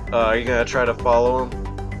 Are you gonna try to follow him?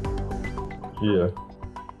 Yeah.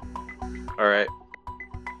 Alright.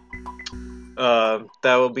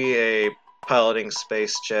 That will be a piloting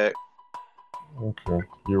space check. Okay.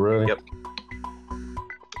 You ready? Yep.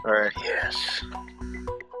 Alright. Yes.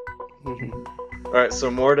 Alright, so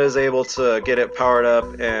Morta is able to get it powered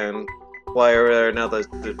up and fly over there. Now,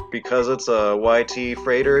 because it's a YT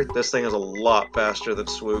freighter, this thing is a lot faster than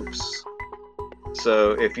swoops.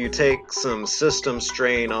 So if you take some system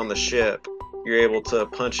strain on the ship, you're able to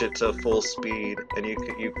punch it to full speed, and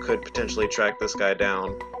you could potentially track this guy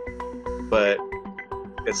down. But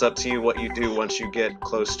it's up to you what you do once you get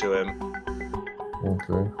close to him.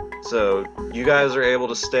 Okay. So you guys are able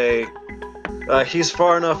to stay. He's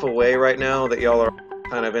far enough away right now that y'all are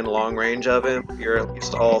kind of in long range of him. You're at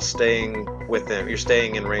least all staying with him. You're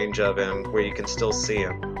staying in range of him where you can still see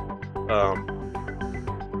him.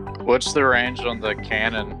 What's the range on the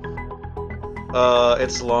cannon?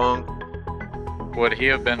 It's long. Would he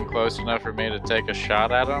have been close enough for me to take a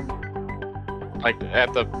shot at him? Like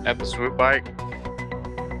at the swoop bike?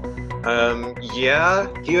 Yeah,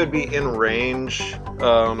 he would be in range.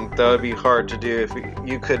 That would be hard to do if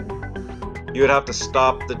you could. You would have to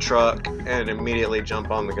stop the truck and immediately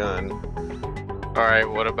jump on the gun. Alright,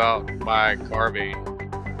 what about my carbine?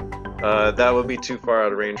 That would be too far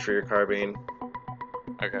out of range for your carbine.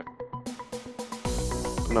 Okay.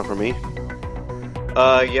 Not for me.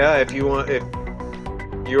 Yeah, if you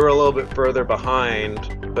were a little bit further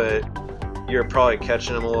behind, but you're probably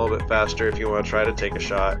catching him a little bit faster if you want to try to take a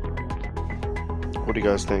shot. What do you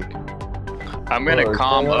guys think? I'm gonna Oh,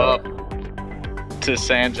 calm yeah. up to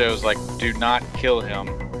Sanjo's like, do not kill him.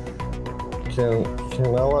 Can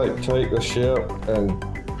I like take the ship and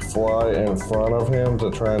fly in front of him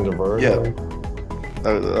to try and divert Yeah. him?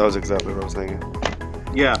 That was exactly what I was thinking.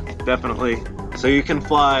 Yeah, definitely. So you can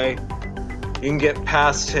fly. You can get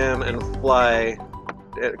past him and fly.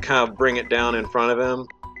 Kind of bring it down in front of him.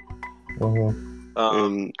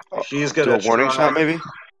 Mm-hmm. He's Do gonna a warning try- shot, maybe?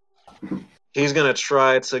 He's gonna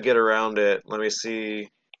try to get around it. Let me see.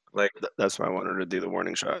 That's why I wanted to do the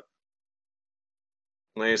warning shot.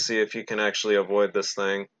 Let me see if he can actually avoid this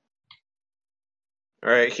thing.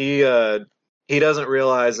 All right, he doesn't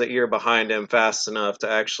realize that you're behind him fast enough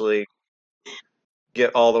to actually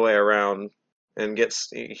get all the way around, and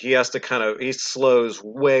he has to he slows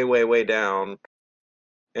way down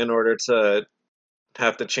in order to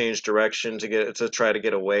have to change direction to try to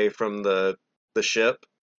get away from the ship,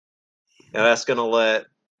 and that's gonna let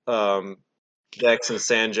Dex and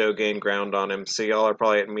Sanjo gain ground on him. So y'all are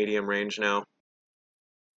probably at medium range now.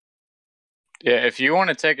 Yeah, if you want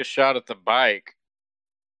to take a shot at the bike,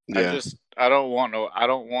 Yeah. I don't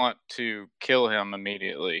want to kill him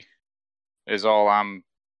immediately. Is all I'm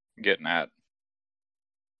getting at.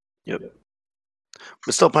 Yep.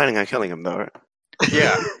 We're still planning on killing him, though, right?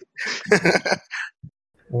 Yeah,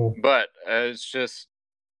 but it's just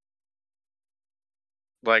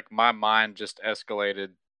like my mind just escalated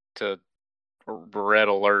to red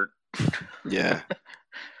alert. Yeah.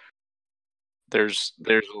 There's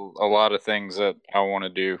a lot of things that I want to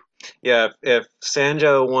do. Yeah, if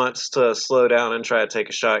Sanjo wants to slow down and try to take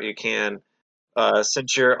a shot, you can.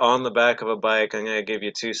 Since you're on the back of a bike, I'm gonna give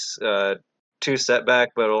you two setback,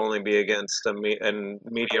 but it'll only be against a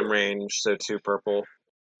medium range, so two purple.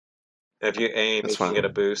 If you aim, That's you can get a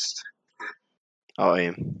fine. boost. I'll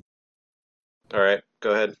aim. All right,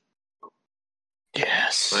 go ahead.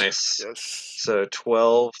 Yes. Nice. Yes. So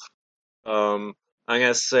 12. I'm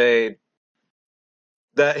gonna say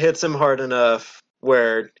that hits him hard enough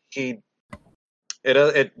where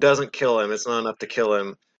it doesn't kill him. It's not enough to kill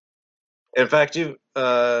him. In fact,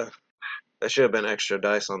 that should have been extra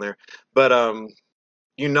dice on there, but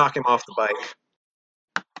you knock him off the bike.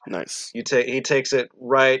 Nice. He takes it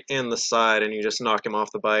right in the side, and you just knock him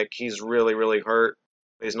off the bike. He's really really hurt.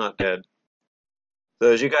 He's not dead.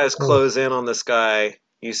 So as you guys close in on this guy,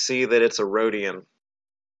 you see that it's a Rhodian.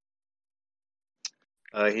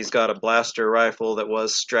 He's got a blaster rifle that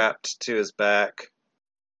was strapped to his back.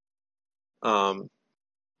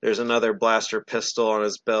 There's another blaster pistol on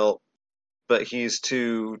his belt, but he's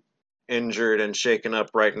too injured and shaken up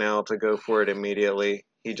right now to go for it immediately.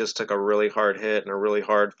 He just took a really hard hit and a really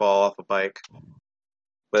hard fall off a bike.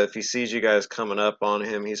 But if he sees you guys coming up on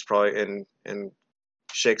him, he's probably and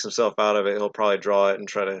shakes himself out of it. He'll probably draw it and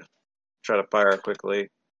try to fire quickly.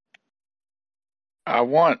 I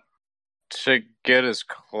want to get as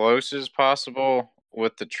close as possible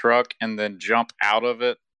with the truck and then jump out of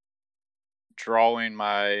it, drawing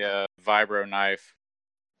my vibro knife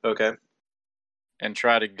Okay. and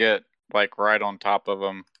try to get like right on top of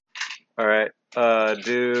him. All right.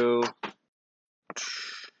 Do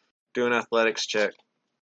an athletics check.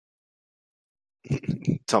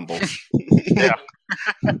 Tumbles. Yeah.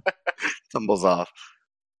 Tumbles off.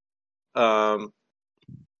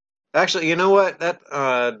 Actually, you know what?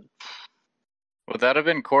 Would that have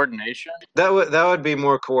been coordination? That would be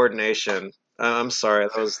more coordination. I'm sorry,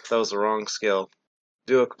 that was the wrong skill.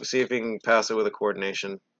 See if you can pass it with a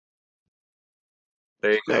coordination.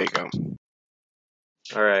 There you go. There you go.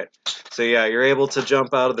 All right. So yeah, you're able to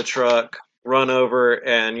jump out of the truck, run over,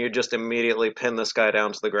 and you just immediately pin this guy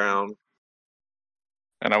down to the ground.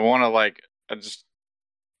 And I want to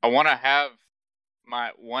I want to have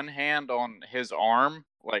my one hand on his arm,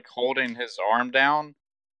 like holding his arm down,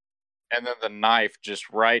 and then the knife just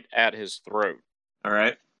right at his throat. All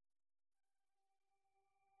right.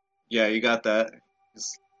 Yeah, you got that.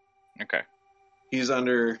 Okay. He's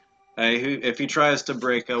under. If he tries to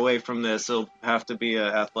break away from this, it'll have to be an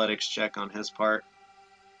athletics check on his part.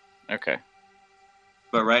 Okay.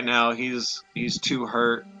 But right now, he's too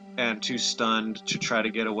hurt and too stunned to try to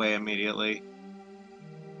get away immediately.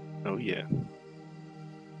 Oh yeah.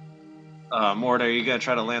 Mort, are you gonna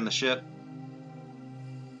try to land the ship?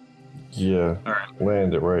 Yeah. All right.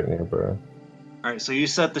 Land it right near, bro. All right. So you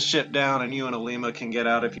set the ship down, and you and Alima can get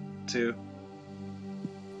out if you want to,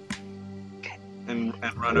 and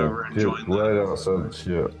run over and join them. Right outside the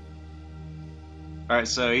ship. All right.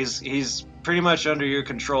 So he's pretty much under your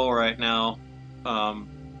control right now.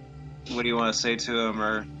 What do you want to say to him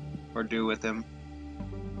or do with him?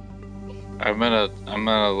 I'm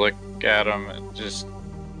gonna look at him and just,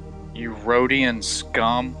 you Rhodian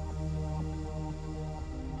scum.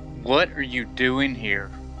 What are you doing here?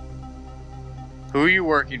 Who are you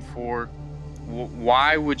working for?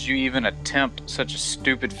 Why would you even attempt such a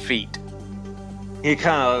stupid feat? He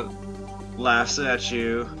kind of laughs at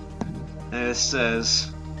you and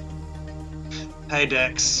says, "Hey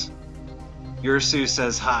Dex, Yursu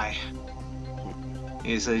says hi."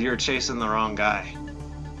 He says, "You're chasing the wrong guy."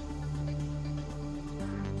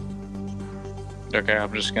 Okay,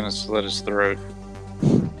 I'm just gonna slit his throat.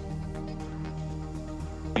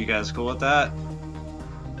 You guys cool with that?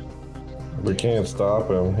 We can't stop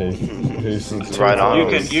him. He's Right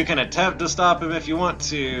on. You can attempt to stop him if you want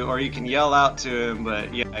to, or you can yell out to him.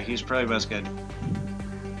 But yeah, he's probably best good.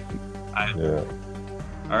 Yeah.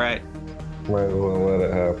 All right. Might as well let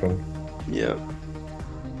it happen. Yep.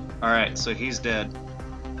 All right. So he's dead.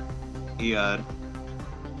 He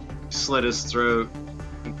slit his throat.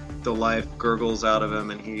 The life gurgles out of him,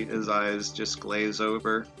 and his eyes just glaze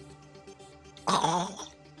over.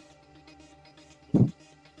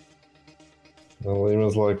 And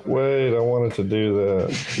Lima's like, wait, I wanted to do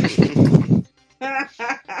that.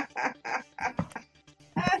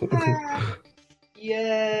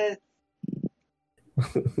 Yes.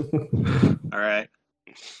 All right.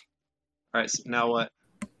 All right. So now what?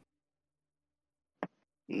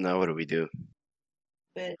 Now what do we do?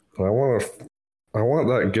 But I want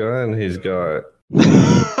that gun he's got.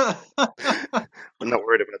 I'm not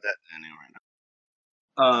worried about that anyway right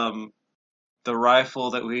now. The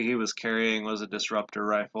rifle that he was carrying was a disruptor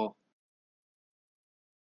rifle.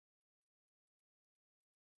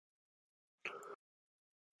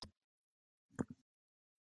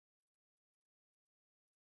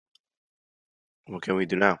 What can we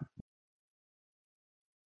do now?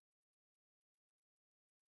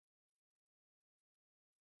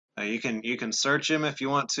 You can search him if you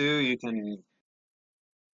want to. You can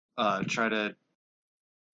try to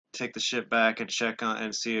take the ship back and check on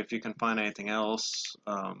and see if you can find anything else.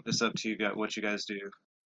 It's up to you guys what you guys do.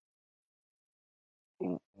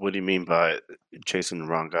 What do you mean by chasing the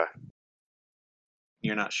wrong guy?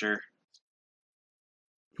 You're not sure.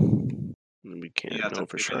 We You can't have know to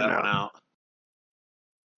for figure sure that one now. out.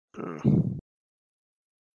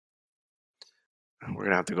 We're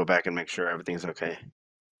gonna have to go back and make sure everything's okay.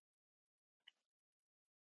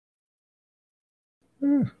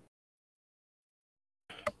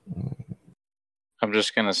 I'm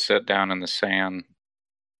just gonna sit down in the sand.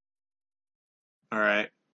 All right.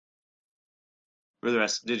 For the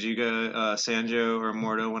rest, did you go, Sanjo or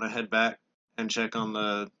Mordo want to head back and check on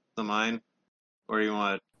the mine, or you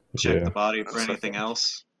want to check Yeah. the body for That's anything okay.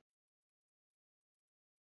 else?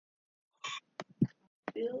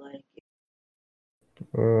 Feel like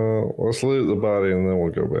Let's loot the body and then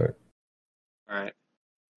we'll go back. All right.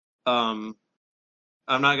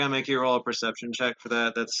 I'm not gonna make you roll a perception check for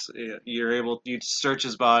that. That's you search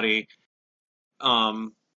his body.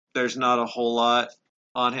 There's not a whole lot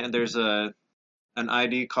on him. There's an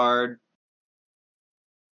ID card.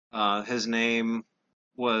 His name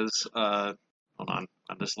was hold on,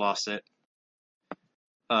 I just lost it.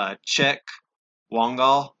 Czech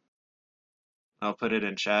Wongal. I'll put it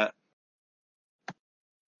in chat.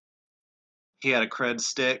 He had a cred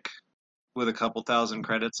stick with a couple thousand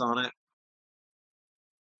credits on it.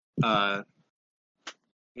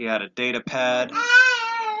 He had a data pad.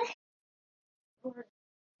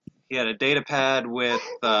 He had a data pad with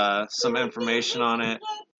some information on it,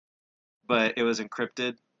 but it was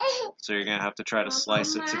encrypted, so you're gonna have to try to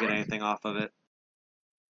slice it to get anything off of it.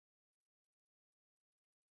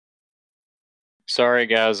 Sorry,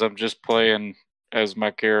 guys, I'm just playing as my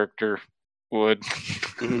character would.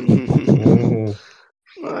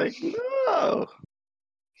 Like, no.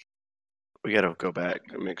 We gotta go back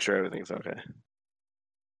and make sure everything's okay.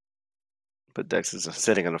 But Dex is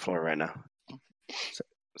sitting on the floor right now.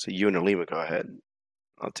 So you and Alima go ahead.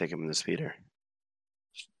 I'll take him in the speeder.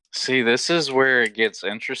 See, this is where it gets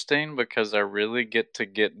interesting because I really get to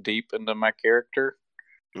get deep into my character,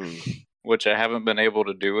 which I haven't been able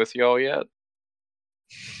to do with y'all yet.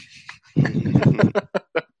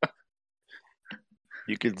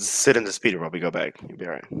 You could sit in the speeder while we go back. You'll be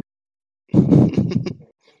all right.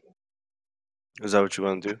 Is that what you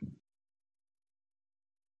want to do?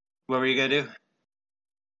 What were you gonna do?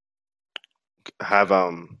 Have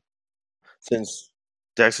since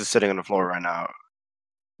Dex is sitting on the floor right now,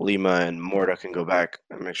 Lima and Morta can go back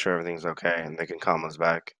and make sure everything's okay, and they can calm us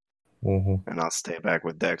back. Mm-hmm. And I'll stay back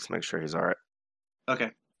with Dex, make sure he's all right.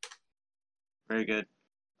 Okay. Very good.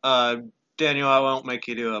 Daniel, I won't make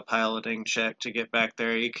you do a piloting check to get back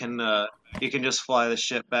there. You can just fly the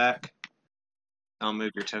ship back. I'll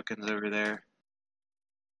move your tokens over there.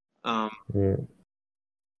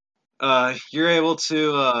 You're able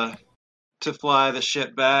to fly the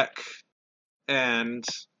ship back, and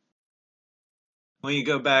when you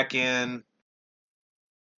go back in,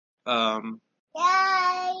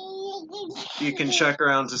 you can check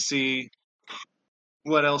around to see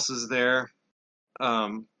what else is there.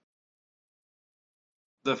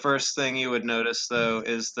 The first thing you would notice, though,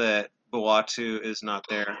 is that Bawatu is not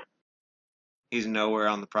there. He's nowhere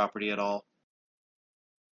on the property at all.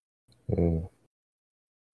 Oh.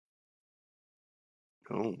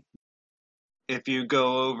 If you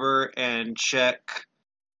go over and check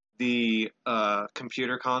the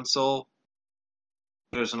computer console,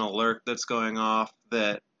 there's an alert that's going off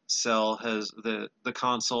that the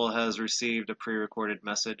console has received a pre-recorded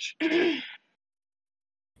message.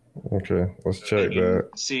 Okay, let's check And you that.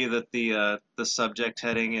 see that the subject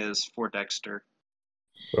heading is for Dexter.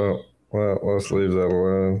 Oh, well, let's leave that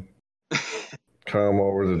alone. Come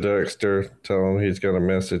over to Dexter, tell him he's got a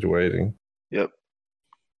message waiting. Yep.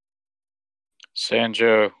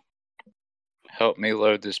 Sanjo, help me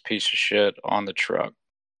load this piece of shit on the truck.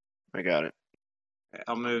 I got it.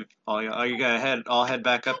 I'll move all you. You go ahead. I'll head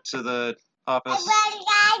back up to the office.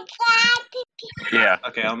 Yeah.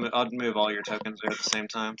 Okay, I'll move all your tokens there at the same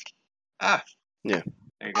time. Ah. Yeah.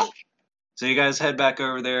 There you go. So you guys head back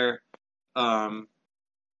over there.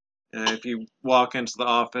 And if you walk into the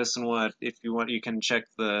office and if you want, you can check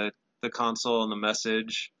the console and the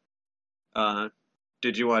message.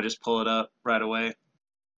 Did you want to just pull it up right away,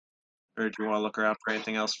 or do you want to look around for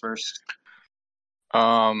anything else first? Do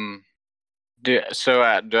I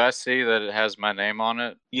see that it has my name on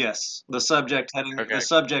it? Yes. The subject heading. Okay. The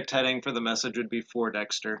subject heading for the message would be for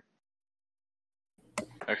Dexter.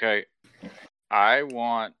 Okay. I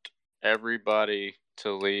want everybody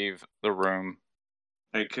to leave the room.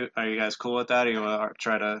 Are you guys cool with that, or you want to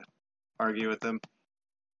try to argue with them?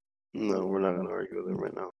 No, we're not going to argue with him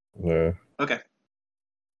right now. Yeah. Okay.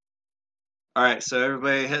 All right, so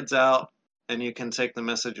everybody heads out, and you can take the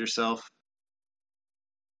message yourself.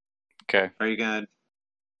 Okay. Are you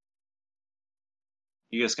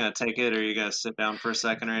just gonna take it, or are you gonna sit down for a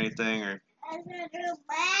second or anything, or?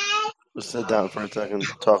 Let's sit down for a second,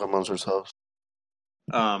 talk amongst ourselves.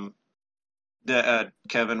 Kevin,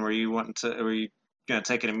 were you gonna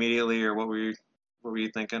take it immediately, or what were you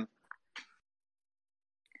thinking?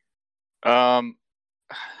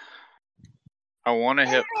 I want to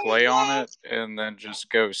hit play on it and then just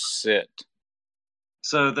go sit.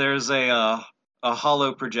 So there's a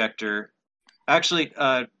holo projector. Actually,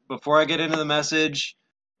 before I get into the message,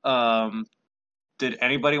 did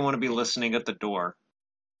anybody want to be listening at the door?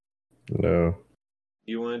 No.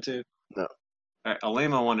 You wanted to? No. All right,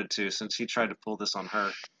 Alema wanted to, since he tried to pull this on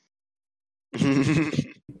her.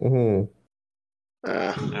 Mm-hmm. All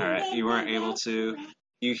right, you weren't able to.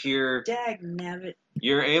 You hear. Dagnabbit.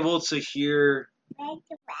 You're able to hear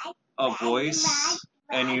a voice,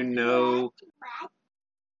 and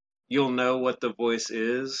you'll know what the voice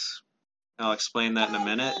is. I'll explain that in a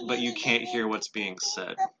minute, but you can't hear what's being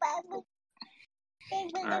said. All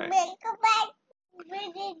right.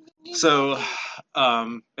 So,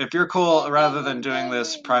 if you're cool, rather than doing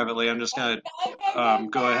this privately, I'm just gonna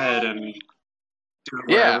go ahead and do it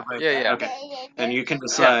where everybody. Yeah. Okay. And you can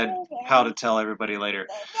decide how to tell everybody later.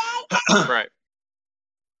 Right.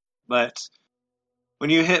 But when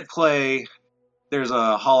you hit play, there's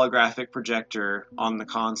a holographic projector on the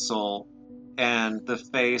console, and the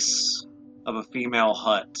face of a female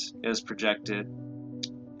Hutt is projected.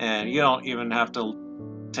 And you don't even have to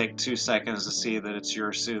take 2 seconds to see that it's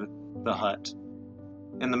Yursu, the Hutt.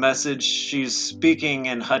 In the message, she's speaking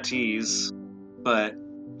in Huttese, but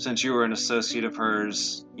since you were an associate of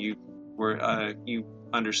hers, you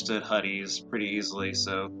understood Huttese pretty easily,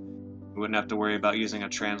 so you wouldn't have to worry about using a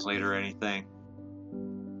translator or anything.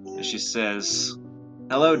 And she says,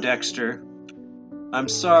 "Hello, Dexter. I'm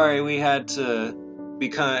sorry we had to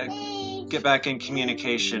get back in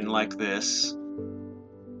communication like this,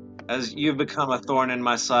 as you've become a thorn in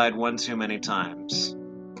my side one too many times."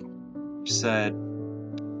 She said,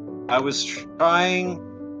 "I was trying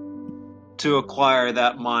to acquire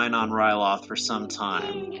that mine on Ryloth for some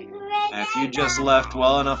time. And if you just left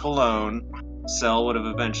well enough alone, Cell would have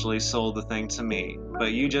eventually sold the thing to me.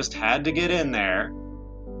 But you just had to get in there,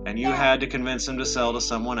 and you had to convince him to sell to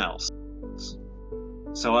someone else.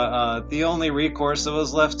 So the only recourse that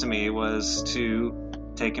was left to me was to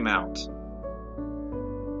take him out.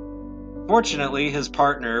 Fortunately, his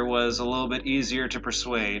partner was a little bit easier to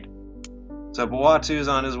persuade. So Bawatu's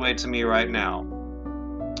on his way to me right now.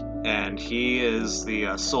 And he is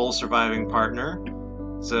the sole surviving partner.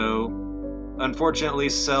 So, unfortunately,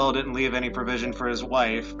 Cell didn't leave any provision for his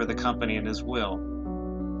wife for the company in his will.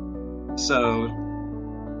 So,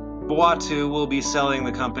 Bawatu will be selling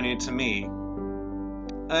the company to me.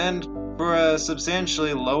 And for a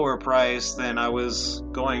substantially lower price than I was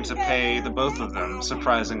going to pay the both of them,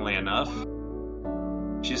 surprisingly enough.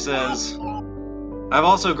 She says, "I've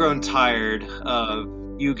also grown tired of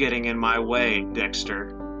you getting in my way,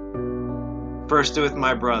 Dexter. First with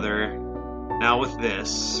my brother, now with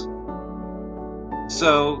this.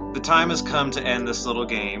 So, the time has come to end this little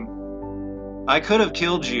game. I could have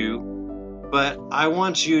killed you, but I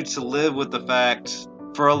want you to live with the fact,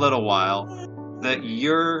 for a little while, that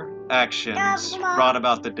your actions brought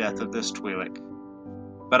about the death of this Twi'lek.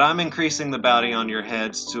 But I'm increasing the bounty on your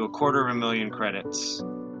heads to 250,000 credits.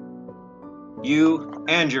 You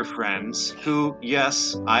and your friends, who,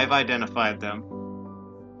 yes, I've identified them.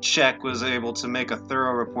 Czech was able to make a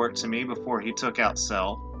thorough report to me before he took out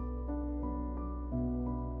Cell.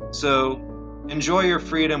 So, enjoy your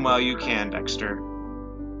freedom while you can, Dexter.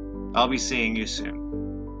 I'll be seeing you soon."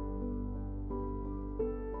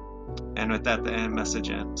 And with that, the end message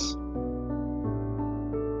ends.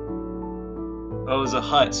 Oh, it was a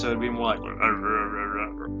Hutt, so it'd be more like...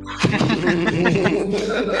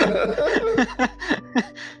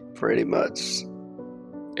 Pretty much.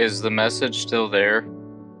 Is the message still there?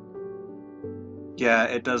 Yeah,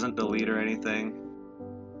 it doesn't delete or anything.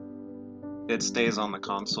 It stays on the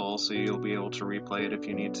console, so you'll be able to replay it if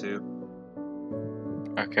you need to.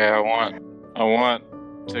 Okay, I want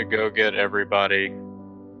to go get everybody,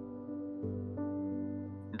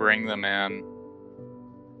 bring them in,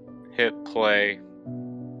 hit play,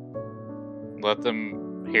 let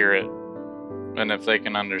them hear it, and if they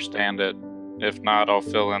can understand it. If not, I'll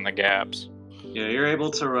fill in the gaps. Yeah, you're able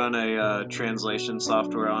to run a translation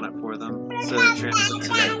software on it for them, so it translates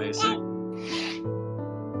it into basic,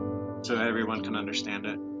 so everyone can understand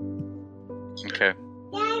it. Okay.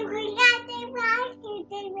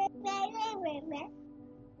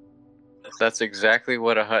 That's exactly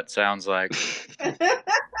what a hut sounds like.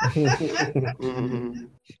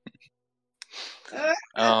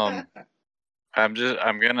 I'm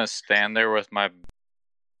gonna stand there with my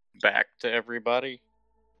back to everybody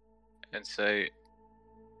and say,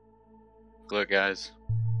 look guys,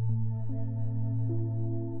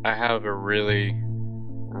 I have a really,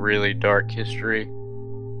 really dark history,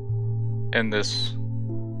 and this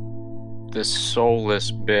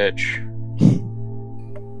soulless bitch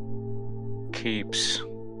keeps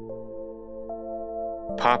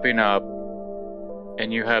popping up,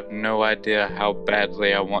 and you have no idea how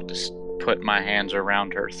badly I want to put my hands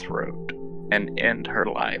around her throat and end her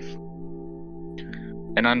life.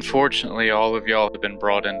 And unfortunately, all of y'all have been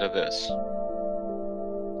brought into this,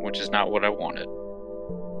 which is not what I wanted.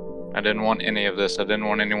 I didn't want any of this. I didn't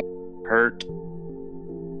want anyone hurt.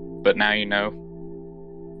 But now you know.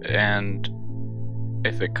 And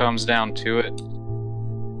if it comes down to it,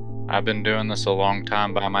 I've been doing this a long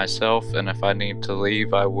time by myself, and if I need to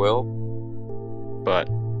leave, I will. But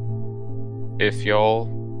if y'all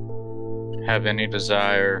have any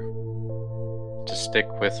desire to stick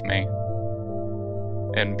with me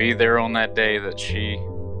and be there on that day that she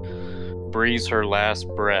breathes her last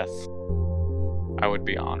breath, I would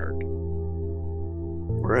be honored.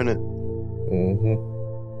 We're in it.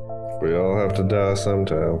 We all have to die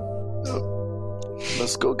sometime.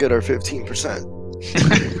 Let's go get our 15%.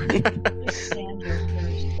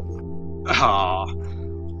 Aww.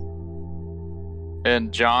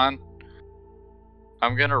 And John,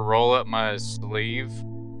 I'm gonna roll up my sleeve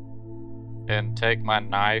and take my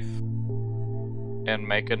knife and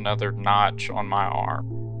make another notch on my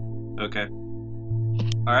arm. Okay.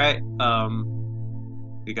 Alright,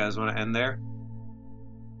 you guys want to end there?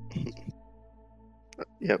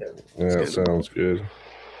 Yep. Yeah, sounds good.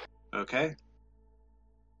 Okay.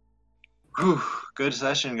 Whew, good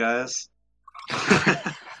session, guys.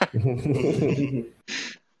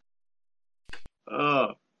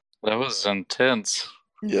 Oh. That was intense.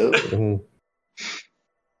 Yep.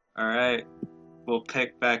 Alright. We'll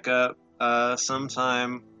pick back up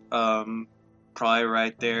sometime, probably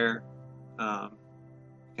right there.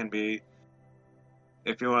 Can be,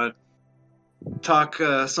 if you want to talk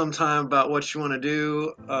sometime about what you want to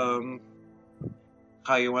do,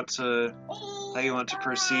 how you want to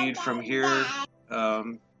proceed from here,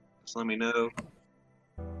 just let me know.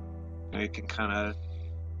 You can kind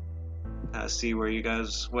of see where you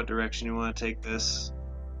guys, what direction you want to take this,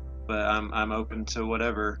 but I'm open to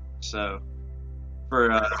whatever. So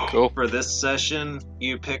for this session,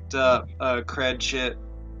 you picked up a cred chip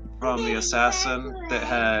from the assassin that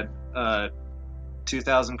had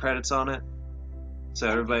 2,000 credits on it, so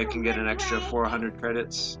everybody can get an extra 400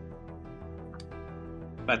 credits.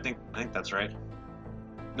 I think that's right.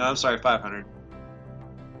 No, I'm sorry, 500.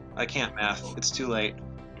 I can't math. It's too late.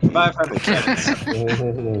 500 credits.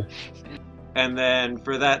 And then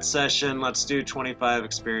for that session, let's do 25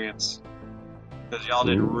 experience, because y'all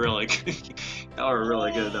did really good. Y'all were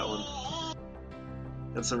really good at that one.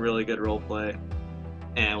 That's some really good role play.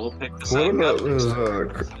 And we'll pick the same. What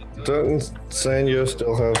about doesn't Sanyo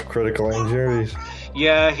still have critical injuries?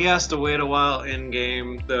 Yeah, he has to wait a while in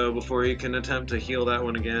game though before he can attempt to heal that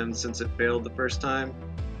one again, since it failed the first time.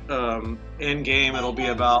 In game, it'll be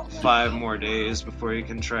about 5 more days before you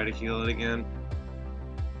can try to heal it again.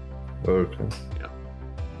 Okay. Yeah.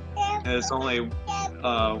 And it's only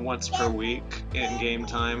once per week in game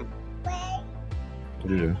time.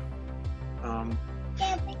 Yeah.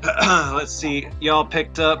 Let's see. Y'all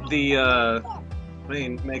picked up the. Let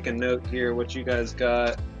me make a note here. What you guys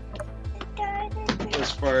got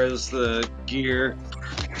as far as the gear?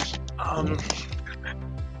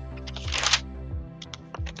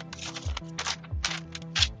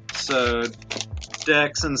 So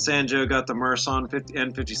Dex and Sanjo got the Merson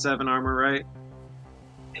N57 armor, right?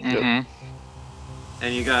 Mm-hmm.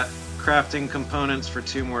 And you got crafting components for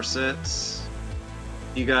 2 more sets.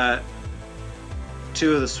 You got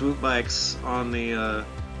 2 of the swoop bikes on the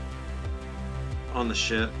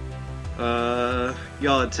ship. Y'all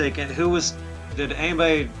had taken. Did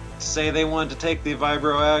anybody say they wanted to take the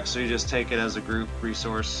Vibro Axe, or you just take it as a group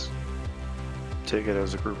resource? Take it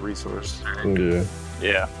as a group resource. Yeah.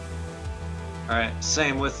 Yeah. All right.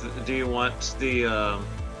 Same with. Do you want the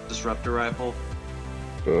disruptor rifle?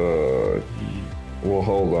 We'll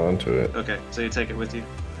hold on to it. Okay, so you take it with you.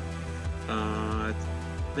 I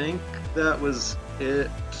think that was it.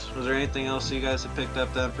 Was there anything else you guys have picked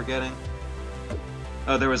up that I'm forgetting?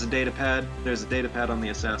 Oh, there was a data pad. There's a data pad on the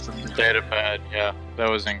assassin. Data pad, yeah, that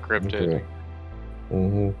was encrypted. Okay.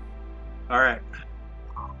 Mm-hmm. All right.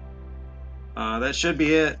 That should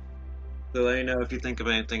be it. So let me know if you think of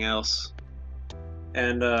anything else.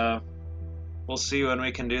 And we'll see when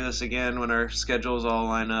we can do this again, when our schedules all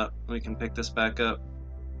line up. We can pick this back up.